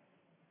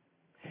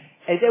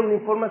 Ed è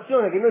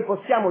un'informazione che noi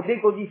possiamo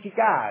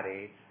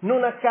decodificare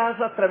non a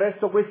caso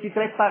attraverso questi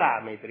tre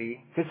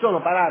parametri, che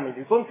sono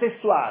parametri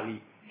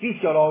contestuali,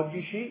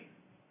 fisiologici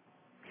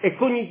e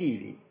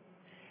cognitivi,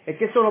 e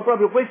che sono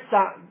proprio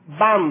questa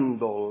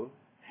bundle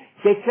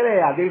che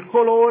crea del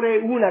colore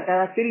una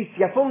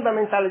caratteristica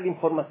fondamentale di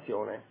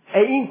informazione. È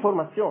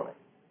informazione.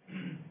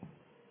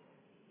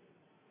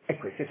 E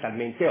questo è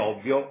talmente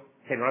ovvio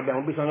che non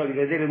abbiamo bisogno di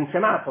vedere un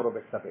semaforo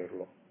per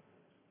saperlo.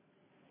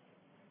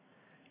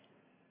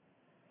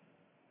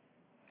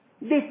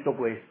 Detto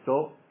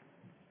questo,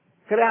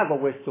 creato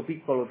questo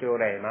piccolo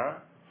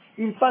teorema,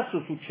 il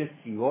passo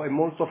successivo è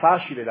molto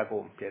facile da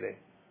compiere.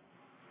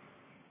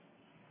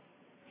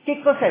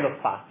 Che cos'è lo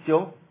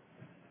spazio?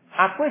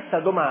 A questa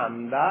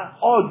domanda,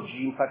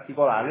 oggi in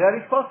particolare, la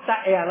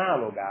risposta è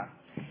analoga.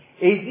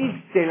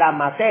 Esiste la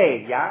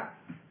materia,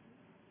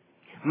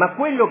 ma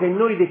quello che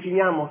noi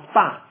definiamo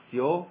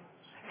spazio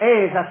è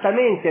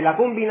esattamente la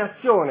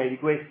combinazione di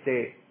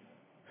queste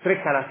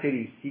tre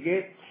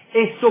caratteristiche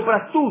e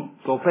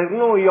soprattutto per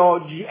noi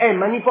oggi è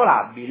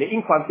manipolabile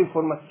in quanto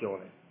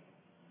informazione.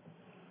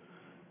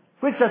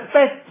 Questo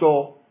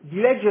aspetto di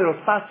leggere lo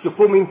spazio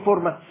come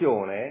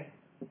informazione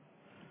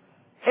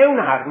è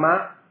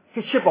un'arma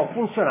che ci può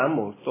funzionare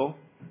molto,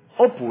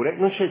 oppure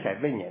non ci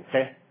serve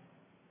niente.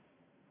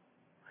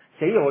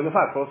 Se io voglio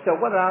fare il Colosseo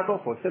quadrato,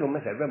 forse non mi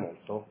serve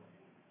molto.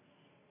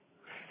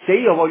 Se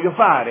io voglio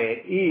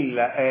fare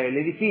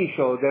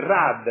l'edificio del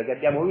RAD che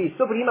abbiamo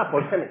visto prima,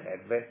 forse mi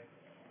serve.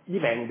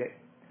 Dipende.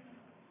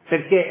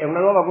 Perché è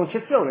una nuova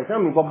concezione, se no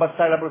mi può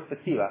bastare la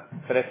prospettiva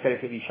per essere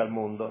felice al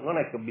mondo. Non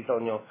è che ho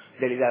bisogno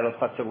dell'idea dello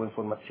spazio come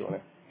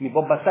informazione. Mi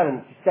può bastare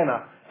un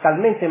sistema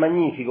talmente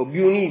magnifico,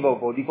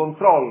 biunivoco, di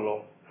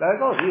controllo delle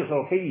cose, io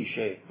sono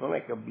felice, non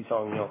è che ho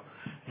bisogno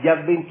di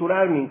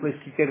avventurarmi in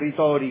questi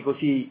territori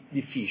così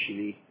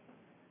difficili.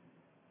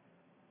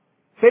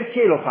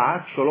 Perché lo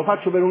faccio? Lo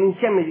faccio per un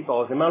insieme di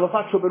cose, ma lo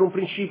faccio per un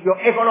principio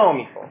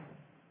economico.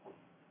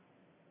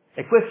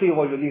 E questo io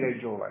voglio dire ai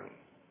giovani.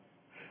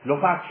 Lo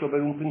faccio per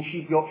un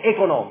principio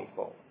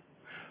economico.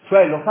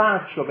 Cioè lo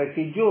faccio perché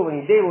i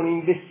giovani devono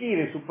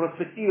investire su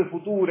prospettive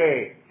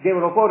future,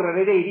 devono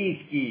correre dei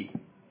rischi.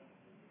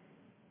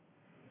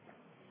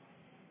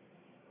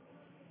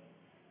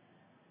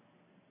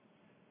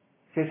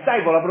 Se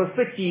stai con la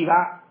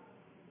prospettiva,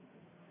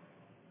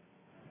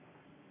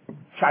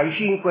 c'hai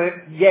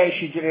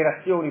 5-10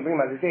 generazioni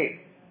prima di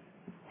te.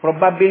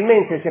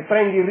 Probabilmente se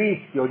prendi il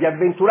rischio di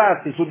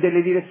avventurarti su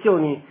delle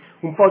direzioni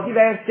un po'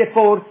 diverse,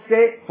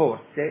 forse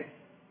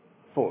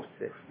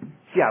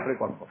si apre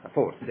qualcosa.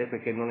 Forse,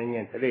 perché non è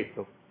niente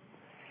detto.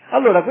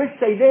 Allora,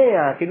 questa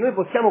idea che noi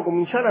possiamo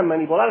cominciare a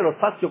manipolare lo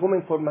spazio come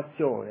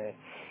informazione,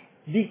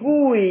 di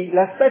cui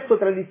l'aspetto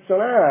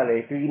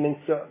tradizionale,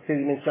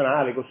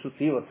 tridimensionale,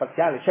 costruttivo,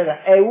 spaziale,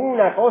 eccetera, è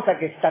una cosa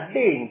che sta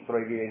dentro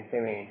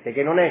evidentemente,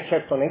 che non è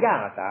certo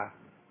negata,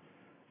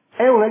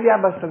 è un'idea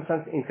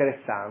abbastanza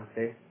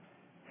interessante.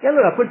 E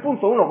allora a quel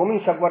punto uno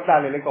comincia a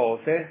guardare le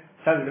cose,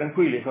 state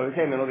tranquilli, sono le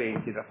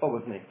 6:20, tra poco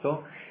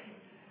smetto,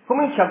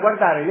 comincia a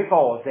guardare le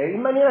cose in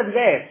maniera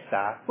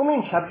diversa,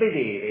 comincia a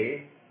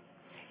vedere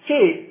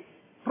che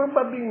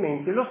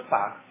probabilmente lo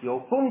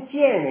spazio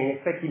contiene in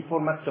effetti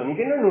informazioni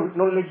che noi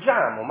non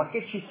leggiamo, ma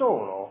che ci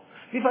sono.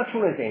 Vi faccio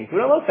un esempio.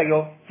 Una volta che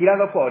ho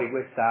tirato fuori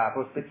questa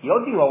prospettiva,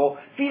 ho di nuovo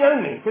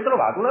finalmente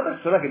trovato una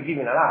persona che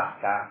vive in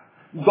Alaska.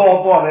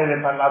 Dopo aver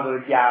parlato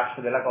del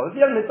ghiaccio, della cosa,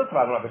 finalmente ho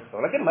trovato una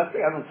persona che mi ha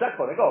spiegato un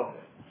sacco di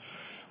cose.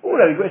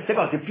 Una di queste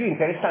cose più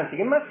interessanti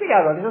che mi ha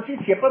spiegato, ha detto sì,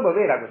 è proprio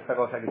vera questa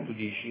cosa che tu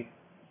dici.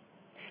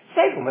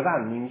 Sai come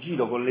vanno in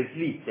giro con le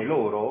slitte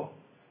loro?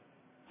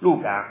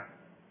 Luca,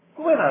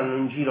 come vanno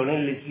in giro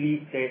nelle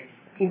slitte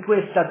in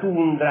questa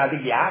tundra di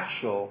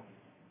ghiaccio?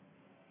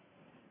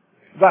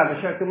 Guarda,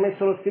 c'è che ho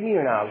messo lo schermino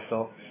in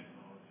alto.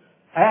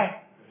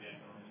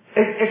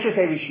 E ci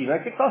sei vicino.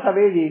 E che cosa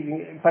vedi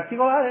in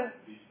particolare?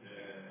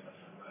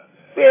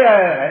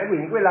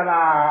 Quindi quella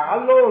va a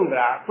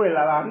Londra,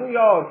 quella va a New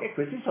York e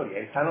questi si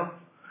orientano.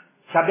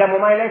 Ci abbiamo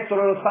mai letto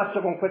nello spazio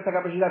con questa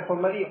capacità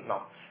informativa?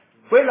 No.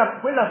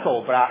 Quella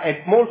sopra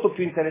è molto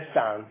più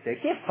interessante.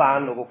 Che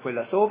fanno con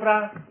quella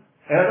sopra?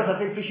 È una cosa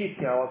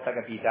semplicissima una volta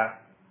capita.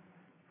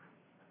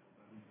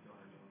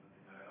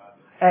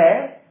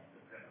 Eh?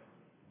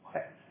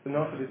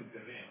 Non so.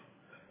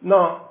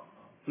 No,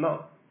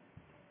 no.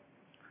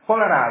 Con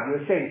la radio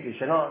è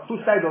semplice, no? Tu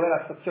sai dov'è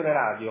la stazione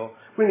radio,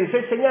 quindi se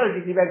il segnale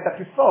ti diventa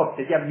più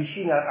forte, ti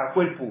avvicina a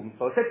quel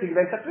punto, se ti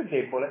diventa più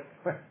debole,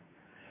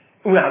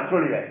 un altro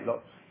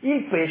livello.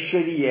 Il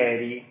pesce di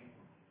ieri,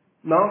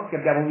 no? Che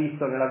abbiamo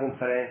visto nella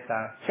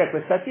conferenza, c'è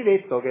questo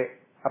architetto che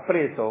ha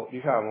preso,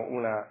 diciamo,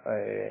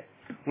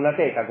 una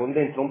teca con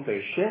dentro un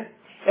pesce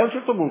e a un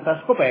certo punto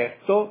ha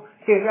scoperto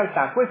che in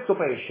realtà questo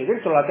pesce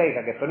dentro la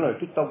teca, che per noi è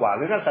tutta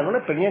uguale, in realtà non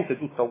è per niente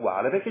tutta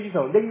uguale, perché ci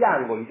sono degli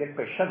angoli che il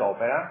pesce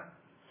adopera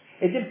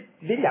e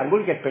degli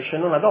angoli che il pesce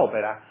non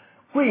adopera.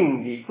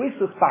 Quindi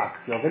questo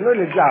spazio che noi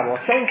leggiamo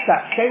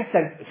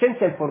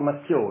senza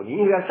informazioni,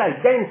 in realtà è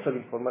denso di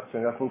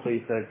informazioni dal punto di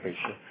vista del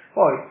pesce.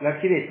 Poi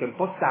l'architetto è un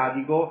po'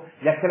 sadico,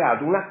 gli ha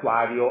creato un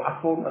acquario a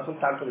forma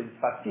soltanto degli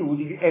spazi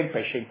utili e il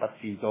pesce è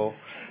impazzito.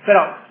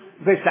 Però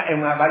questa è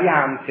una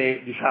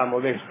variante, diciamo,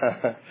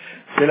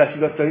 della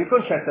situazione, il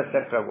concetto è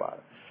sempre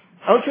uguale.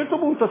 A un certo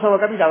punto sono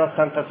capitato a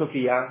Santa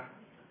Sofia,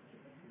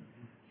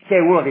 che è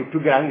uno dei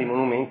più grandi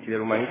monumenti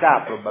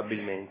dell'umanità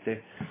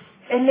probabilmente,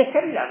 e mi è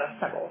capitata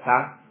sta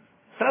cosa.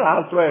 Tra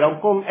l'altro ero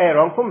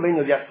a un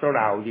convegno di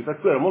astronauti, per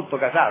cui ero molto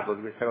casato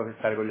di questa cosa di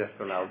stare con gli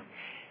astronauti.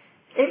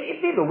 E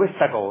vedo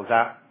questa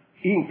cosa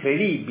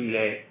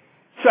incredibile,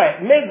 cioè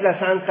mezza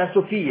Santa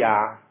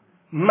Sofia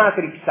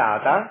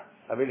matrixata,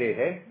 la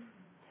vedete?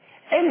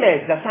 E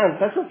mezza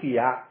Santa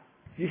Sofia,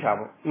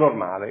 diciamo,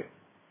 normale.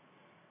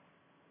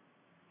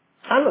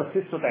 Allo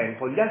stesso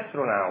tempo gli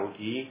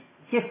astronauti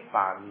che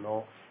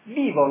fanno?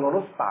 Vivono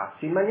lo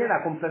spazio in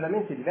maniera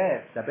completamente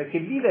diversa, perché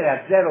vivere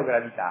a zero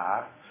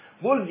gravità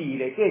vuol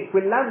dire che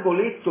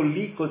quell'angoletto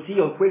lì così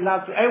o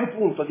quell'altro è un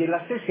punto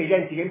della stessa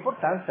identica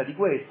importanza di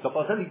questo,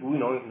 cosa di cui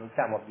noi non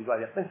siamo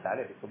abituati a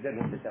pensare, perché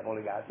ovviamente siamo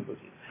legati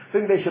così.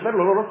 Invece per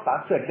loro lo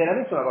spazio è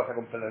veramente una cosa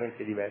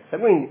completamente diversa.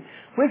 Quindi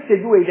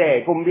queste due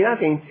idee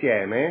combinate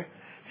insieme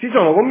si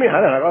sono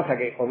combinate a una cosa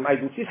che ormai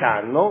tutti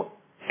sanno,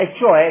 e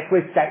cioè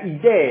questa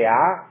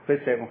idea,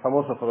 questo è un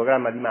famoso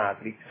fotogramma di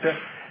Matrix,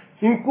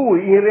 in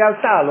cui in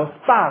realtà lo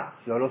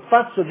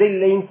spazio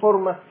delle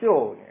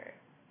informazioni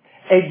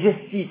è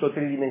gestito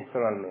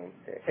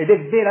tridimensionalmente ed è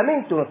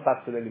veramente uno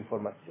spazio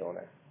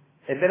dell'informazione.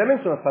 È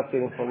veramente uno spazio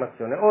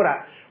dell'informazione.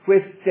 Ora,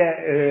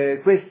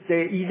 queste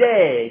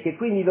idee, che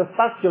quindi lo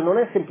spazio non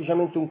è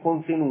semplicemente un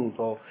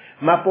contenuto,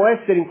 ma può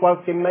essere in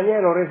qualche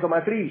maniera reso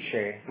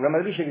matrice, una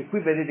matrice che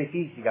qui vedete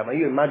fisica, ma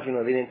io immagino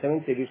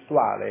evidentemente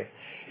virtuale,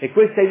 e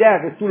questa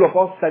idea che tu lo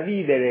possa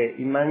vivere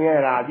in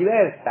maniera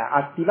diversa,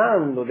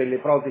 attivando delle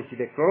protesi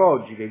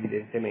tecnologiche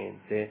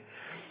evidentemente,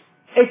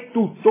 è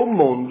tutto un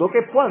mondo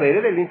che può avere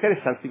delle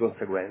interessanti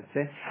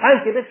conseguenze,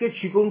 anche perché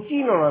ci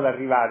continuano ad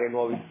arrivare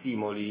nuovi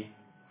stimoli.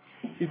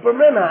 Il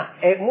problema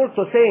è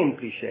molto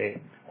semplice.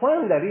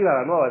 Quando arriva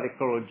la nuova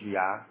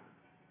tecnologia,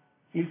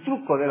 il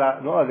trucco della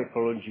nuova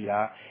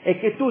tecnologia è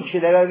che tu ci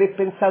devi aver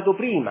pensato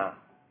prima.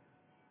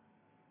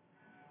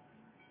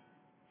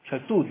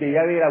 Cioè tu devi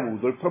aver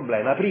avuto il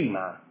problema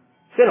prima.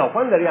 Se no,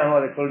 quando arriva la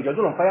nuova tecnologia,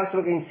 tu non fai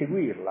altro che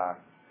inseguirla.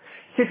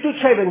 Se tu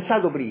ci hai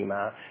pensato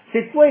prima,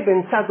 se tu hai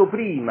pensato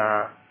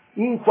prima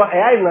e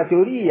hai una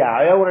teoria,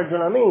 hai un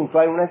ragionamento,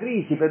 hai una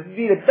crisi per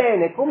dire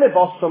bene come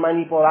posso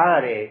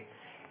manipolare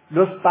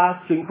lo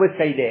spazio in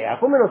questa idea,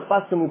 come lo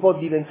spazio mi può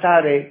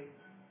diventare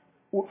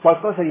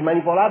qualcosa di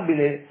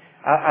manipolabile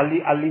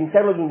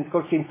all'interno di un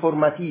discorso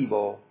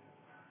informativo,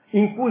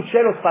 in cui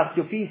c'è lo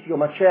spazio fisico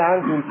ma c'è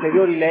anche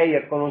ulteriori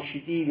layer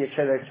conoscitivi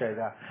eccetera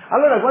eccetera.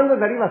 Allora quando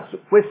ti arriva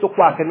questo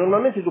qua, che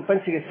normalmente tu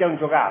pensi che sia un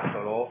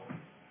giocattolo,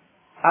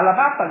 alla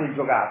pappa del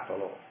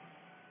giocattolo,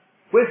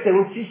 questo è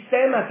un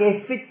sistema che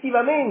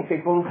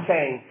effettivamente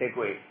consente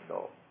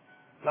questo,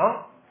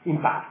 no? In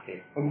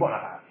parte, in buona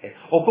parte,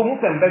 o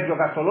comunque è un bel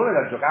giocattolone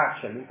da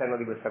giocarci all'interno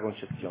di questa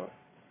concezione.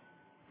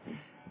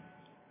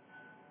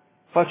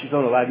 Poi ci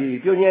sono vari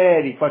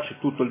pionieri, poi c'è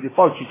tutto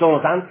poi ci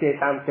sono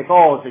tante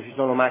cose, ci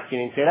sono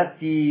macchine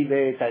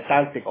interattive,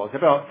 tante cose,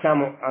 però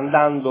stiamo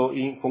andando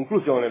in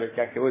conclusione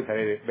perché anche voi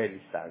sarete belli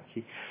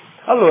stanchi.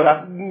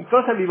 Allora,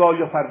 cosa vi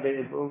voglio far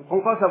vedere,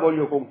 con cosa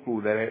voglio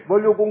concludere?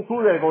 Voglio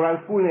concludere con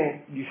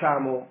alcune,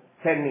 diciamo,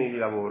 termini di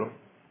lavoro.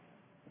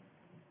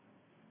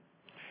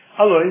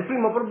 Allora, il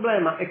primo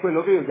problema è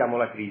quello che io chiamo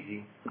la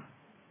crisi.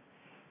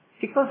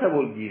 Che cosa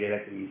vuol dire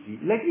la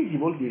crisi? La crisi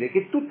vuol dire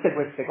che tutte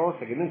queste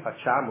cose che noi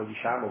facciamo,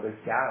 diciamo,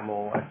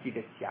 pensiamo,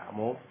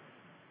 architettiamo,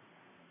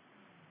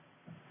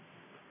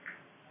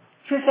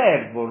 ci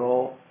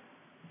servono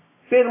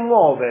per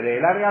muovere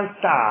la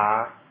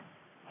realtà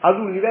ad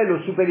un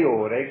livello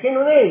superiore, che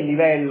non è il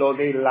livello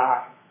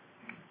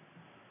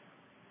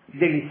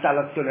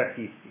dell'installazione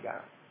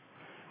artistica,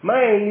 ma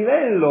è il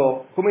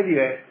livello, come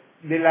dire,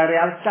 della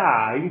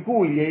realtà in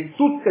cui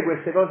tutte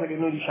queste cose che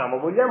noi diciamo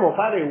vogliamo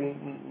fare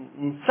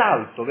un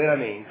salto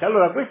veramente.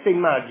 Allora questa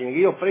immagine che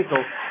io ho preso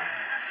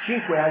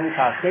 5 anni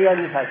fa, 6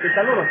 anni fa, che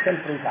da loro ho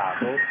sempre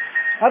usato,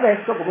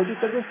 adesso come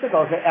tutte queste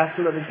cose è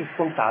assolutamente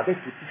scontata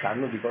e tutti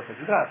sanno di cosa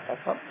si tratta.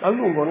 A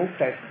lungo nel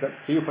test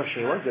che io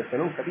facevo la gente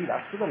non capiva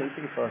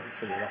assolutamente che cosa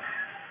succedeva.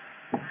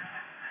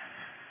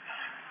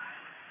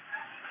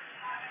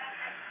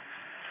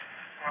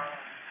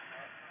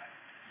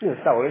 Io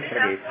stavo nel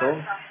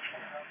traghetto,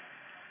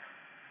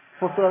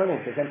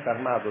 fortunatamente sempre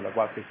armato da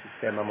qualche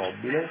sistema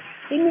mobile,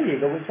 e mi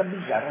vedo questa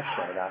bizzarra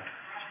scena.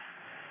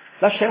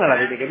 La scena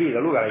l'avete capita,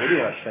 Luca, l'avete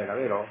capita la scena,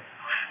 vero?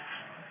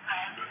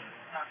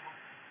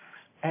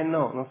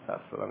 No, non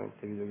sta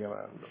solamente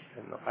videochiamando.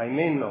 No.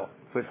 Ahimè no,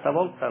 questa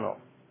volta no.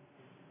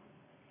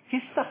 Che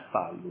sta a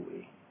fare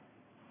lui?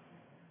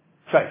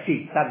 Cioè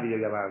sì, sta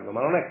videochiamando,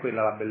 ma non è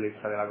quella la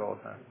bellezza della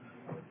cosa.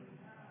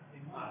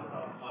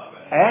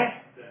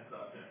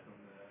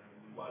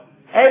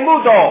 È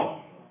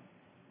muto!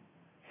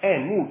 È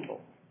muto.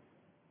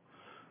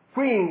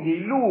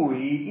 Quindi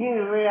lui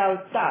in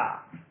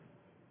realtà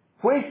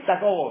questa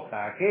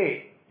cosa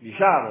che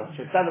diciamo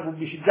c'è stata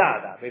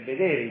pubblicizzata per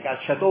vedere i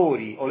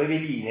calciatori o le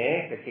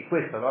veline, perché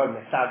questo no, è il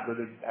messaggio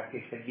a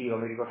che serviva,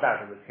 mi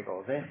ricordate queste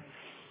cose,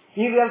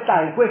 in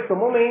realtà in questo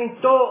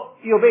momento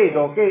io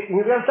vedo che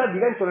in realtà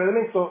diventa un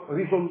elemento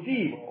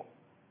risolutivo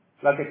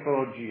la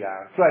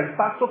tecnologia, cioè il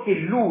fatto che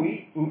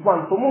lui, in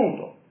quanto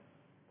muto,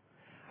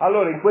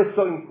 allora in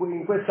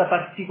questa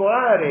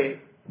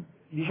particolare,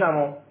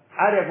 diciamo,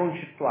 area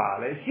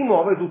concettuale si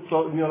muove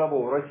tutto il mio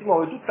lavoro e si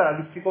muove tutta la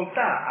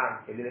difficoltà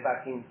anche delle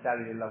parti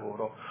iniziali del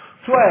lavoro,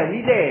 cioè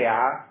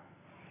l'idea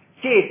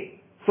che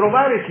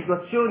trovare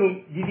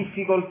situazioni di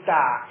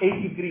difficoltà e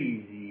di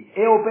crisi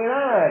e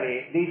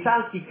operare dei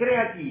salti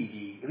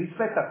creativi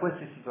rispetto a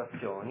queste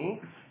situazioni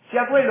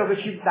sia quello che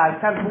ci dà il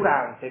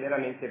carburante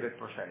veramente per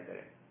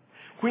procedere.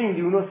 Quindi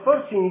uno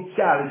sforzo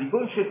iniziale di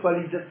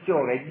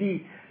concettualizzazione e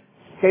di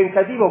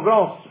tentativo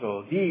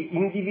grosso di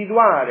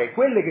individuare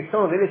quelle che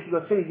sono delle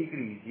situazioni di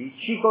crisi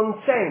ci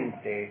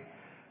consente,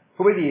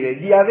 come dire,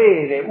 di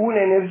avere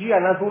un'energia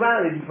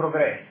naturale di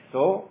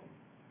progresso,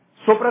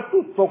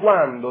 soprattutto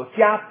quando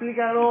si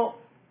applicano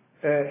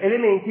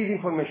elementi di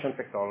information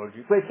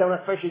technology. Questa è una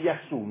specie di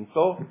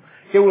assunto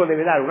che uno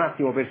deve dare un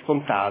attimo per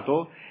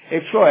scontato,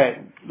 e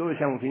cioè, dove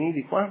siamo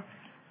finiti qua?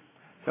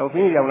 Siamo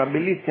finiti a una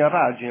bellissima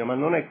pagina, ma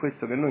non è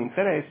questo che a noi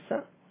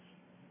interessa.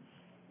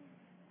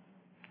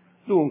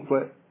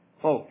 Dunque,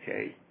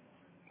 ok,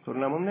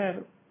 torniamo a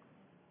nero?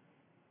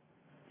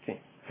 Sì,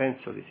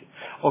 penso di sì.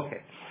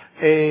 Ok.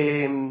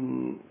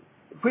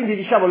 Quindi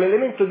diciamo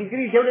l'elemento di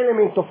crisi è un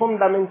elemento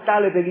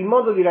fondamentale per il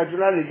modo di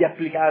ragionare e di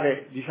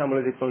applicare, diciamo,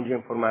 le tecnologie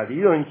informatiche.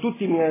 Io in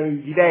tutti i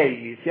miei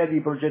livelli, sia di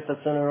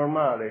progettazione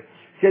normale,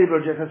 sia di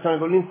progettazione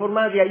con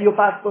l'informatica, io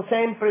parto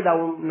sempre da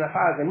una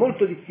fase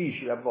molto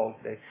difficile a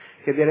volte,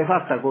 che viene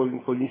fatta con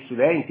gli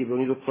studenti, con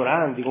i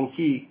dottorandi, con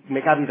chi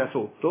mi capita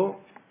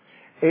sotto,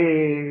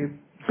 per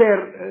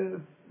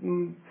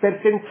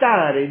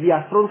tentare di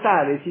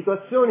affrontare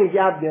situazioni che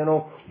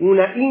abbiano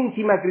una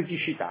intima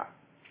criticità,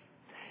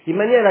 in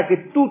maniera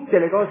che tutte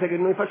le cose che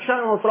noi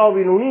facciamo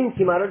trovino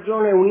un'intima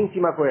ragione e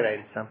un'intima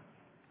coerenza.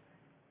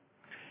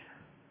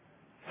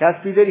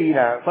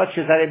 Caspiterina, qua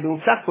ci sarebbe un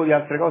sacco di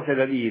altre cose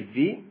da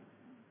dirvi,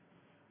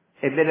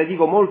 e ve le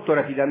dico molto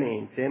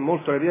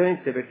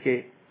rapidamente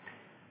perché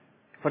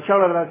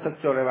facciamo una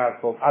transazione,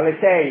 Marco, alle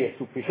 6 è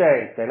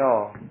sufficiente,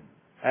 no?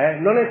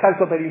 Non è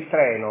tanto per il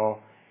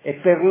treno, è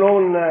per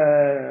non...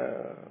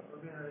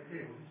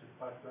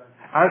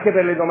 anche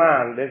per le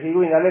domande, sì,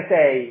 quindi alle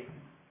 6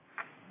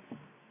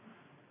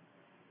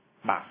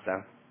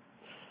 basta.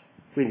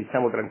 Quindi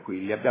stiamo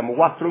tranquilli, abbiamo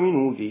 4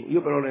 minuti,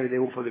 io però ne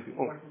vedevo un po' di più.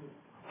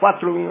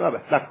 4 minuti,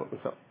 vabbè, d'accordo,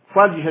 so.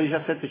 Qua dice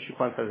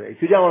 17.56,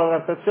 chiudiamo la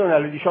trattazione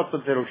alle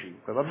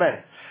 18.05, va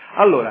bene?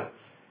 Allora,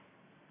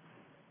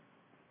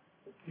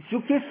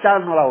 su che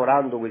stanno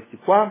lavorando questi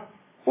qua?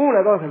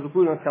 Una cosa su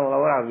cui non stiamo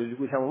lavorando, di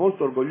cui siamo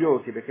molto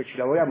orgogliosi perché ci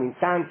lavoriamo in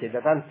tanti e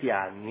da tanti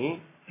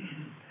anni,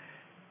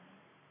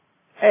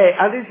 è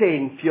ad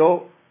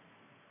esempio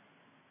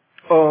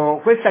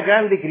questa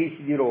grande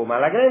crisi di Roma.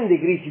 La grande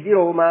crisi di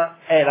Roma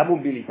è la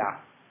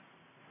mobilità.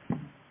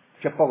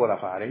 C'è poco da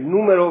fare.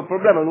 Il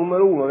problema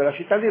numero uno della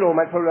città di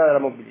Roma è il problema della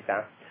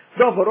mobilità.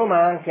 Dopo Roma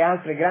ha anche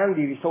altre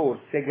grandi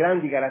risorse,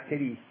 grandi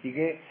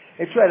caratteristiche,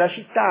 e cioè la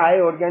città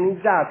è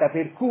organizzata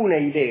per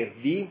cunei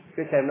verdi.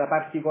 Questa è una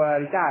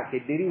particolarità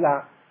che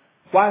deriva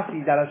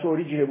quasi dalla sua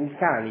origine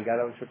vulcanica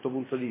da un certo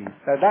punto di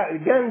vista, da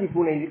grandi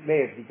cunei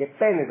verdi che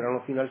penetrano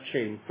fino al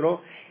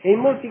centro, e in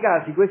molti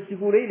casi questi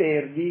cunei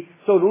verdi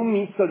sono un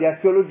misto di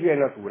archeologia e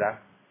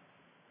natura.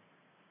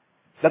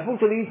 Dal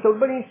punto di vista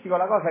urbanistico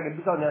la cosa che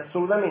bisogna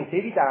assolutamente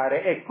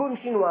evitare è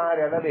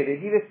continuare ad avere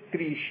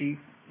direttrici,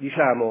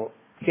 diciamo,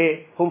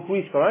 che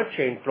confluiscono al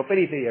centro,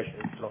 periferia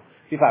centro.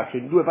 Vi faccio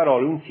in 2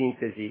 parole un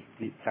sintesi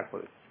di sacco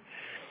di cose.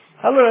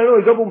 Allora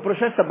noi, dopo un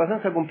processo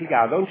abbastanza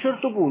complicato, a un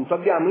certo punto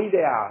abbiamo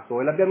ideato,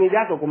 e l'abbiamo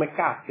ideato come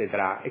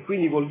cattedra, e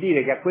quindi vuol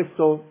dire che a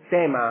questo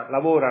tema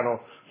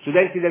lavorano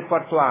studenti del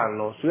 4º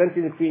anno,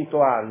 studenti del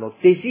 5º anno,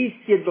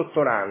 tesisti e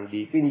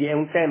dottorandi, quindi è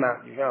un tema,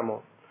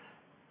 diciamo,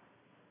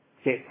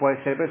 che può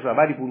essere preso da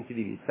vari punti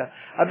di vista.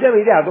 Abbiamo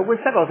ideato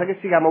questa cosa che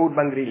si chiama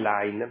Urban Green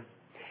Line.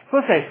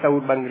 Cos'è sta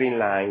Urban Green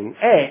Line?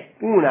 È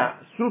una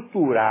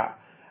struttura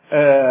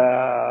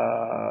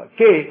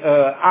che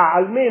ha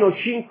almeno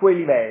 5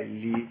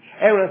 livelli,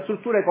 è una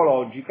struttura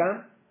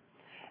ecologica,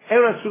 è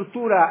una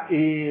struttura,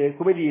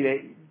 come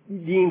dire,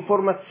 di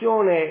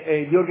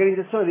informazione, di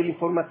organizzazione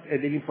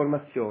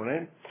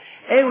dell'informazione,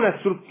 è una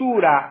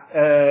struttura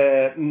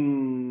che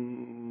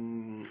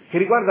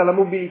riguarda la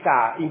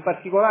mobilità, in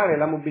particolare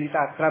la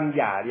mobilità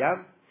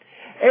tranviaria,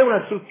 è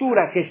una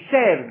struttura che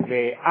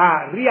serve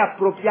a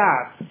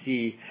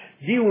riappropriarsi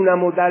di una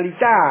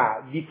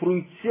modalità di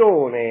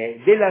fruizione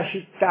della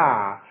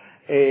città,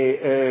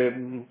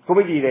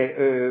 come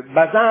dire,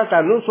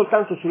 basata non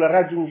soltanto sulla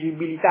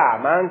raggiungibilità,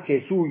 ma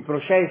anche sui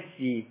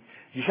processi,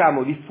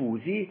 diciamo,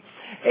 diffusi,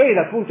 e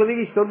dal punto di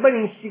vista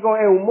urbanistico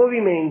è un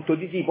movimento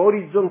di tipo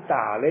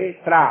orizzontale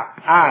tra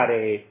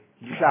aree,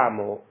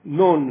 diciamo,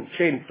 non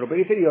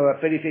centro-periferia, ma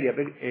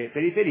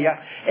periferia,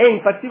 e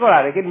in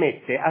particolare che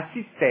mette a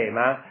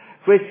sistema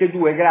queste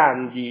due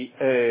grandi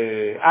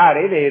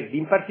aree verdi,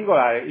 in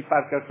particolare il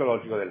Parco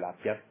Archeologico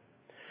dell'Appia.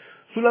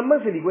 Sulla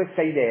base di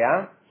questa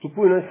idea, su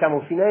cui noi stiamo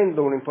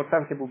finendo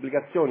un'importante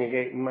pubblicazione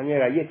che in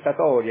maniera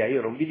iettatoria,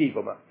 io non vi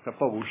dico, ma tra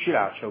poco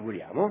uscirà, ci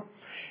auguriamo,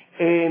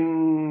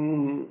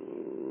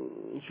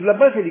 sulla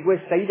base di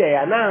questa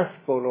idea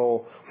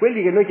nascono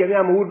quelli che noi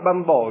chiamiamo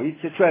urban boys,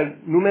 cioè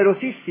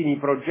numerosissimi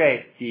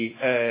progetti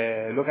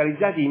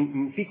localizzati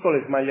in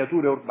piccole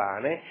smagliature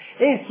urbane,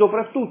 e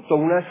soprattutto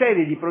una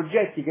serie di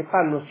progetti che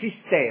fanno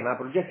sistema,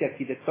 progetti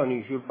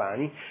architettonici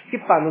urbani, che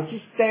fanno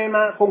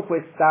sistema con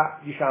questa,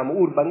 diciamo,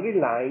 urban green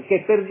line,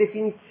 che per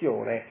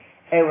definizione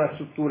è una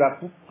struttura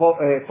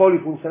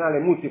polifunzionale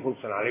e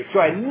multifunzionale,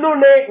 cioè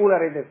non è una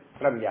rete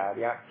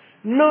tranviaria,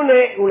 non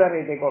è una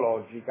rete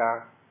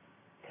ecologica,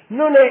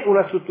 non è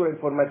una struttura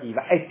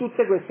informativa, è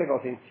tutte queste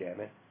cose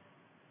insieme.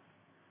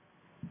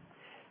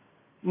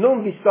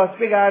 Non vi sto a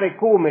spiegare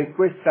come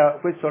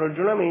questo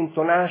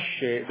ragionamento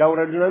nasce da un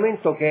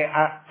ragionamento che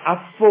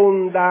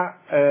affonda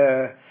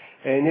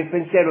nel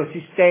pensiero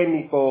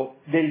sistemico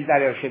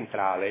dell'Italia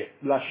centrale.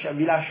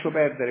 Vi lascio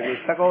perdere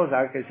questa cosa,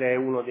 anche se è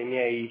uno dei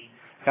miei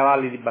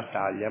cavalli di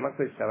battaglia, ma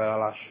questa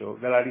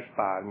ve la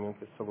risparmio in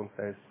questo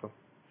contesto.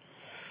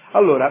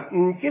 Allora,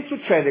 che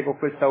succede con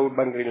questa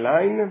Urban Green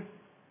Line?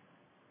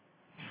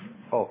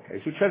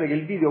 Ok, succede che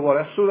il video vuole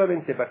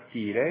assolutamente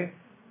partire,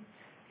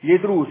 gli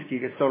Etruschi,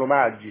 che sono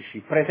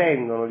magici,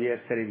 pretendono di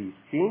essere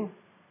visti,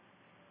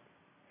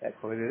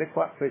 ecco, vedete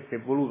qua, questo è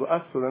voluto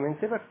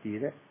assolutamente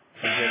partire,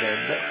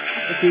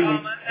 e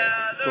quindi,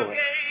 siccome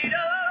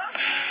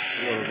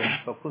loro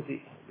sto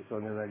così,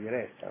 bisogna dargli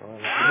retta, non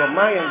si può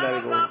mai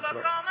andare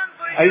contro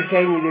ai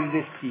segni del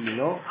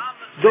destino.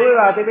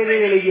 Dovevate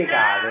vedere le vie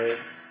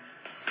cave.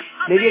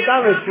 Le vie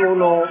cave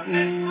sono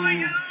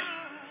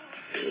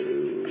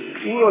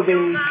una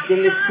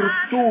delle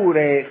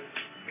strutture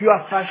più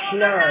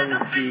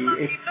affascinanti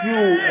e più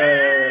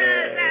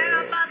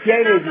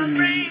piene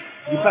di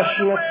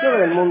fascinazione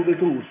del mondo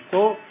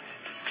etrusco,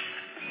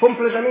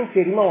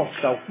 completamente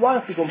rimossa o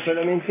quasi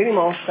completamente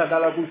rimossa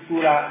dalla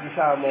cultura,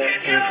 diciamo,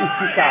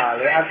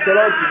 ufficiale,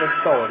 archeologica e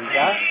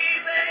storica,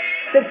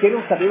 perché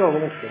non sapevano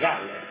come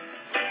spiegarle,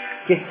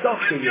 che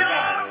sorte di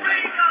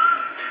cave.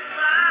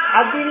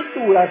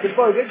 Addirittura, se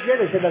poi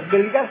leggete, c'è da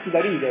sbellicarsi da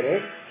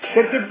ridere,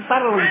 perché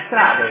parlano di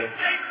strade,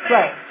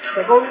 cioè,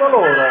 secondo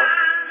loro,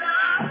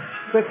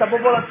 questa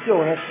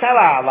popolazione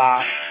scavava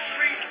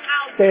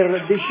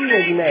per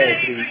decine di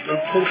metri,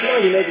 centinaia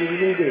di metri di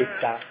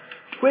lunghezza,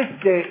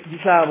 queste vie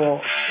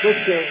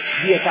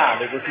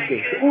cave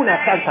cosiddette, una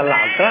accanto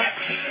all'altra,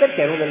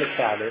 perché erano delle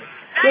strade.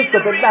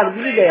 Questo per darvi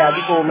l'idea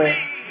di come,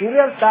 in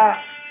realtà,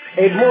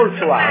 è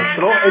molto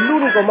altro, e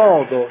l'unico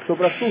modo,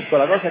 soprattutto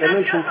la cosa che a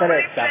noi ci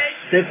interessa,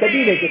 per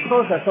capire che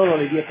cosa sono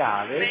le vie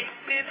cave,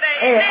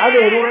 è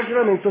avere un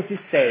ragionamento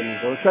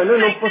sistemico, cioè noi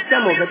non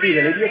possiamo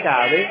capire le vie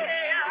cave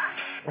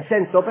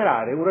senza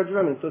operare un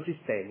ragionamento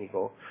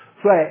sistemico,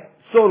 cioè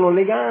sono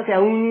legate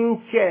a un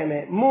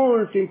insieme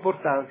molto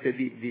importante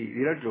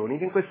di ragioni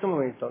che in questo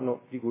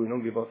momento di cui non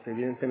vi posso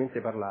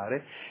evidentemente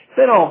parlare,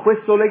 però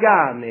questo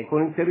legame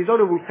con il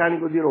territorio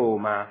vulcanico di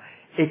Roma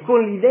e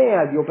con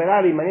l'idea di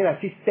operare in maniera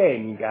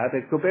sistemica,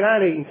 perché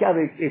operare in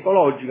chiave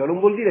ecologica non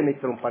vuol dire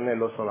mettere un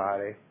pannello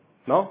solare,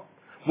 no?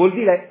 Vuol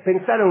dire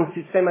pensare a un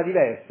sistema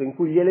diverso in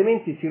cui gli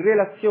elementi si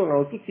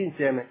relazionano tutti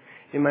insieme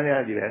in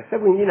maniera diversa.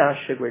 Quindi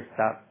nasce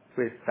questo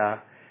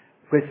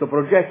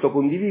progetto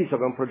condiviso,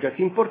 che è un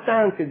progetto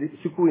importante,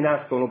 su cui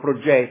nascono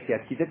progetti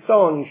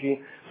architettonici,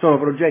 sono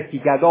progetti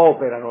che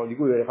adoperano, di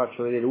cui ve ne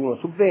faccio vedere uno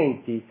su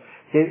 20,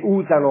 che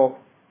usano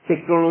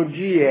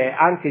tecnologie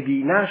anche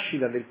di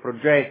nascita del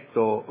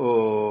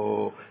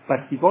progetto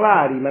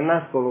particolari, ma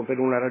nascono per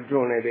una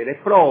ragione vera e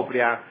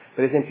propria.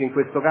 Per esempio in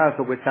questo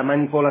caso questa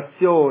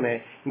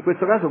manipolazione, in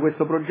questo caso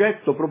questo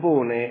progetto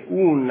propone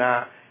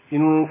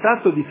in un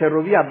tratto di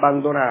ferrovia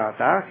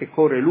abbandonata che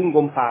corre lungo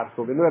un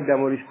parco che noi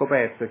abbiamo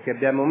riscoperto e che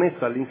abbiamo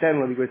messo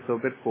all'interno di questo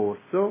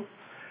percorso,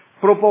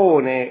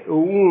 propone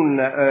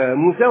un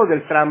museo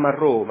del tram a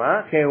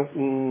Roma, che è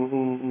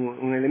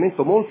un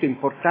elemento molto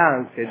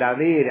importante da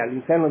avere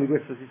all'interno di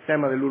questo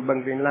sistema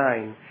dell'Urban Green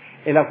Line,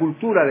 e la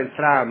cultura del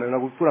tram è una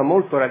cultura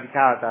molto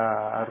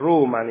radicata a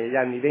Roma negli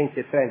anni 20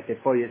 e 30 e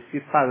poi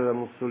estirpata da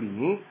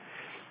Mussolini,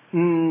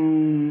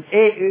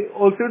 e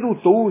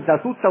oltretutto usa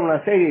tutta una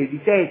serie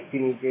di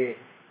tecniche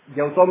di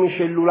automi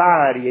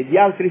cellulari e di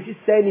altri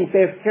sistemi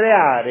per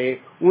creare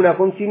una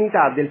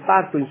continuità del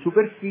parto in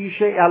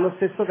superficie e allo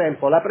stesso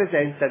tempo la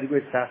presenza di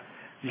questa,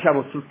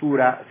 diciamo,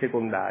 struttura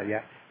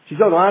secondaria. Ci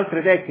sono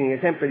altre tecniche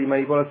sempre di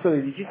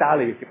manipolazione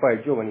digitale, perché poi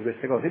ai giovani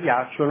queste cose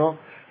piacciono,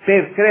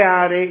 per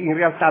creare in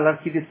realtà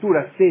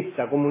l'architettura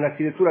stessa come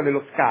un'architettura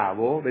dello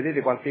scavo.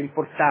 Vedete quanto è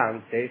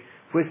importante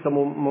questo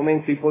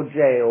momento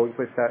ipogeo in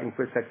questa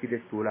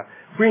architettura.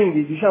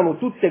 Quindi,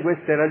 tutte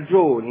queste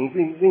ragioni,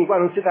 quindi qua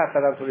non si tratta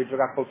tanto di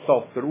giocare col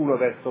software uno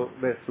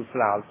versus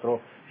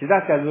l'altro, si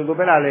tratta di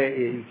adoperare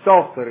il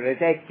software, le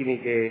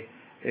tecniche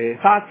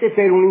fatte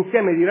per un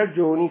insieme di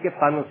ragioni che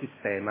fanno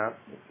sistema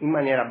in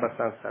maniera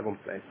abbastanza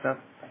complessa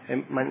e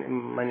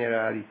in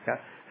maniera ricca.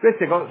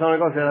 Queste sono le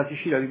cose della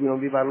Sicilia di cui non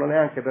vi parlo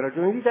neanche per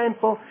ragioni di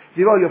tempo.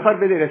 Vi voglio far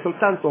vedere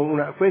soltanto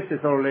queste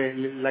sono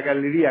la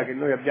galleria che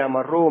noi abbiamo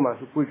a Roma,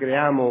 su cui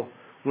creiamo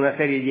una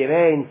serie di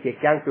eventi e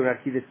che è anche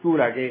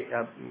un'architettura che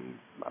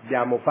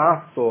abbiamo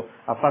fatto,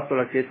 ha fatto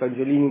l'architetto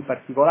Angelini in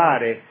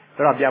particolare,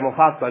 però abbiamo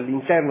fatto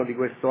all'interno di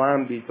questo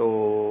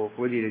ambito,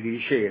 come dire, di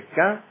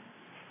ricerca,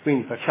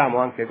 quindi facciamo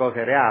anche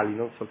cose reali,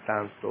 non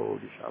soltanto,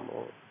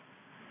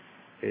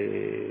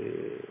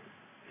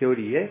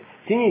 teorie.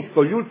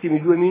 Finisco gli ultimi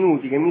 2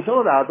 minuti che mi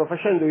sono dato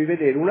facendovi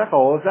vedere una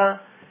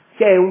cosa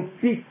che è un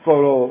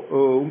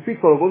piccolo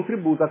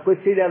contributo a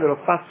questa idea dello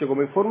spazio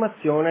come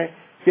informazione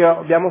che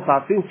abbiamo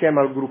fatto insieme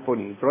al gruppo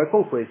Nitro, e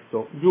con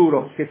questo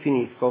giuro che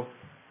finisco.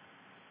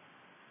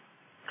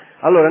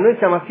 Allora, noi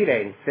siamo a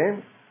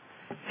Firenze,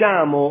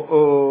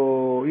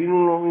 siamo in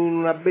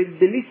una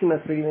bellissima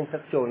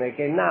sperimentazione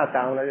che è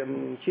nata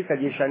circa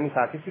 10 anni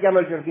fa, che si chiama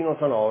il Giardino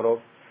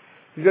Sonoro.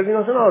 Il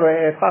Giardino Sonoro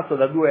era fatto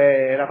da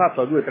due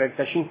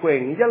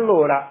 35enni di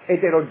allora,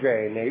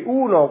 eterogenei.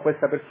 Uno,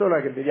 questa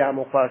persona che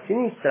vediamo qua a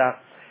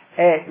sinistra,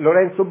 è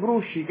Lorenzo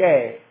Brusci, che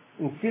è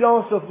un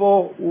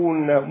filosofo,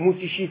 un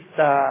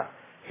musicista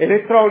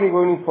elettronico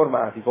e un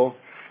informatico.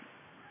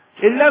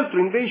 E l'altro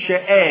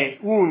invece è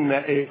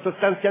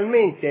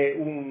sostanzialmente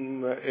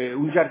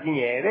un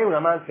giardiniere, un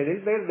amante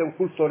del verde, un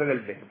cultore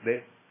del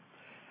verde.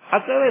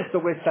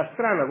 Attraverso questa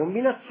strana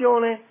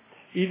combinazione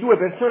i due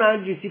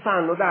personaggi si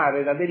fanno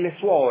dare da delle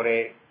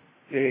suore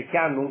che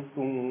hanno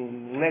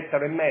un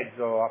ettaro e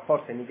mezzo a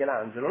forza di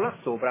Michelangelo là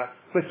sopra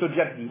questo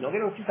giardino, che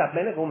non si sa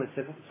bene come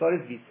queste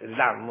suore svizzere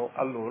danno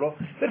a loro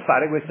per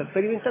fare questa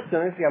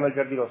sperimentazione che si chiama il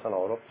Giardino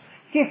Sonoro.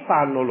 Che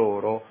fanno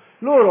loro?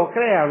 Loro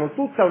creano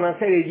tutta una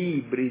serie di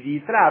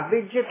ibridi tra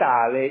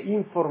vegetale,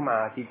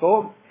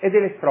 informatico ed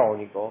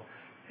elettronico,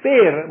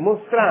 per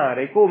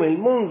mostrare come il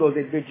mondo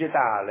del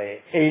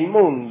vegetale e il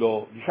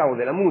mondo,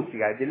 della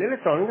musica e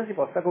dell'elettronica si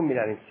possa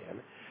combinare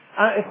insieme.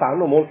 E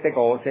fanno molte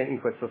cose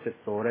in questo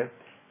settore.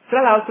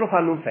 Tra l'altro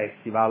fanno un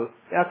festival,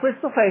 e a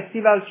questo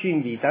festival ci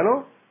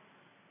invitano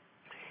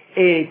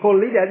e con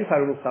l'idea di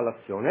fare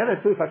un'installazione.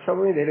 Adesso vi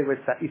facciamo vedere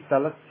questa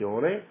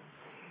installazione.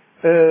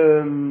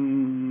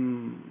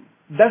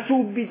 Da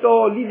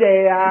subito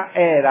l'idea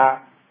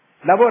era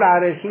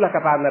lavorare sulla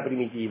capanna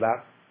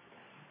primitiva.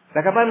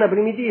 La capanna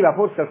primitiva,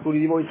 forse alcuni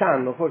di voi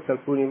sanno, forse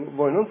alcuni di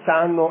voi non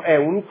sanno, è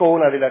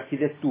un'icona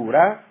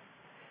dell'architettura,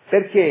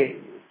 perché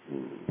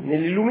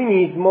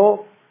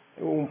nell'illuminismo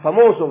un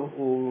famoso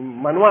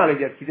manuale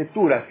di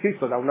architettura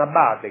scritto da un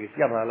abate che si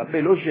chiama l'Abbé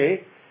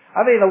Loger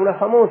aveva una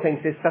famosa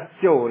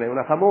intestazione,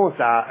 una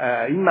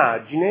famosa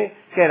immagine,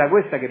 che era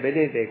questa che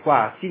vedete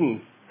qua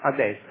a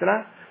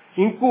destra,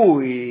 in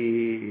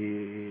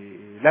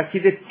cui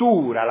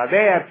l'architettura, la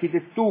dea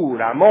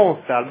architettura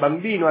mostra al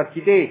bambino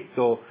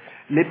architetto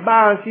le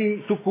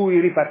basi su cui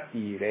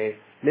ripartire.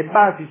 Le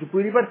basi su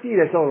cui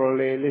ripartire sono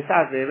le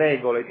sacre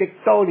regole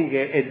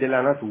tettoniche e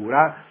della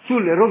natura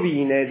sulle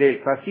rovine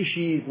del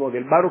classicismo,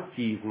 del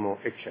barocchismo,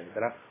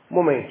 eccetera. Un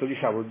momento,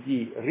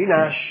 di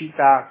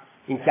rinascita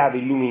in chiave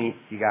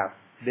illuministica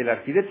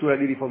dell'architettura,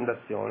 di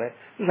rifondazione.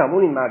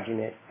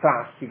 Un'immagine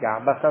classica,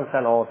 abbastanza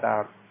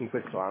nota in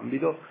questo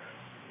ambito.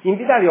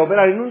 Invitati a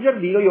operare in un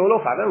giardino,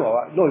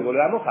 noi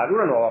volevamo fare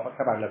una nuova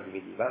capanna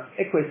primitiva,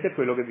 e questo è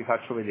quello che vi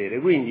faccio vedere.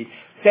 Quindi,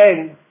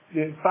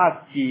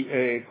 fatti,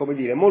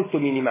 molto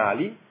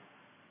minimali,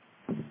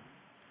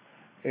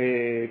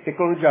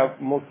 tecnologia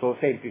molto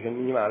semplice e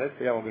minimale,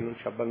 speriamo che non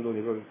ci abbandoni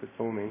proprio in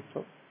questo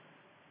momento.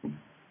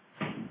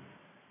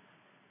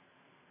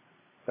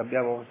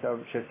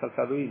 C'è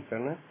saltato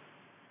internet?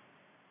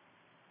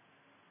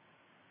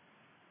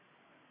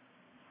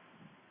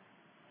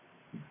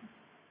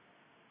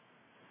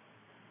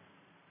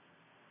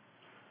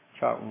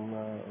 C'ha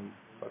un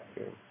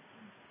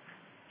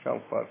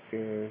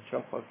qualche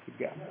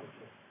gap.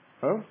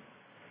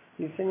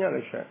 Il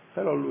segnale c'è,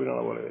 però lui non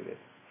la vuole vedere.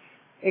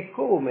 E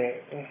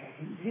come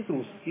gli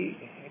Etruschi,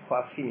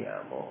 qua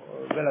finiamo,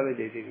 ve la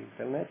vedete in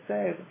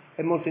internet,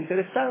 è molto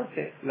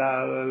interessante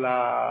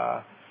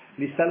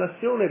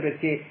l'installazione,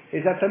 perché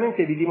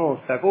esattamente vi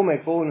dimostra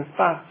come con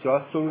spazio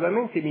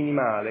assolutamente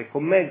minimale,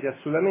 con mezzi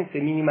assolutamente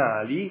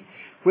minimali,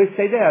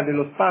 questa idea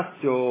dello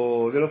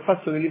spazio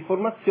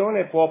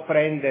dell'informazione può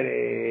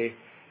prendere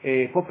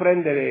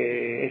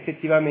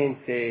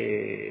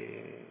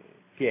effettivamente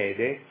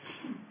piede.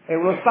 È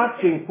uno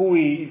spazio in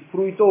cui il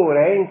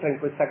fruitore entra in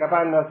questa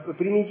capanna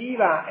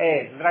primitiva,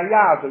 è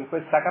sdraiato in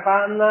questa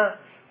capanna,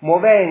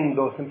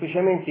 muovendo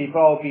semplicemente i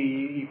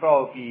propri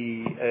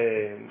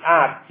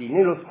arti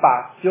nello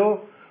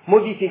spazio,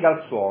 modifica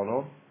il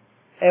suono.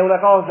 È una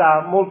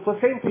cosa molto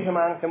semplice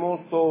ma anche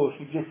molto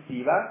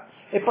suggestiva.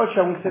 E poi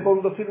c'è un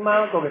secondo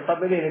filmato che fa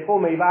vedere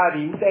come i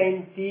vari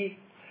utenti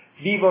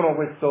vivono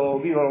questo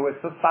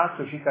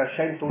spazio. Circa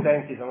 100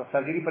 utenti sono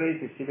stati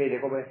ripresi e si vede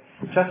come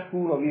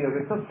ciascuno vive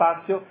questo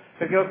spazio,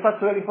 perché lo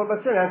spazio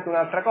dell'informazione è anche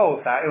un'altra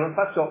cosa, è uno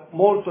spazio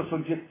molto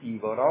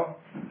soggettivo, no?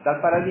 Dal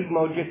paradigma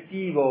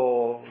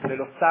oggettivo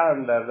dello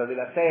standard,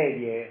 della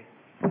serie,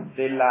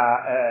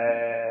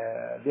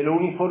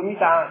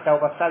 dell'uniformità, siamo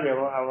passati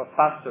a uno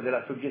spazio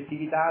della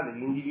soggettività,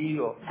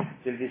 dell'individuo,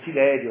 del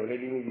desiderio, nei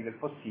limiti del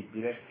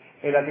possibile,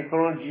 e la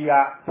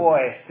tecnologia può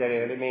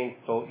essere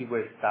elemento di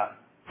questa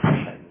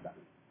vicenda.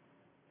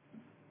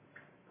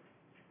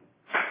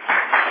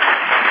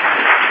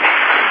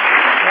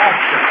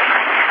 Grazie.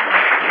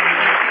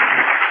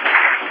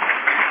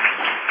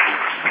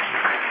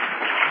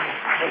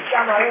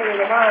 Possiamo avere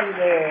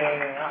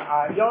domande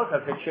a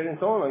Iosa, se ce ne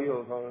sono,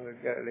 io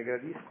le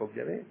gradisco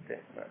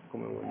ovviamente,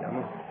 come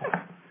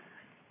vogliamo.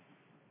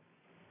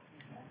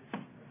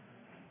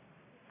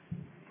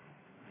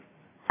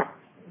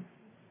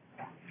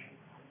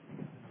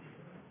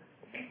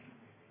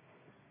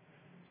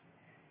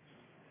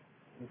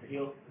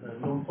 Io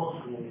non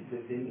posso non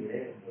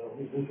intervenire, però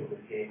un punto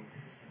perché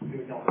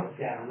io da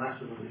piano ma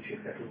sono un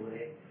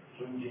ricercatore,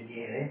 sono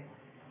ingegnere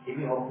e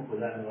mi occupo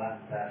dal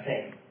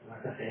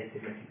 97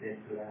 di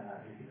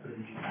architettura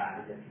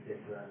digitale, di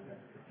architettura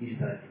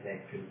digital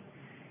architecture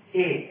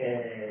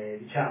e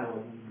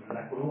diciamo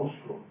la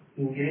conosco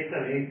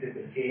indirettamente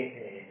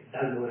perché da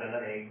allora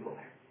la leggo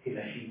e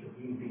la cito,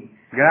 quindi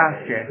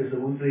da questo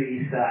punto di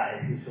vista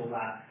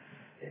insomma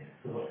è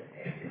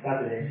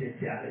stato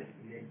essenziale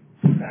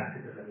importante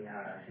per la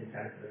mia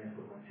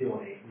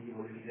formazione, quindi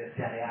voglio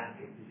ringraziare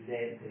anche il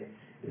presidente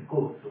del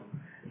corso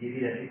di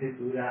edile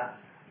architettura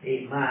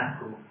e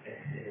Marco,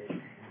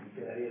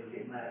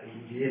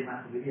 l'ingegnere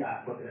Marco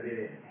Bevilacqua per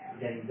aver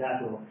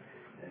organizzato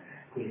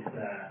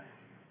questa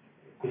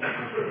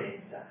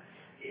conferenza.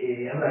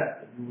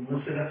 Allora,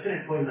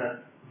 un'osservazione e poi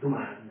una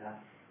domanda.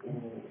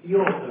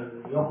 Io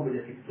mi occupo di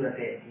architettura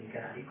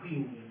tecnica e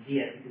quindi di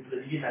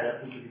architettura digitale dal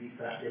punto di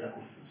vista della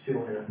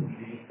costruzione, dal punto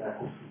di vista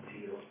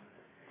costruttivo.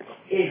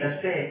 E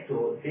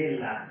l'aspetto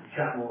della,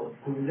 diciamo,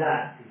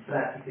 coniugarsi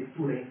tra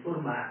architettura e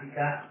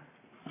informatica,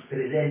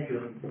 per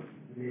esempio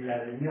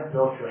nel mio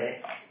approccio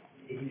è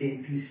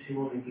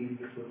evidentissimo nel Building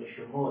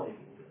Information Modeling,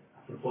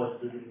 a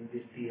proposito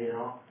dell'investire,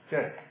 no?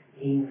 Certo.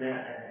 In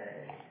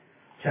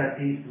Charles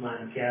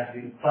Eastman, che ha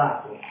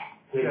sviluppato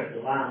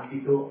questo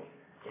ambito,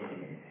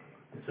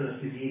 persona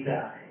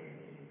squisita,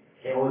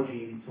 è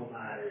oggi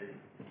insomma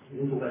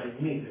venuto quasi un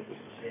mito in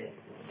questo senso.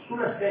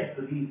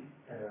 Sull'aspetto di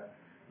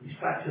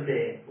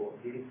spazio-tempo,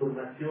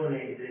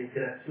 dell'informazione e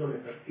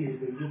dell'interazione tra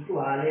fisico e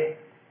virtuale,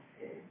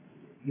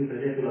 io per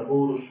esempio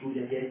lavoro sugli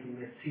ambienti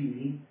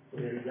immersivi, ho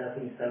realizzato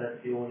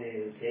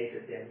un'installazione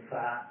 6-7 anni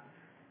fa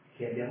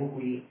che abbiamo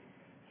qui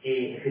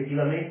e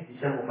effettivamente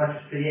diciamo, faccio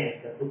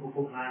esperienza a tocco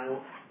con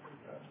mano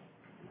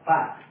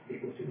parte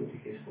dei contenuti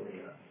che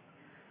esponeva.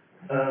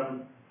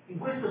 In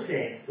questo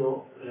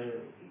senso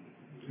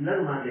la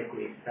domanda è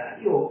questa: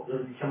 io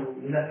diciamo,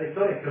 nella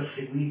traiettoria che ho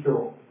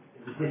seguito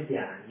in questi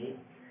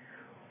anni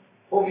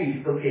ho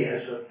visto che,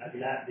 adesso al di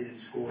là del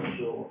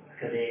discorso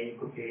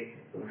accademico che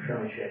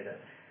conosciamo eccetera,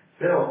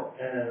 però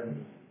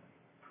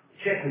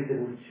c'è questa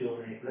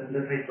evoluzione,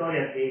 la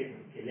traiettoria che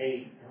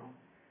lei, no?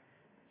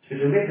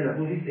 Specialmente dal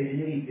punto di vista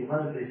ingegneristico,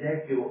 quando per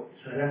esempio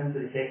sono arrivate tutte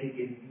le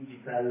tecniche di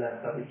digital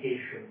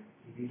fabrication,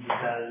 di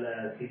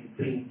digital 3D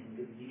printing,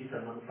 di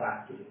digital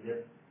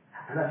manufacturing,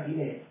 alla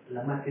fine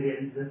la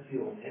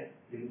materializzazione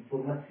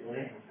dell'informazione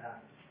è un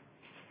tasto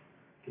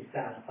che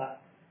stampa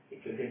e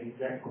che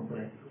organizza i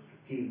componenti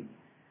costruttivi.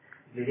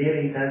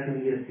 Vedere in tante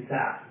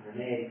università, in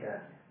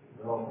America, in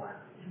Europa,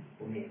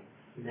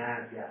 in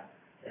Asia,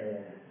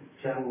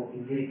 diciamo,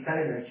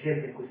 indirizzare la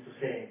ricerca in questo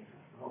senso,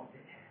 no?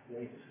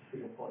 Ovviamente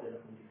soffrire un po' della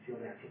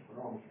condizione anche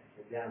economica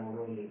che abbiamo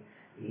noi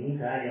in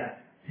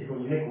Italia,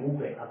 secondo me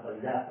comunque ha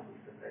validato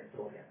questa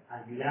traiettoria,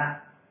 al di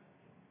là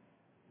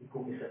di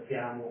come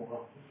sappiamo,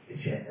 no?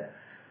 Eccetera.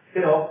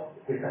 Però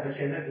questa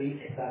faccenda qui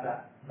è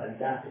stata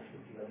validata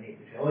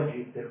effettivamente, cioè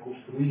oggi per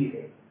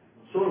costruire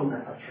non solo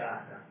una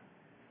facciata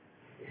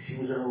si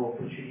usano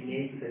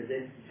procedimenti per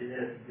esempio di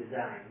generative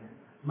design,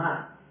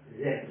 ma per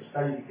esempio lo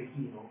stadio di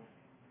Pechino,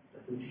 da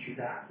cui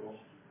citato,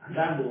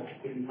 andando con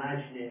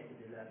quell'immagine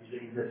della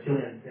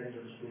visualizzazione all'interno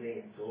dello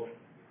strumento,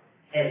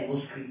 è uno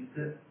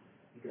script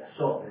di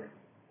Grasshopper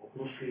o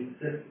uno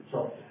script di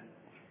software.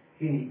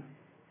 Quindi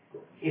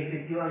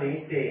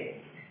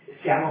effettivamente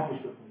siamo a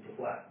questo punto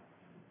qua.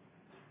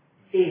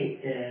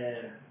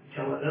 E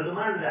diciamo, la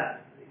domanda,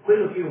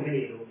 quello che io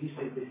vedo,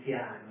 visto in questi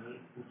anni,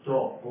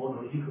 purtroppo,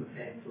 non lo dico in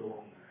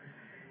senso,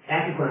 e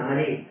anche con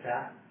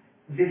amarezza,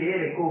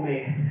 vedere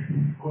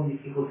come con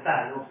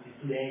difficoltà i nostri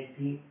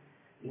studenti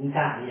in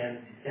Italia,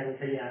 nel sistema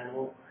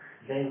italiano,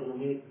 vengono,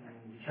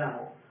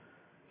 diciamo,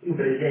 io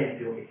per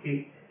esempio, e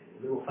qui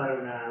devo fare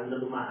una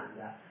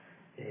domanda,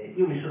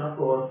 io mi sono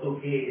accorto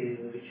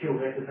che ricevo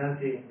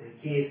tante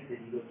richieste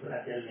di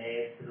dottorati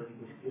all'estero, di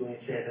questioni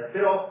eccetera,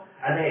 però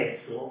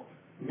adesso,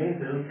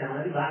 mentre noi stiamo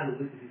arrivando,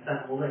 questi si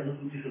stanno muovendo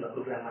tutti sulla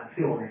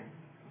programmazione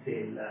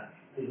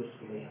dello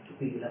strumento,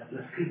 quindi la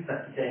script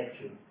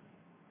architecture.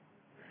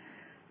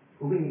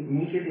 Quindi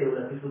mi chiedevo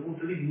da questo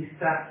punto di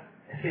vista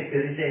se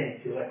per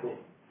esempio,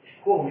 ecco,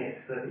 come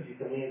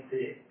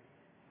strategicamente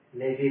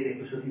lei vede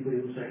questo tipo di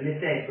evoluzione, nel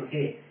senso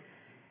che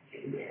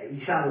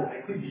diciamo,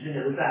 qui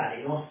bisogna dotare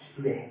i nostri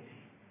studenti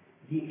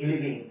di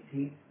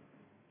elementi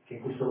che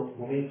in questo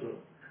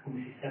momento come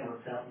il sistema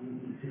non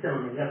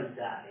è in grado di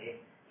dare,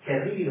 che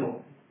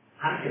arrivino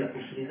anche la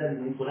possibilità di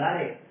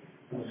manipolare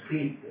uno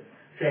script,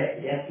 cioè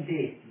gli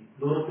architetti,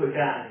 loro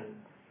coetanei,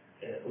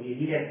 o gli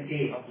edili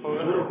architetti,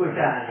 loro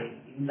coetanei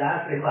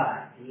da altre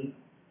parti,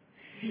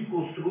 si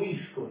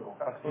costruiscono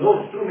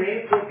lo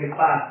strumento che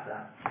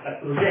passa dal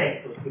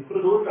progetto del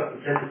prodotto al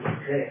progetto del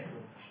processo.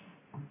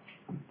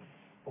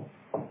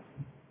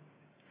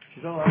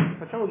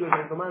 Facciamo 2 o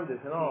 3 domande,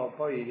 se no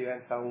poi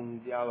diventa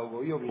un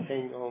dialogo. Io mi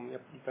prendo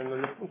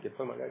gli appunti e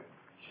poi magari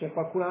c'è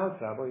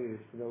qualcun'altra, poi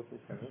studiamo tutti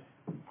insieme.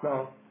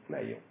 No?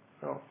 Meglio.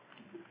 No.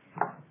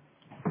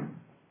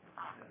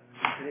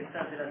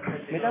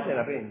 Mi date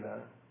la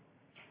penna?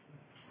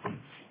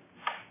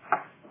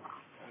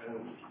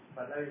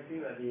 Parlare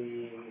prima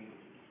di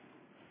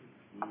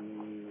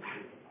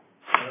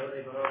valore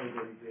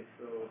economico di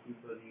questo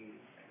tipo di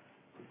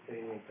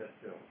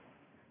sperimentazione.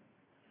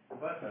 Si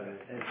può fare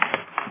l'esempio?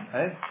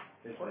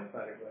 Se puoi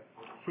fare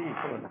questo? Sì,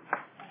 come no.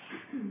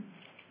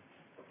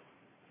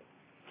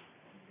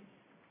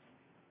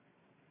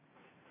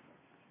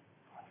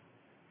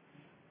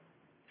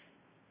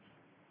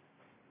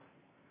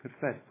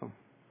 Perfetto.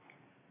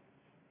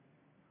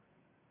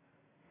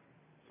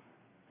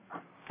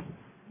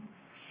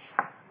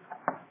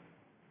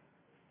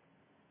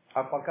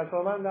 Ha qualche altra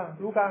domanda?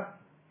 Luca?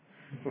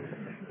 No,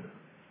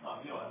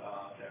 io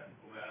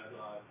come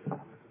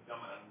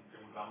sappiamo è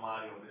un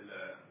rammario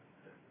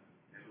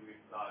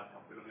dell'università,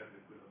 diciamo, quello che per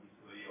quello ho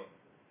visto io,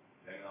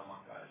 vengono a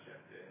mancare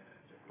certe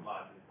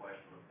basi che può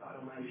affrontare.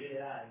 Ma in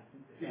generale,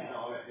 sì,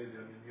 no, vabbè,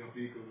 nel mio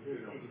piccolo,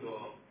 perché ho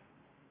avuto,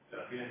 cioè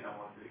alla fine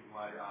siamo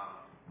magari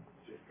a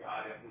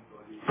cercare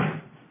appunto di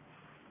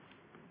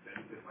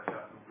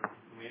interfacciarsi con questo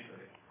strumento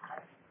che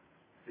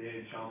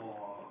se diciamo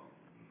uno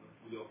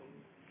studio dal punto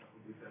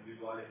di vista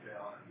individuale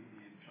crea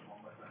diciamo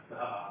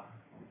abbastanza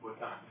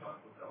importanti, cioè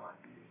portare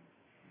avanti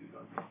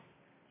individualmente.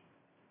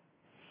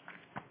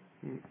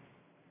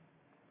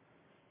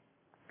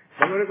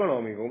 Valore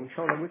economico,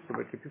 cominciamo da questo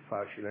perché è più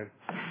facile.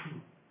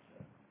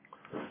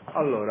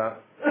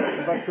 Allora,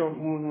 vi faccio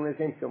un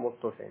esempio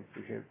molto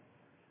semplice.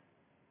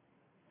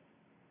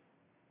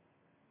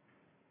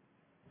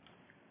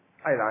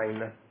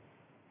 Highline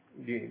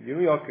di New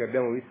York che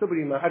abbiamo visto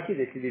prima,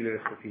 architetti di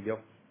Lorenzo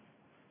Figlio,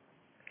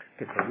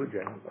 che sono 2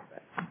 generi,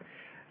 vabbè.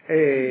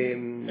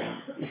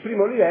 Il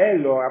primo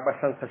livello è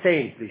abbastanza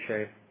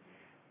semplice,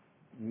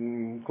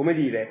 come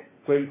dire,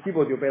 quel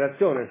tipo di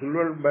operazione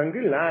sull'Urban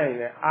Green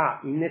Line ha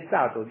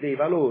innettato dei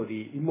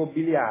valori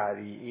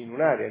immobiliari in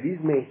un'area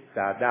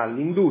dismessa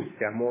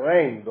dall'industria,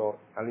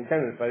 muovendo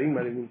all'interno del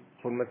paradigma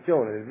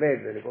dell'informazione, del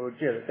verde,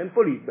 dell'ecologia, del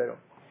tempo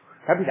libero,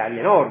 capitali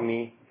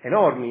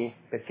enormi,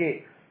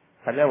 perché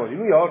parliamo di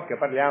New York,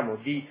 parliamo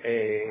di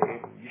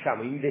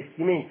diciamo,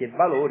 investimenti e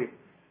valori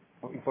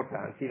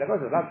importanti. La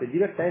cosa tra l'altro è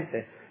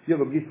divertente, io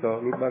che ho visto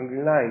l'Urban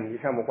Green Line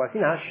diciamo quasi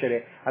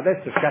nascere,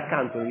 adesso c'è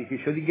accanto un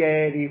edificio di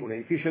Gehry, un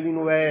edificio di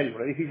Nouvelle,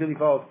 un edificio di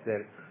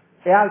Foster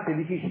e altri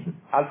edifici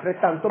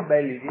altrettanto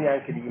belli di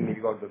neanche di chi mi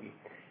ricordo chi.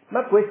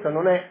 Ma questa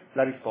non è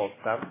la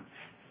risposta.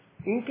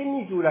 In che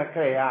misura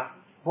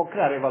può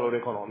creare valore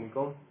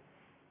economico?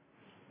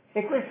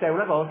 E questa è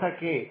una cosa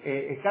che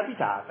è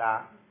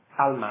capitata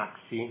al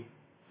Maxi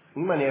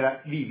in maniera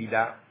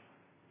vivida.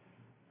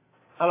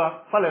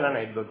 Allora, qual è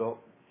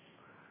l'aneddoto?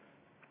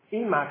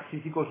 Il Maxi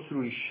si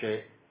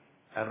costruisce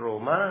a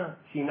Roma,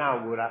 si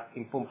inaugura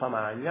in pompa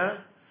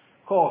magna,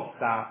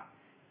 costa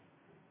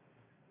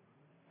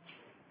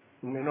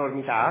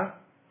un'enormità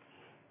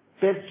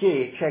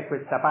perché c'è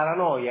questa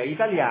paranoia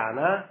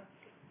italiana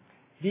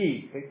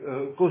di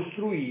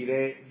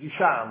costruire,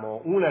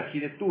 diciamo,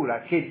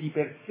 un'architettura che di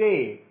per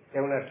sé è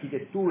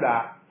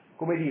un'architettura,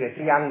 come dire,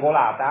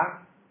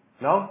 triangolata,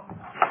 no?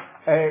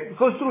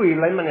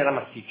 Costruirla in maniera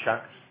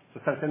massiccia,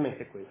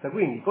 sostanzialmente è questa.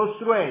 Quindi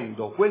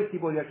costruendo quel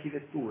tipo di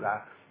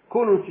architettura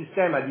con un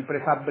sistema di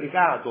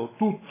prefabbricato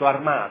tutto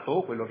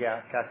armato, quello che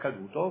è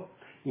accaduto,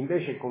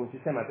 invece con un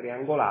sistema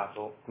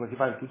triangolato, come si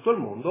fa in tutto il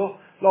mondo,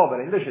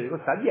 l'opera invece di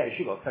costare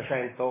 10 costa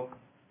 100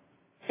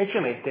 e ci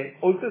mette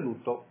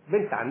oltretutto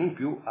 20 anni in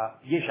più, a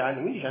 10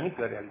 anni, 15 anni in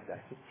più a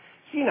realizzarsi.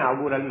 Si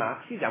inaugura il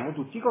Maxi, siamo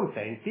tutti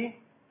contenti,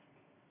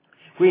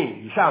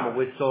 quindi diciamo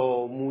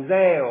questo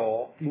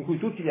museo in cui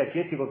tutti gli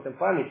architetti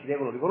contemporanei si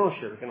devono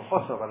riconoscere, perché non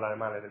possono parlare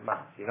male del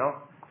Maxi,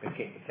 no?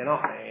 Perché sennò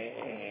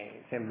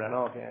sembra,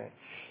 no?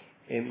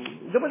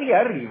 Dopodiché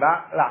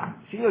arriva la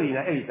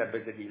signorina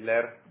Elizabeth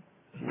Diller,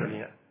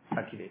 signorina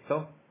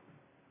architetto,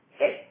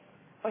 e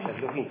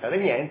facendo finta di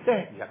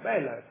niente, dice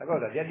bella questa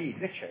cosa di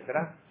Adid,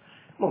 eccetera,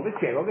 mo vi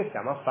spiego che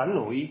stiamo a fare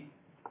noi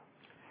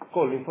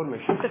con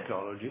l'Information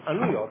Technology a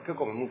New York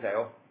come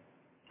museo,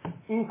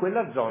 in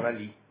quella zona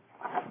lì.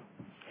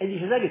 E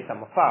dice, sai che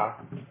stiamo a fare?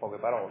 In poche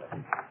parole.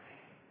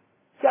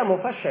 Stiamo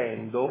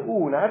facendo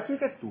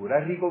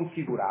un'architettura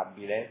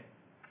riconfigurabile,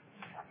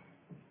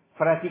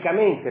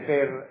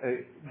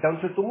 praticamente da un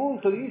certo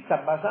punto di vista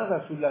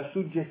basata sulla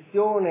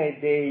suggestione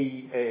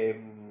delle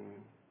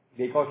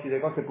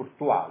cose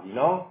portuali,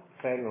 no?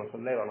 Prendono,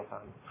 sollevano,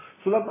 fanno.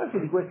 Sulla base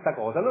di questa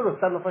cosa loro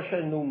stanno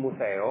facendo un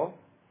museo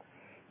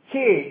che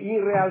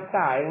in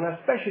realtà è una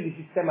specie di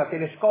sistema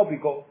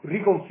telescopico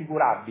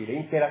riconfigurabile,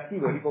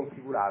 interattivo e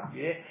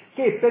riconfigurabile,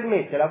 che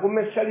permette la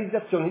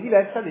commercializzazione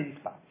diversa degli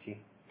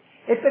spazi.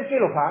 E perché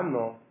lo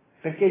fanno?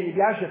 Perché gli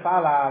piace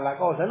fare la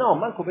cosa? No,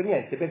 manco per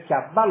niente, perché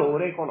ha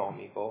valore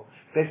economico,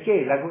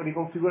 perché la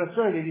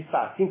riconfigurazione degli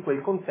spazi in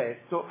quel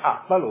contesto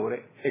ha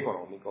valore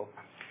economico.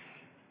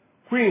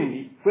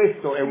 Quindi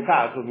questo è un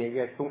caso, mi hai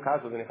chiesto un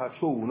caso, ve ne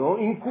faccio uno,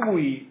 in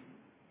cui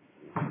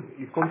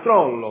il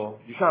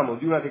controllo, diciamo,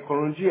 di una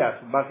tecnologia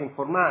su base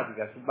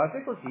informatica, su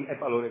base così, è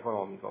valore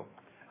economico.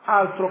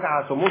 Altro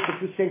caso molto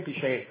più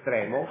semplice e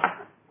estremo,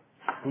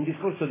 un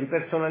discorso di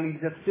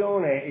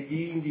personalizzazione e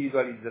di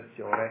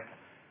individualizzazione.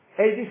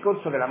 È il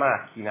discorso della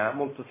macchina,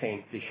 molto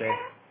semplice.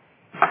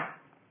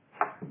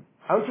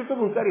 A un certo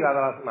punto è arrivata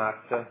la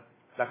Smart,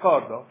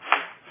 d'accordo?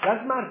 La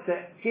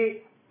Smart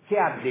che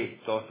ha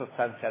detto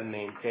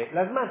sostanzialmente?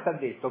 La Smart ha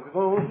detto che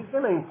con un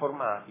sistema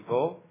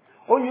informatico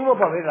ognuno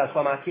può avere la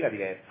sua macchina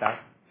diversa,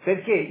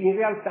 perché in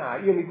realtà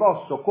io mi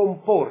posso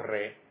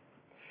comporre,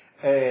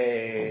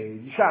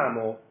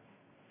 diciamo,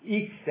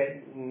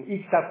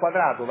 x al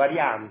quadrato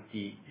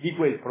varianti di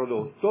quel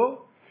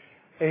prodotto,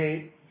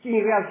 che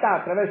in realtà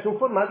attraverso un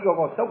informatico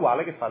costa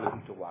uguale, che fanno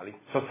tutti uguali,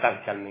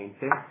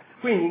 sostanzialmente.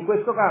 Quindi in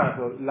questo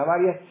caso la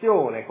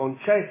variazione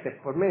concessa e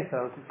permessa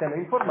da un sistema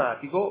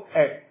informatico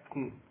è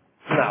un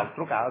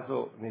altro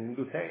caso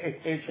nell'industria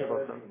e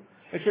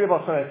ce ne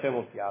possono essere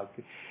molti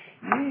altri.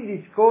 Il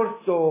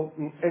discorso,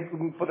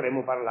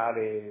 potremmo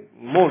parlare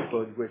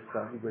molto di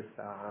questo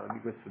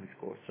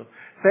discorso,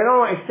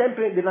 però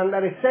deve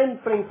andare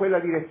sempre in quella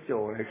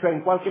direzione, cioè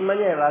in qualche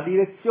maniera la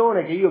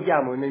direzione che io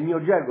chiamo nel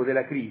mio gergo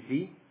della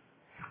crisi,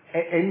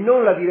 e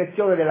non la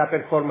direzione della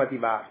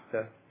performative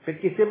art,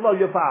 perché se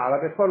voglio fare la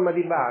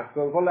performative art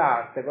con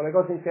l'arte, con le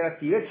cose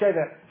interattive,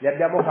 eccetera, le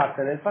abbiamo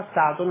fatte nel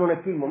passato, non è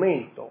più il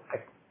momento.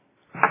 Ecco.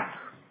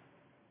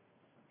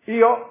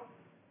 Io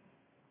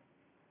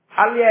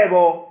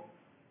allievo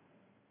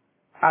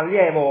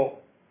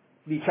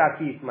di Chuck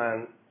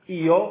Eastman,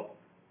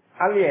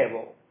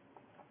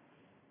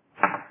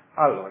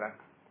 allora,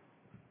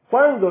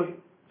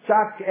 quando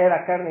Chuck era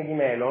a Carnegie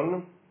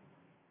Mellon,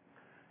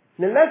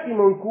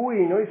 nell'attimo in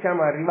cui noi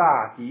siamo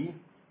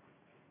arrivati,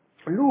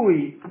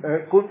 lui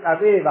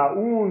aveva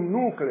un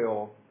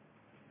nucleo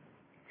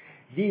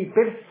di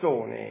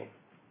persone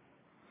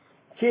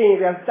che in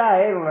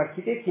realtà erano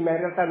architetti, ma in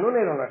realtà non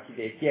erano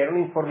architetti, erano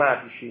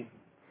informatici,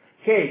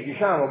 che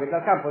diciamo che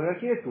dal campo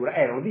dell'architettura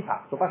erano di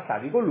fatto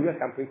passati con lui al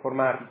campo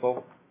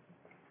informatico.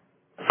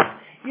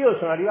 Io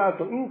sono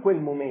arrivato in quel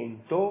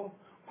momento,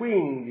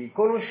 quindi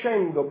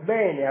conoscendo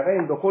bene,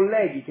 avendo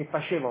colleghi che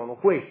facevano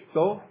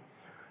questo,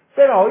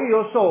 però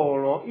io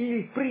sono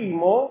il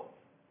primo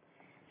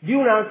di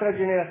un'altra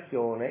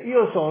generazione,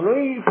 io sono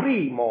il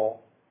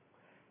primo,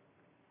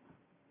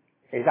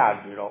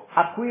 esagero,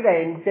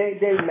 acquirente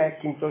del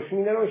Macintosh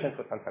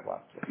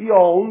 1984. Io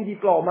ho un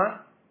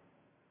diploma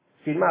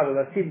firmato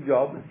da Steve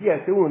Jobs di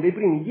essere uno dei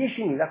primi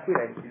 10.000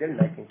 acquirenti del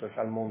Macintosh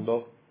al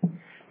mondo.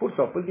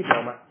 Purtroppo il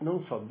diploma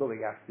non so dove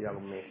caspita l'ho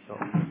messo,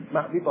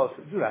 ma vi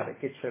posso giurare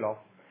che ce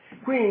l'ho.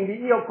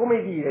 Quindi io,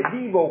 come dire,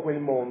 vivo quel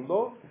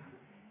mondo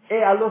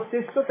e allo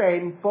stesso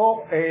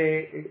tempo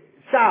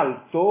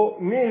salto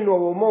nel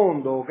nuovo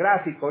mondo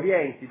graphic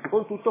oriented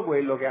con tutto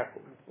quello che ha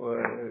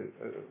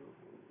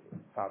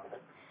fatto.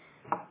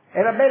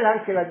 Era bella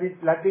anche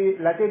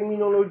la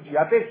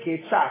terminologia,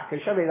 perché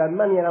Chuck aveva in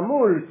maniera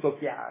molto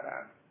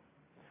chiara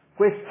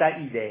questa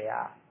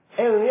idea.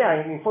 È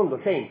un'idea in fondo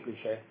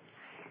semplice,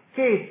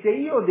 che se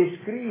io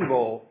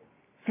descrivo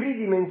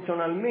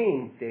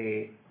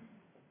tridimensionalmente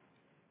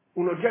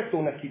un oggetto o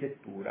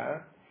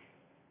un'architettura,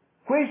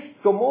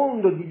 questo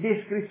mondo di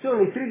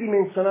descrizione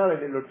tridimensionale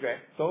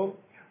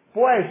dell'oggetto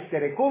può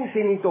essere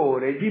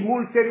contenitore di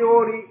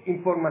ulteriori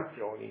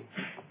informazioni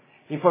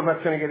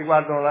che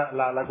riguardano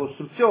la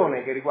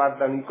costruzione, che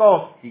riguardano i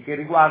costi, che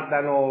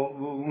riguardano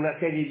una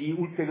serie di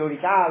ulteriori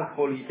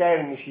calcoli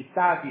termici,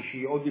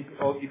 statici o di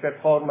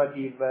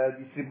performative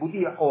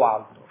distributiva o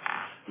altro.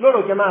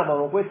 Loro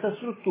chiamavano questa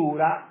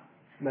struttura,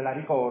 me la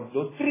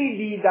ricordo,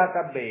 3D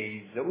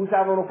database,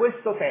 usavano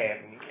questo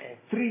termine,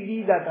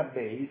 3D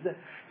database,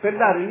 per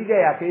dare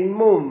l'idea che il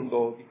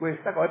mondo di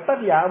questa cosa,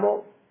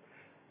 parliamo,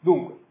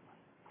 dunque,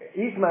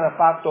 Eastman ha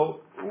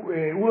fatto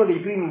uno dei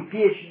primi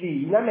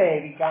PhD in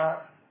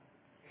America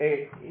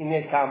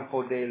nel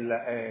campo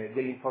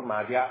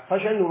dell'informatica,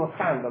 facendo uno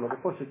scandalo che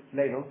forse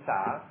lei non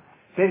sa,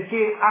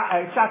 perché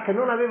Chuck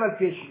non aveva il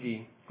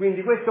PhD,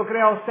 quindi questo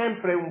creò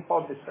sempre un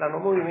po' di strano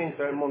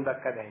movimento nel mondo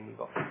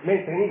accademico,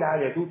 mentre in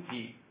Italia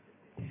tutti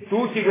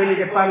quelli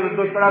che fanno il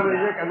dottorato di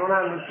ricerca non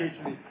hanno il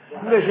PhD,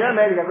 invece in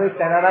America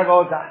questa era una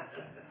cosa.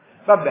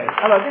 Va bene,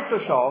 allora detto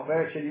ciò,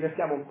 ci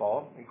divertiamo un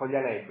po' con gli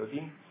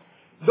aneddoti.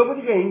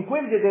 Dopodiché in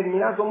quel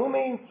determinato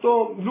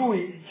momento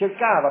lui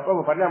cercava,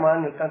 proprio parliamo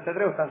anni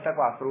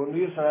 83-84, quando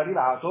io sono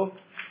arrivato,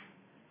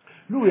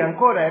 lui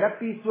ancora era a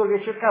Pittsburgh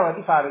e cercava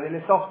di fare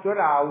delle software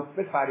house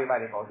per fare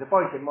varie cose.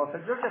 Poi si è mossa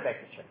a Georgia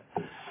Tech,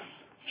 eccetera.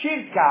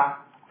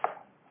 Circa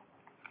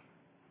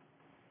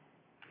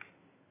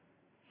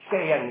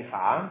 6 anni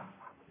fa,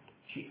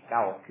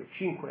 circa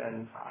 5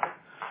 anni fa,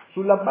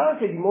 sulla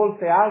base di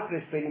molte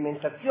altre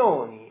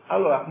sperimentazioni,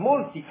 allora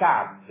molti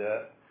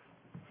CAD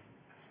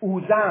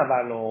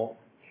usavano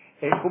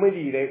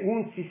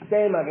un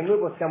sistema che noi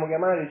possiamo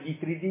chiamare di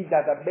 3D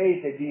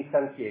database e di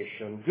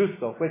instantiation,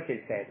 giusto? Questo è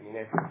il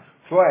termine,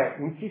 cioè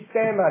un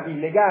sistema di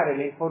legare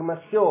le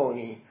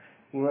informazioni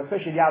in una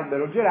specie di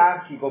albero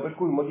gerarchico per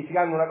cui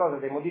modificando una cosa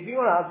si modifica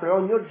un'altra e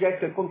ogni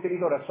oggetto è il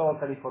contenitore a sua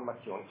volta di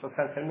informazioni,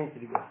 sostanzialmente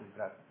di questo si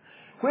tratta.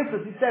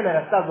 Questo sistema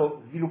era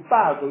stato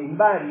sviluppato in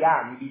vari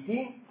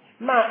ambiti,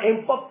 ma è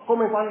un po'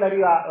 come quando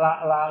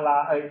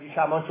arriva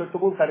diciamo a un certo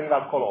punto arriva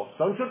il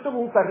colosso, a un certo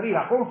punto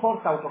arriva con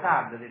forza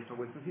AutoCAD dentro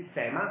questo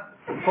sistema,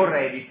 con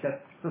Revit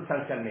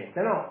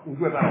sostanzialmente, no? In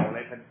 2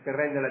 parole, per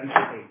rendere la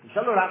vita semplice.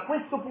 Allora a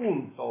questo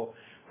punto,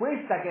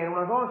 questa che è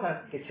una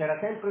cosa che c'era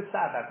sempre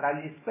stata tra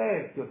gli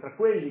esperti o tra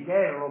quelli che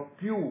erano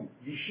più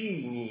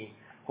vicini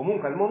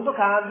comunque al mondo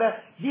CAD,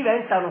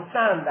 diventa uno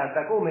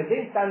standard, come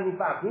 20 anni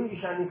fa,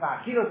 15 anni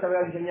fa, chi non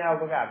sapeva disegnare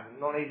AutoCAD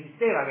non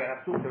esisteva, che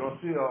era tutto uno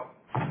studio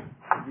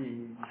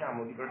di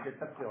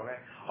progettazione.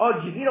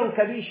 Oggi chi non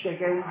capisce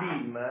che è un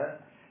BIM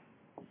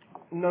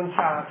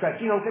cioè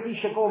chi non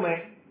capisce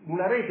come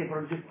una rete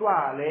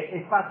progettuale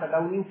è fatta da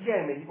un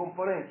insieme di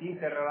componenti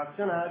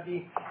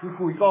interrelazionati in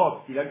cui i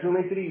costi, la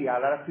geometria,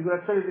 la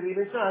raffigurazione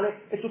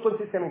tridimensionale è tutto un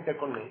sistema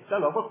interconnesso.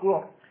 Allora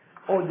qualcuno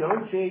o glielo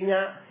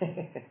insegna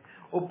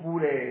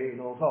oppure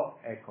non lo so,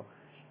 ecco.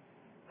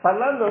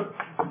 Parlando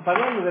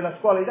della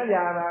scuola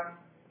italiana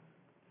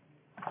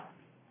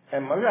è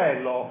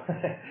macello,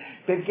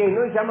 perché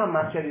noi siamo a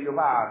macchia di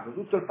leopardo,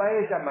 tutto il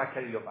paese è a macchia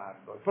di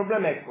leopardo. Il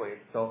problema è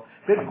questo,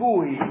 per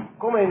cui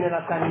come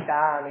nella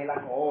sanità,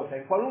 nella cosa,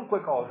 in qualunque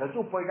cosa,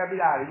 tu puoi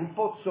capitare in un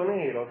pozzo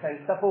nero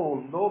senza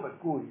fondo, per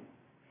cui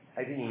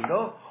hai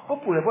finito,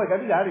 oppure puoi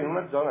capitare in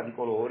una zona di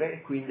colore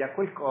e quindi a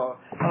quel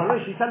allora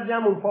noi ci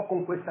salviamo un po'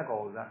 con questa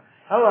cosa.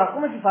 Allora,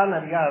 come si fa a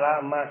navigare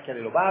a macchia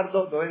di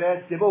leopardo? Dovete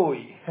essere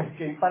voi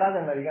che imparate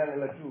a navigare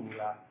nella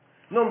giungla,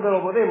 non ve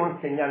lo potremo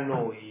insegnare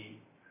noi.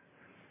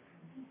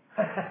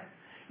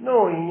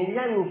 Noi negli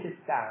anni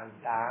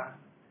 70,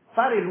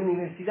 fare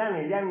l'università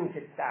negli anni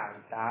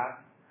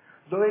 70,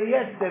 dovevi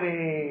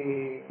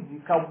essere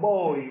un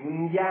cowboy, un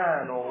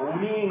indiano,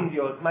 un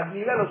indio, ma di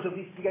livello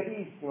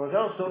sofisticatissimo, se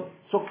no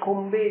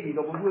soccombevi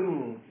dopo 2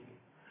 minuti.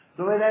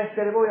 Dovete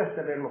essere voi a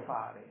saperlo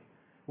fare,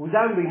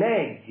 usando i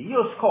mezzi.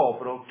 Io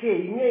scopro che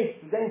i miei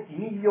studenti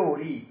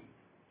migliori,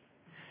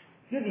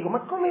 io dico, ma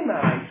come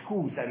mai,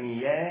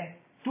 scusami,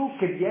 tu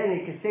che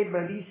vieni, che sei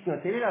bravissimo,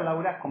 sei vieni a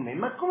lavorare con me,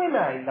 ma come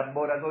mai il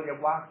laboratorio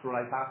 4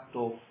 l'hai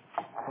fatto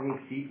con il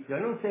sito e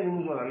non sei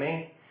venuto da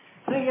me?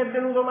 Non gli è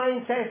venuto mai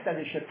in testa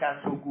di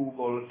cercare su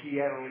Google chi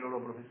erano i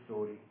loro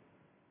professori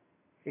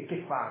e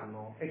che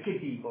fanno e che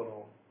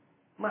dicono?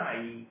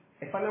 Mai.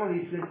 E parliamo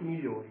degli studenti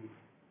migliori.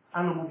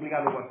 Hanno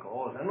pubblicato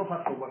qualcosa, hanno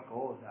fatto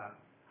qualcosa.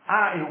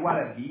 A è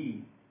uguale a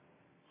B,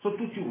 sono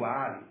tutti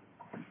uguali.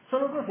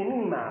 Sono cose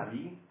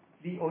minimali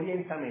di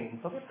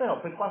orientamento che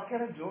però per qualche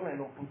ragione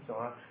non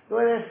funziona.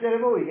 Dovete essere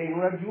voi che in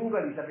una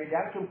giungla vi sapete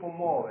anche un po'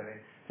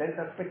 muovere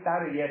senza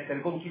aspettare di essere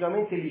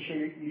continuamente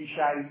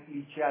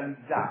licealizzati,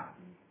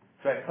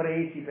 cioè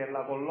presi per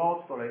la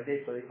collottola e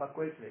detto devi fare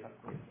questo, devi fare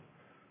questo.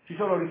 Ci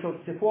sono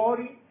risorse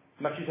fuori,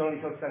 ma ci sono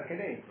risorse anche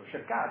dentro,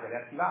 cercatele,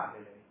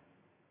 attivatele.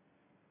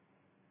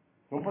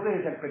 Non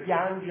potete sempre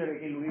piangere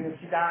che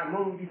l'università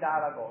non vi dà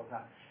la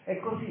cosa. È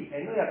così,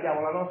 e noi abbiamo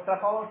la nostra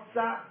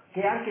forza,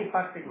 che è anche in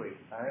parte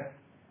questa,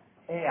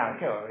 e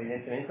anche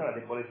evidentemente una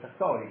debolezza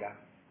storica.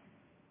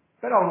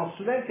 Però uno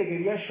studente che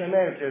riesce a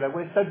emergere da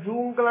questa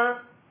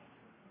giungla,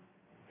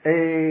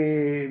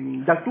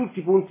 da tutti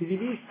i punti di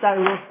vista, è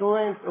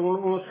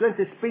uno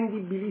studente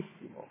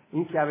spendibilissimo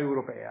in chiave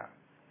europea.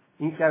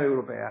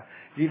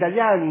 Gli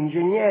italiani,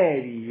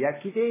 ingegneri e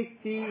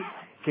architetti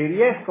che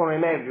riescono a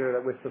emergere da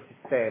questo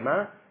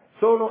sistema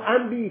sono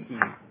ambiti,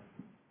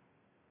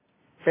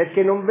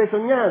 perché non vi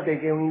sognate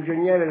che un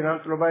ingegnere di un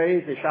altro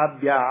paese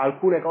abbia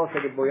alcune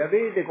cose che voi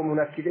avete, come un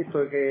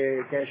architetto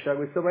che esce da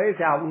questo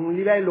paese ha un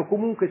livello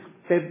comunque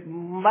per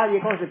varie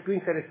cose più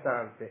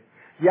interessante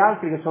di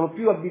altri che sono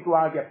più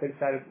abituati a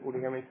pensare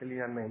unicamente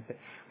linearmente.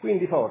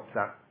 Quindi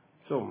forza,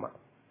 insomma,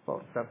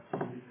 forza.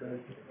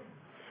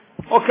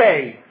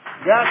 Ok,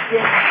 grazie.